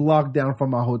a block down from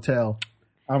my hotel.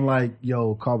 I'm like,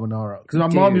 yo, carbonara. Because my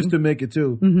mom used to make it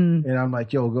too. And I'm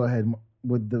like, yo, go ahead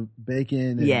with the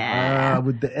bacon and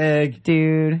with the egg.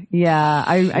 Dude, yeah.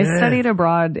 I studied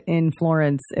abroad in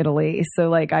Florence, Italy. So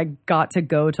like I got to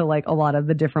go to like a lot of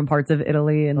the different parts of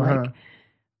Italy, and like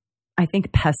I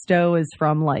think pesto is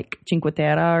from like Cinque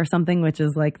Terre or something, which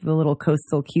is like the little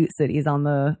coastal cute cities on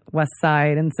the west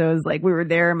side. And so it was like we were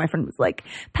there and my friend was like,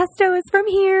 pesto is from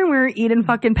here. We were eating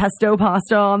fucking pesto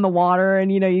pasta on the water,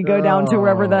 and you go down to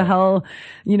wherever the hell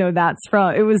that's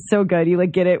from. It was so good. You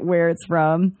like get it where it's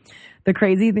from. The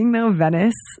crazy thing though,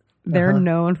 Venice, they're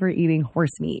known for eating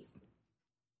horse meat.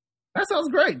 That sounds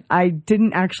great. I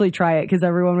didn't actually try it because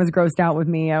everyone was grossed out with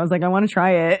me. I was like, I want to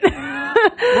try it.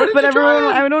 But everyone,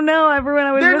 I don't know. Everyone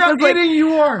I was They're with not was like, eating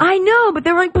you are. I know, but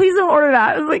they were like, please don't order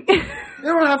that. I was like, They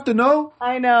don't have to know.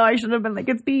 I know. I should have been like,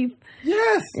 it's beef.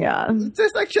 Yes. Yeah. It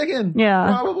tastes like chicken. Yeah.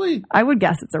 Probably. I would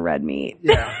guess it's a red meat.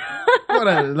 Yeah.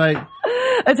 Whatever. Like,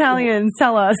 Italians,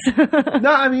 tell us.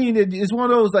 no, I mean, it's one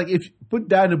of those, like, if put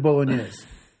that in a bolognese.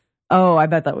 Oh, I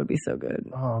bet that would be so good.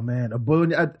 Oh, man. A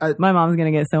bolognese. My mom's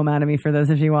going to get so mad at me for this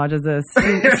if she watches this.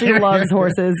 She loves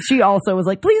horses. She also was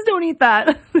like, please don't eat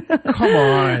that. Come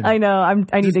on. I know.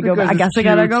 I need to go back. I guess I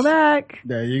got to go back.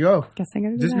 There you go. Guess I got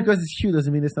to go Just back. because it's cute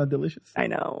doesn't mean it's not delicious. I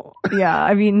know. Yeah,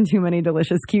 I've eaten too many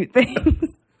delicious, cute things.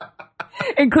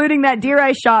 Including that deer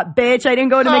I shot, bitch. I didn't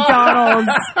go to McDonald's.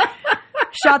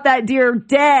 Shot that deer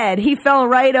dead. He fell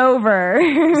right over.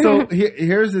 So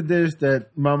here's the dish that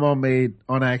my mom made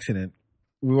on accident.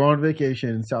 We were on vacation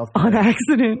in South On Florida.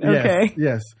 accident. Okay.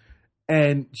 Yes.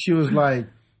 And she was like,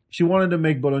 she wanted to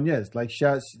make bolognese. Like,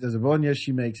 there's a bolognese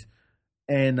she makes.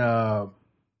 And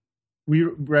we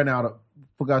ran out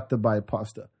forgot to buy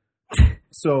pasta.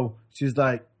 So she's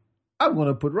like, I'm going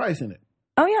to put rice in it.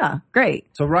 Oh, yeah. Great.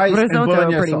 So rice risotto, and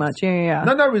bolognese pretty sauce. much. Yeah.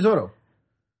 No, not risotto.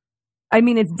 I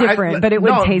mean, it's different, but it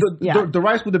would taste. The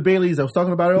rice with the Baileys I was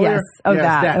talking about earlier. Yes. Oh,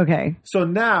 that. Okay. So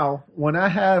now, when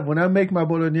I make my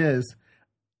bolognese,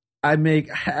 I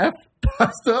make half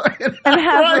pasta and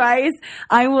half rice.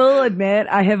 I will admit,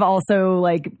 I have also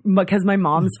like, because my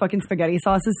mom's fucking spaghetti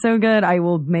sauce is so good, I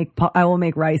will make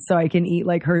rice so I can eat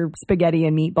like her spaghetti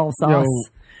and meatball sauce.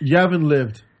 Yo, you haven't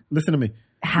lived. Listen to me.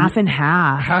 Half and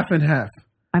half. Half and half.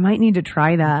 I might need to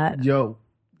try that. Yo,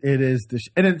 it is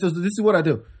and then, so this is what I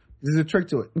do. There's a trick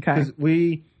to it. Okay. Because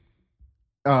we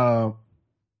half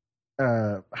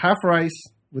rice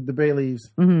with the bay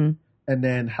leaves, and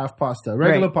then half pasta,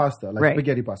 regular pasta, like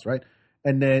spaghetti pasta, right?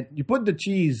 And then you put the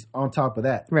cheese on top of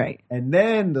that, right? And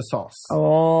then the sauce.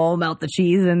 Oh, melt the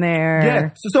cheese in there. Yeah.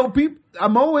 So people,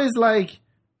 I'm always like,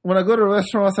 when I go to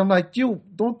restaurants, I'm like, I'm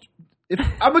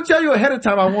gonna tell you ahead of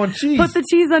time I want cheese. Put the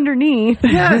cheese underneath.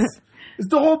 Yes. It's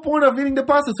the whole point of eating the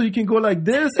pasta, so you can go like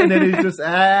this, and then it's just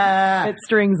it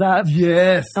strings up.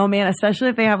 Yes. Oh man, especially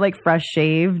if they have like fresh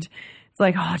shaved. It's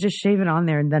like, oh, just shave it on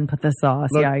there and then put the sauce.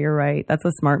 Look, yeah, you're right. That's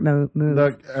a smart move.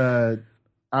 Look,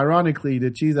 ironically, the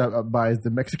cheese I buy is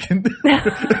the Mexican,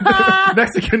 the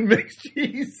Mexican mixed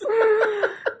cheese.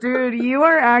 Dude, you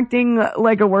are acting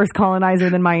like a worse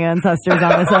colonizer than my ancestors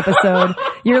on this episode.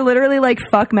 You're literally like,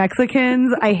 fuck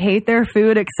Mexicans. I hate their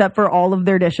food except for all of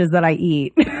their dishes that I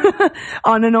eat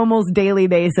on an almost daily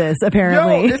basis,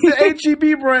 apparently. Yo, it's the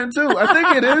HEB brand too. I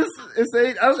think it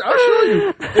is. I'll show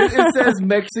you. It says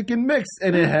Mexican mix,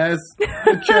 and it has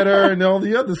the cheddar and all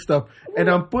the other stuff. And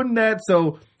I'm putting that,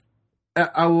 so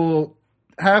I will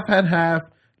half and half,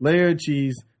 layer of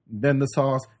cheese, then the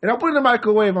sauce, and I'll put it in the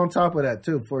microwave on top of that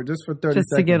too for 30 seconds.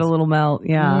 To get a little melt.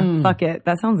 Yeah, fuck it.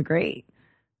 That sounds great.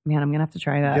 Man, I'm gonna have to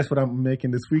try that. Guess what I'm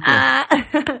making this weekend?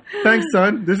 Thanks,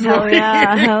 son. This is hell what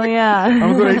yeah, hell yeah.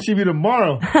 I'm going to HEB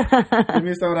tomorrow. Give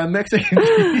me some of that Mexican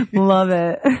cheese. Love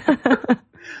it.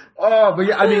 Oh, but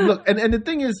yeah, I mean, look, and the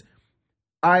thing is,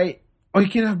 you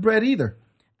can't have bread either.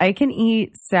 I can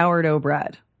eat sourdough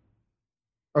bread.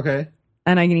 Okay.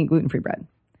 And I can eat gluten-free bread.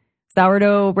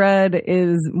 Sourdough bread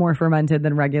is more fermented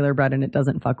than regular bread, and it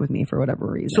doesn't fuck with me for whatever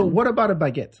reason. So what about a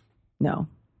baguette? No.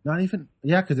 Not even?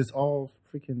 Yeah, because it's all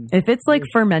freaking... If it's like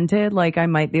fermented, like I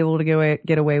might be able to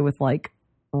get away with like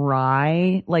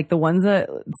rye. Like the ones that...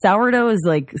 Sourdough is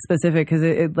like specific because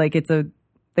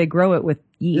they grow it with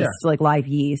yeast, like live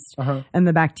yeast. And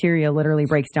the bacteria literally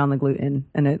breaks down the gluten,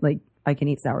 and it like... I can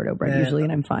eat sourdough bread usually,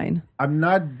 and I'm fine. I'm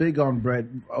not big on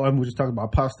bread. I'm just talking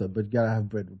about pasta, but you gotta have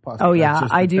bread with pasta. Oh yeah,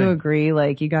 I do agree.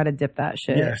 Like you gotta dip that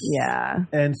shit. Yes. Yeah.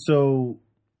 And so,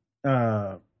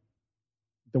 the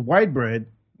white bread,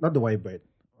 not the white bread,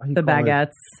 the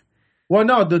baguettes. Well,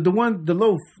 no, the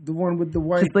loaf, the one with the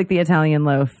white, just like the Italian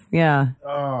loaf. Yeah.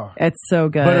 Oh, it's so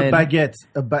good. But a baguette,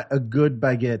 a good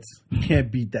baguette, you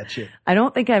can't beat that shit. I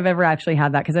don't think I've ever actually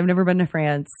had that because I've never been to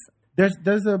France.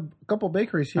 There's a couple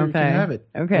bakeries here. Okay. You can have it.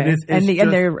 Okay. And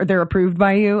they're approved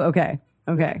by you? Okay.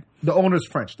 Okay. The owner's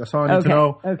French. That's all I need to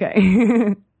know.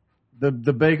 Okay.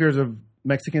 The bakers are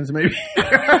Mexicans, maybe.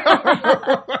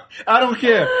 I don't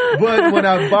care. But when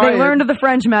I buy they learned the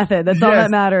French method. That's all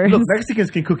that matters. Look, Mexicans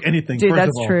can cook anything. Dude,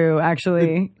 that's true,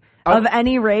 actually. Of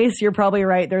any race, you're probably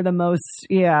right. They're the most,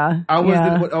 yeah.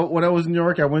 When I was in New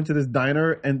York, I went to this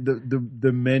diner, and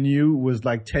the menu was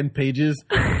like 10 pages.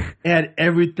 It had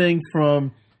everything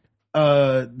from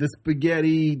the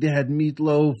spaghetti, they had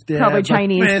meatloaf, they probably had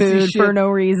Chinese food shit, for no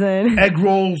reason. Egg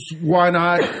rolls, why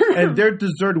not? And their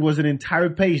dessert was an entire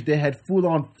page. They had full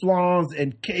on flans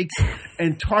and cakes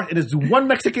and tart, and there's one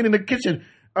Mexican in the kitchen.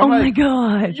 I'm like, my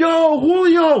god! Yo,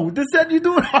 Julio, this that you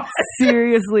doing?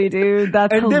 Seriously, dude,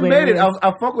 that's and hilarious. They made it.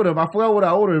 I fuck with them. I forgot what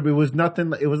I ordered, but it was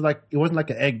nothing. It wasn't like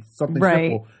an egg, something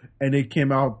simple, and it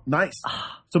came out nice.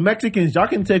 So Mexicans, y'all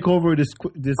can take over this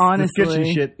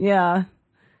kitchen shit. Yeah.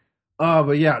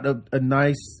 But yeah, a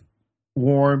nice,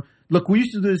 warm. Look, we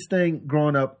used to do this thing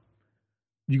growing up.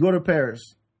 You go to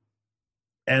Paris,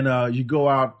 and you go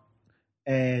out,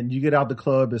 and you get out the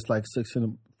club. It's like 6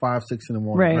 in the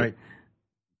morning, right?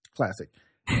 Classic.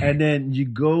 And then you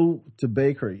go to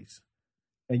bakeries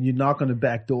and you knock on the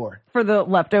back door for the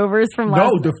leftovers from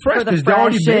last. No, the fresh, for the because they're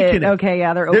already shit. making it. Okay,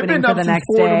 yeah, they're They've opening been for up the since next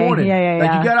 4 in the day. morning. Yeah.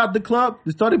 Like you got out the club,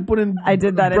 they started putting I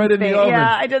did that bread in Spain. the oven.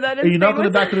 Yeah, I did that in and you knock on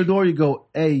the Spain. back of the door, you go,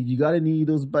 hey, you got any of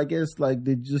those baguettes? Like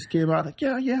they just came out. Like,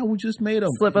 yeah, we just made them.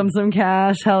 Slip them some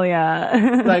cash. Hell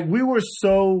yeah. Like we were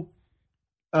so,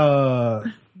 my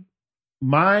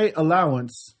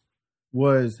allowance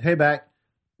was, hey, back,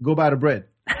 go buy the bread.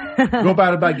 Go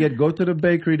buy the baguette. Go to the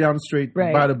bakery down the street.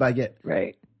 Right. Buy the baguette.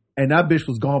 Right. And that bitch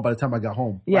was gone by the time I got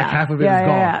home. Yeah. Like half of it Yeah, is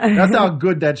gone. yeah. That's how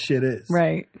good that shit is.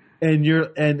 Right.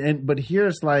 And but here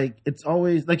it's like, it's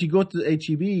always like you go to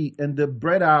HEB and the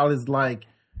bread aisle is like,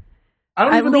 I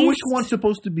don't even know which one's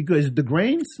supposed to be good. Is it the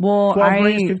grains? Well, 12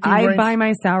 grains, 15 I grains? buy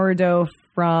my sourdough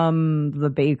from the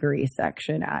bakery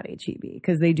section at HEB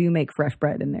because they do make fresh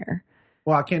bread in there.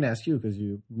 Well, I can't ask you because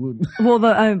you wouldn't. Well,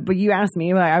 but you asked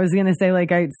me. I was gonna say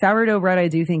like sourdough bread. I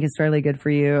do think is fairly good for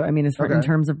you. I mean, in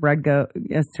terms of bread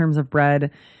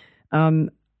bread.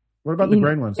 What about the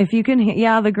grain ones? If you can,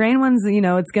 the grain ones.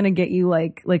 It's gonna get you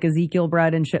like Ezekiel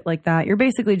bread and shit like that. You're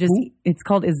basically just. Ooh. It's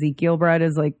called Ezekiel bread.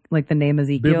 Is like the name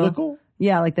Ezekiel. Biblical?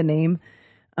 Yeah, like the name.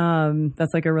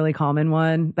 That's like a really common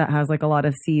one that has like a lot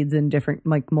of seeds and different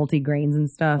like multi grains and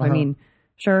stuff. I mean.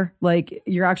 Sure. Like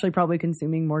you're actually probably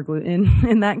consuming more gluten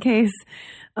in that case.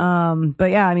 But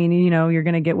yeah, I mean, you're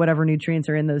going to get whatever nutrients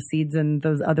are in those seeds and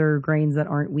those other grains that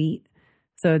aren't wheat.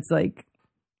 So it's like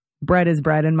bread is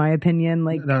bread in my opinion.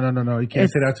 Like no. You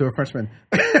can't say that to a Frenchman.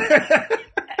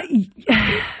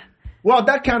 Well,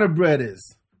 that kind of bread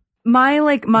is. My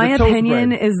opinion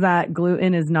bread. is that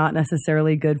gluten is not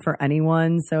necessarily good for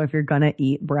anyone. So if you're going to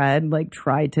eat bread, like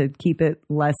try to keep it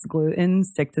less gluten,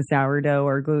 stick to sourdough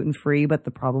or gluten free. But the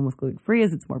problem with gluten free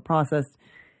is it's more processed,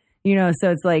 so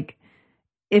it's like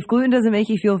if gluten doesn't make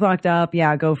you feel fucked up,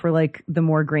 go for like the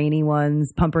more grainy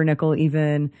ones, pumpernickel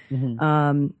even.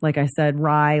 Mm-hmm. Like I said,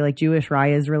 rye, like Jewish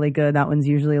rye is really good. That one's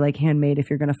usually like handmade if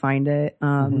you're going to find it.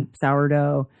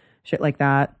 Sourdough, shit like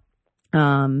that.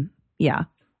 Yeah.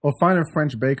 Well, find a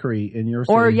French bakery in your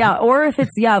city. Or if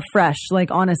it's fresh. Like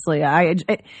honestly,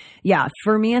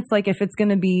 for me, it's like if it's going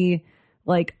to be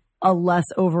like a less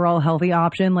overall healthy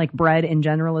option, like bread in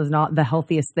general is not the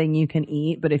healthiest thing you can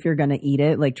eat. But if you're going to eat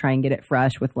it, like try and get it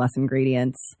fresh with less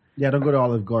ingredients. Yeah, don't go to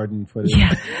Olive Garden for this.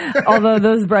 Yeah, although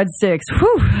those breadsticks,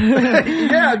 whew.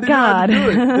 Yeah, they God, know how to do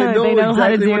it. They know how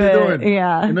to exactly do what they're it. doing.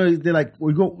 Yeah, they're like,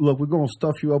 we're going to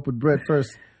stuff you up with bread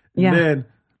first, and then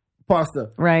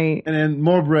pasta, right, and then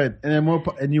more bread, and then more,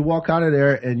 and you walk out of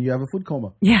there and you have a food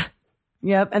coma. Yeah,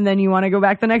 yep, and then you want to go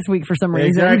back the next week for some reason.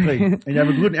 Exactly, and you have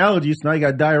a gluten allergy, so now you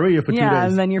got diarrhea for 2 days. Yeah,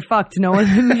 and then you're fucked. No one,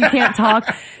 you can't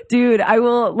talk, dude. I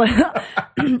will.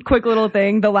 Quick little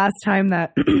thing. The last time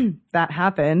that that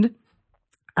happened,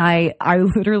 I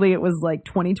literally it was like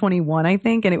 2021, I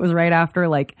think, and it was right after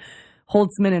like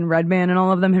Holtzman and Redband and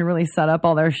all of them had really set up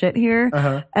all their shit here.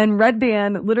 And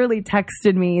Redband literally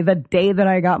texted me the day that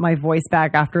I got my voice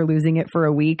back after losing it for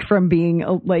a week from being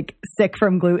like sick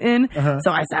from gluten.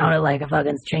 So I sounded like a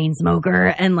fucking chain smoker.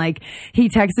 And like he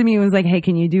texted me and was like, hey,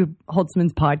 can you do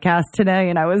Holtzman's podcast today?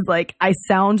 And I was like, I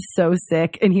sound so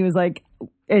sick. And he was like,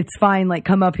 it's fine, like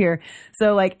come up here.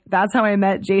 So like that's how I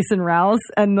met Jason Rouse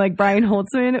and like Brian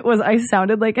Holtzman was I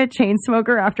sounded like a chain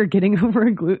smoker after getting over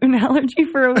a gluten allergy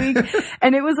for a week.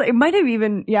 And it might have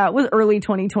even it was early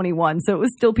 2021. So it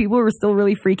was still people were still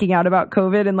really freaking out about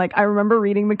COVID. And like I remember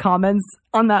reading the comments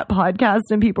on that podcast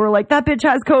and people were like, that bitch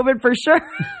has COVID for sure.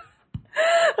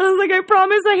 I was like, I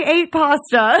promise I ate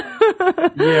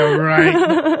pasta. Yeah,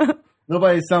 right.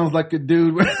 Nobody sounds like a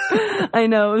dude. I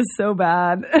know, it was so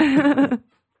bad.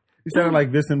 You sounded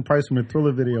like this in Price from the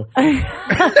Thriller video.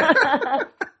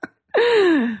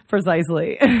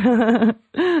 Precisely.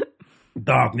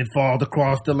 Darkness falls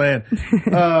across the land.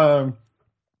 All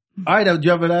right, do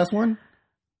you have a last one?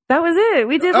 That was it.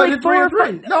 We did like 4 or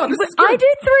 5. No, this is good. I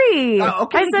did 3.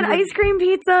 Okay, I said ice cream,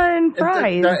 pizza, and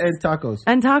fries. And tacos.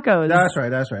 And tacos. That's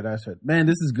right. Man,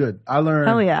 this is good. I learned.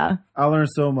 Hell yeah. I learned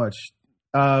so much.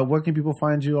 Where can people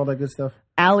find you? All that good stuff.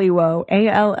 Alliwo,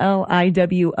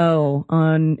 ALLIWO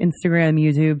on Instagram,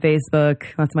 YouTube, Facebook.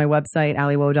 That's my website,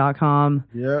 alliwo.com.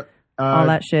 Yeah. All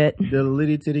that shit. The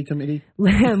Litty Titty Committee.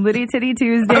 Litty Titty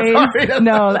Tuesdays.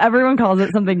 No, everyone calls it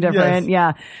something different.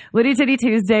 Yes. Yeah. Litty Titty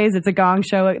Tuesdays. It's a gong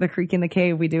show at the Creek in the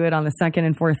Cave. We do it on the 2nd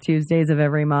and 4th Tuesdays of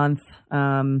every month.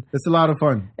 It's a lot of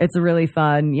fun. It's really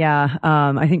fun. Yeah.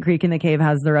 I think Creek in the Cave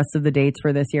has the rest of the dates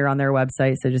for this year on their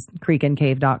website. So just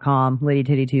creekandcave.com, Litty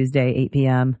Titty Tuesday, 8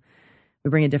 p.m. We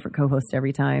bring a different co-host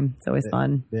every time. It's always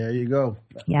fun. There you go.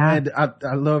 Yeah. And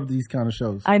I love these kind of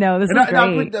shows. I know. This is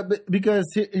great. Because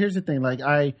here's the thing. Like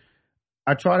I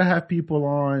try to have people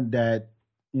on that,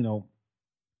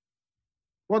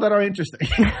 Well, that are interesting.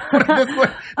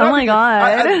 Oh my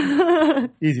God.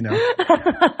 Easy now.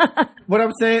 What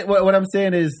I'm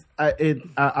saying is,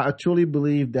 I truly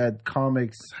believe that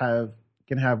comics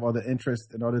can have other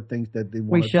interests and other things that they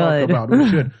want to talk about. We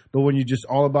should. But when you're just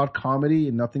all about comedy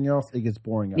and nothing else, it gets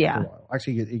boring after a while.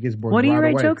 Actually, it gets boring. What do you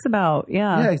write away. jokes about?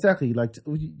 Yeah. Yeah, exactly. Like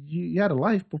you had a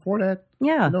life before that.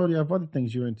 Yeah. You have other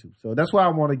things you're into. So that's why I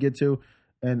want to get to.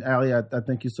 And Alli, I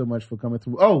thank you so much for coming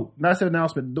through. Oh, nice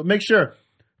announcement. Make sure,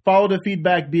 follow the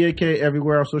Feedback BAK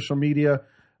everywhere on social media.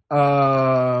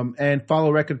 And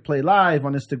follow Record Play Live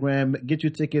on Instagram. Get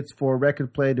your tickets for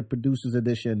Record Play, the Producers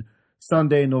Edition,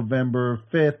 Sunday, November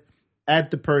 5th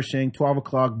at the Pershing, 12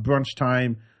 o'clock, brunch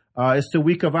time. It's the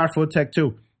week of Afrotech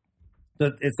too.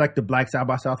 It's like the Black South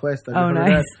by Southwest. Oh,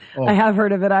 nice. I have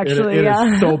heard of it actually. It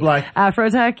is so black.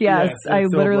 Afrotech, yes. I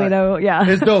literally know. Yeah.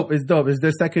 It's dope. It's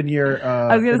their second year.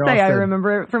 I was going to say, I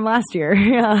remember it from last year.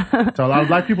 Yeah. So a lot of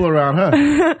black people around,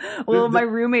 huh? Well, my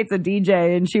roommate's a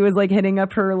DJ and she was like hitting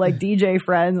up her like DJ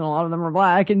friends and a lot of them were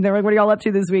black. And they're like, what are y'all up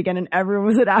to this weekend? And everyone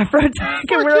was at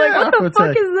Afrotech. And we're like, what the fuck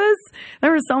is this?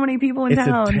 There were so many people in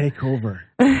town. It's a takeover.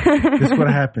 This is what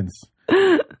happens.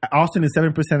 Austin is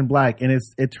 7% black, and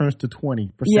it turns to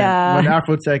 20% when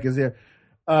Afrotech is here.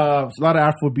 A lot of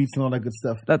Afro beats and all that good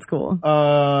stuff. That's cool.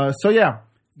 So yeah,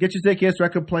 get your tickets.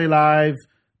 Record Play Live.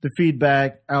 The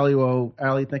Feedback.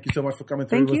 Alli, thank you so much for coming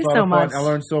through. Thank you so much. I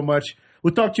learned so much.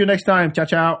 We'll talk to you next time. Ciao,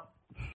 ciao.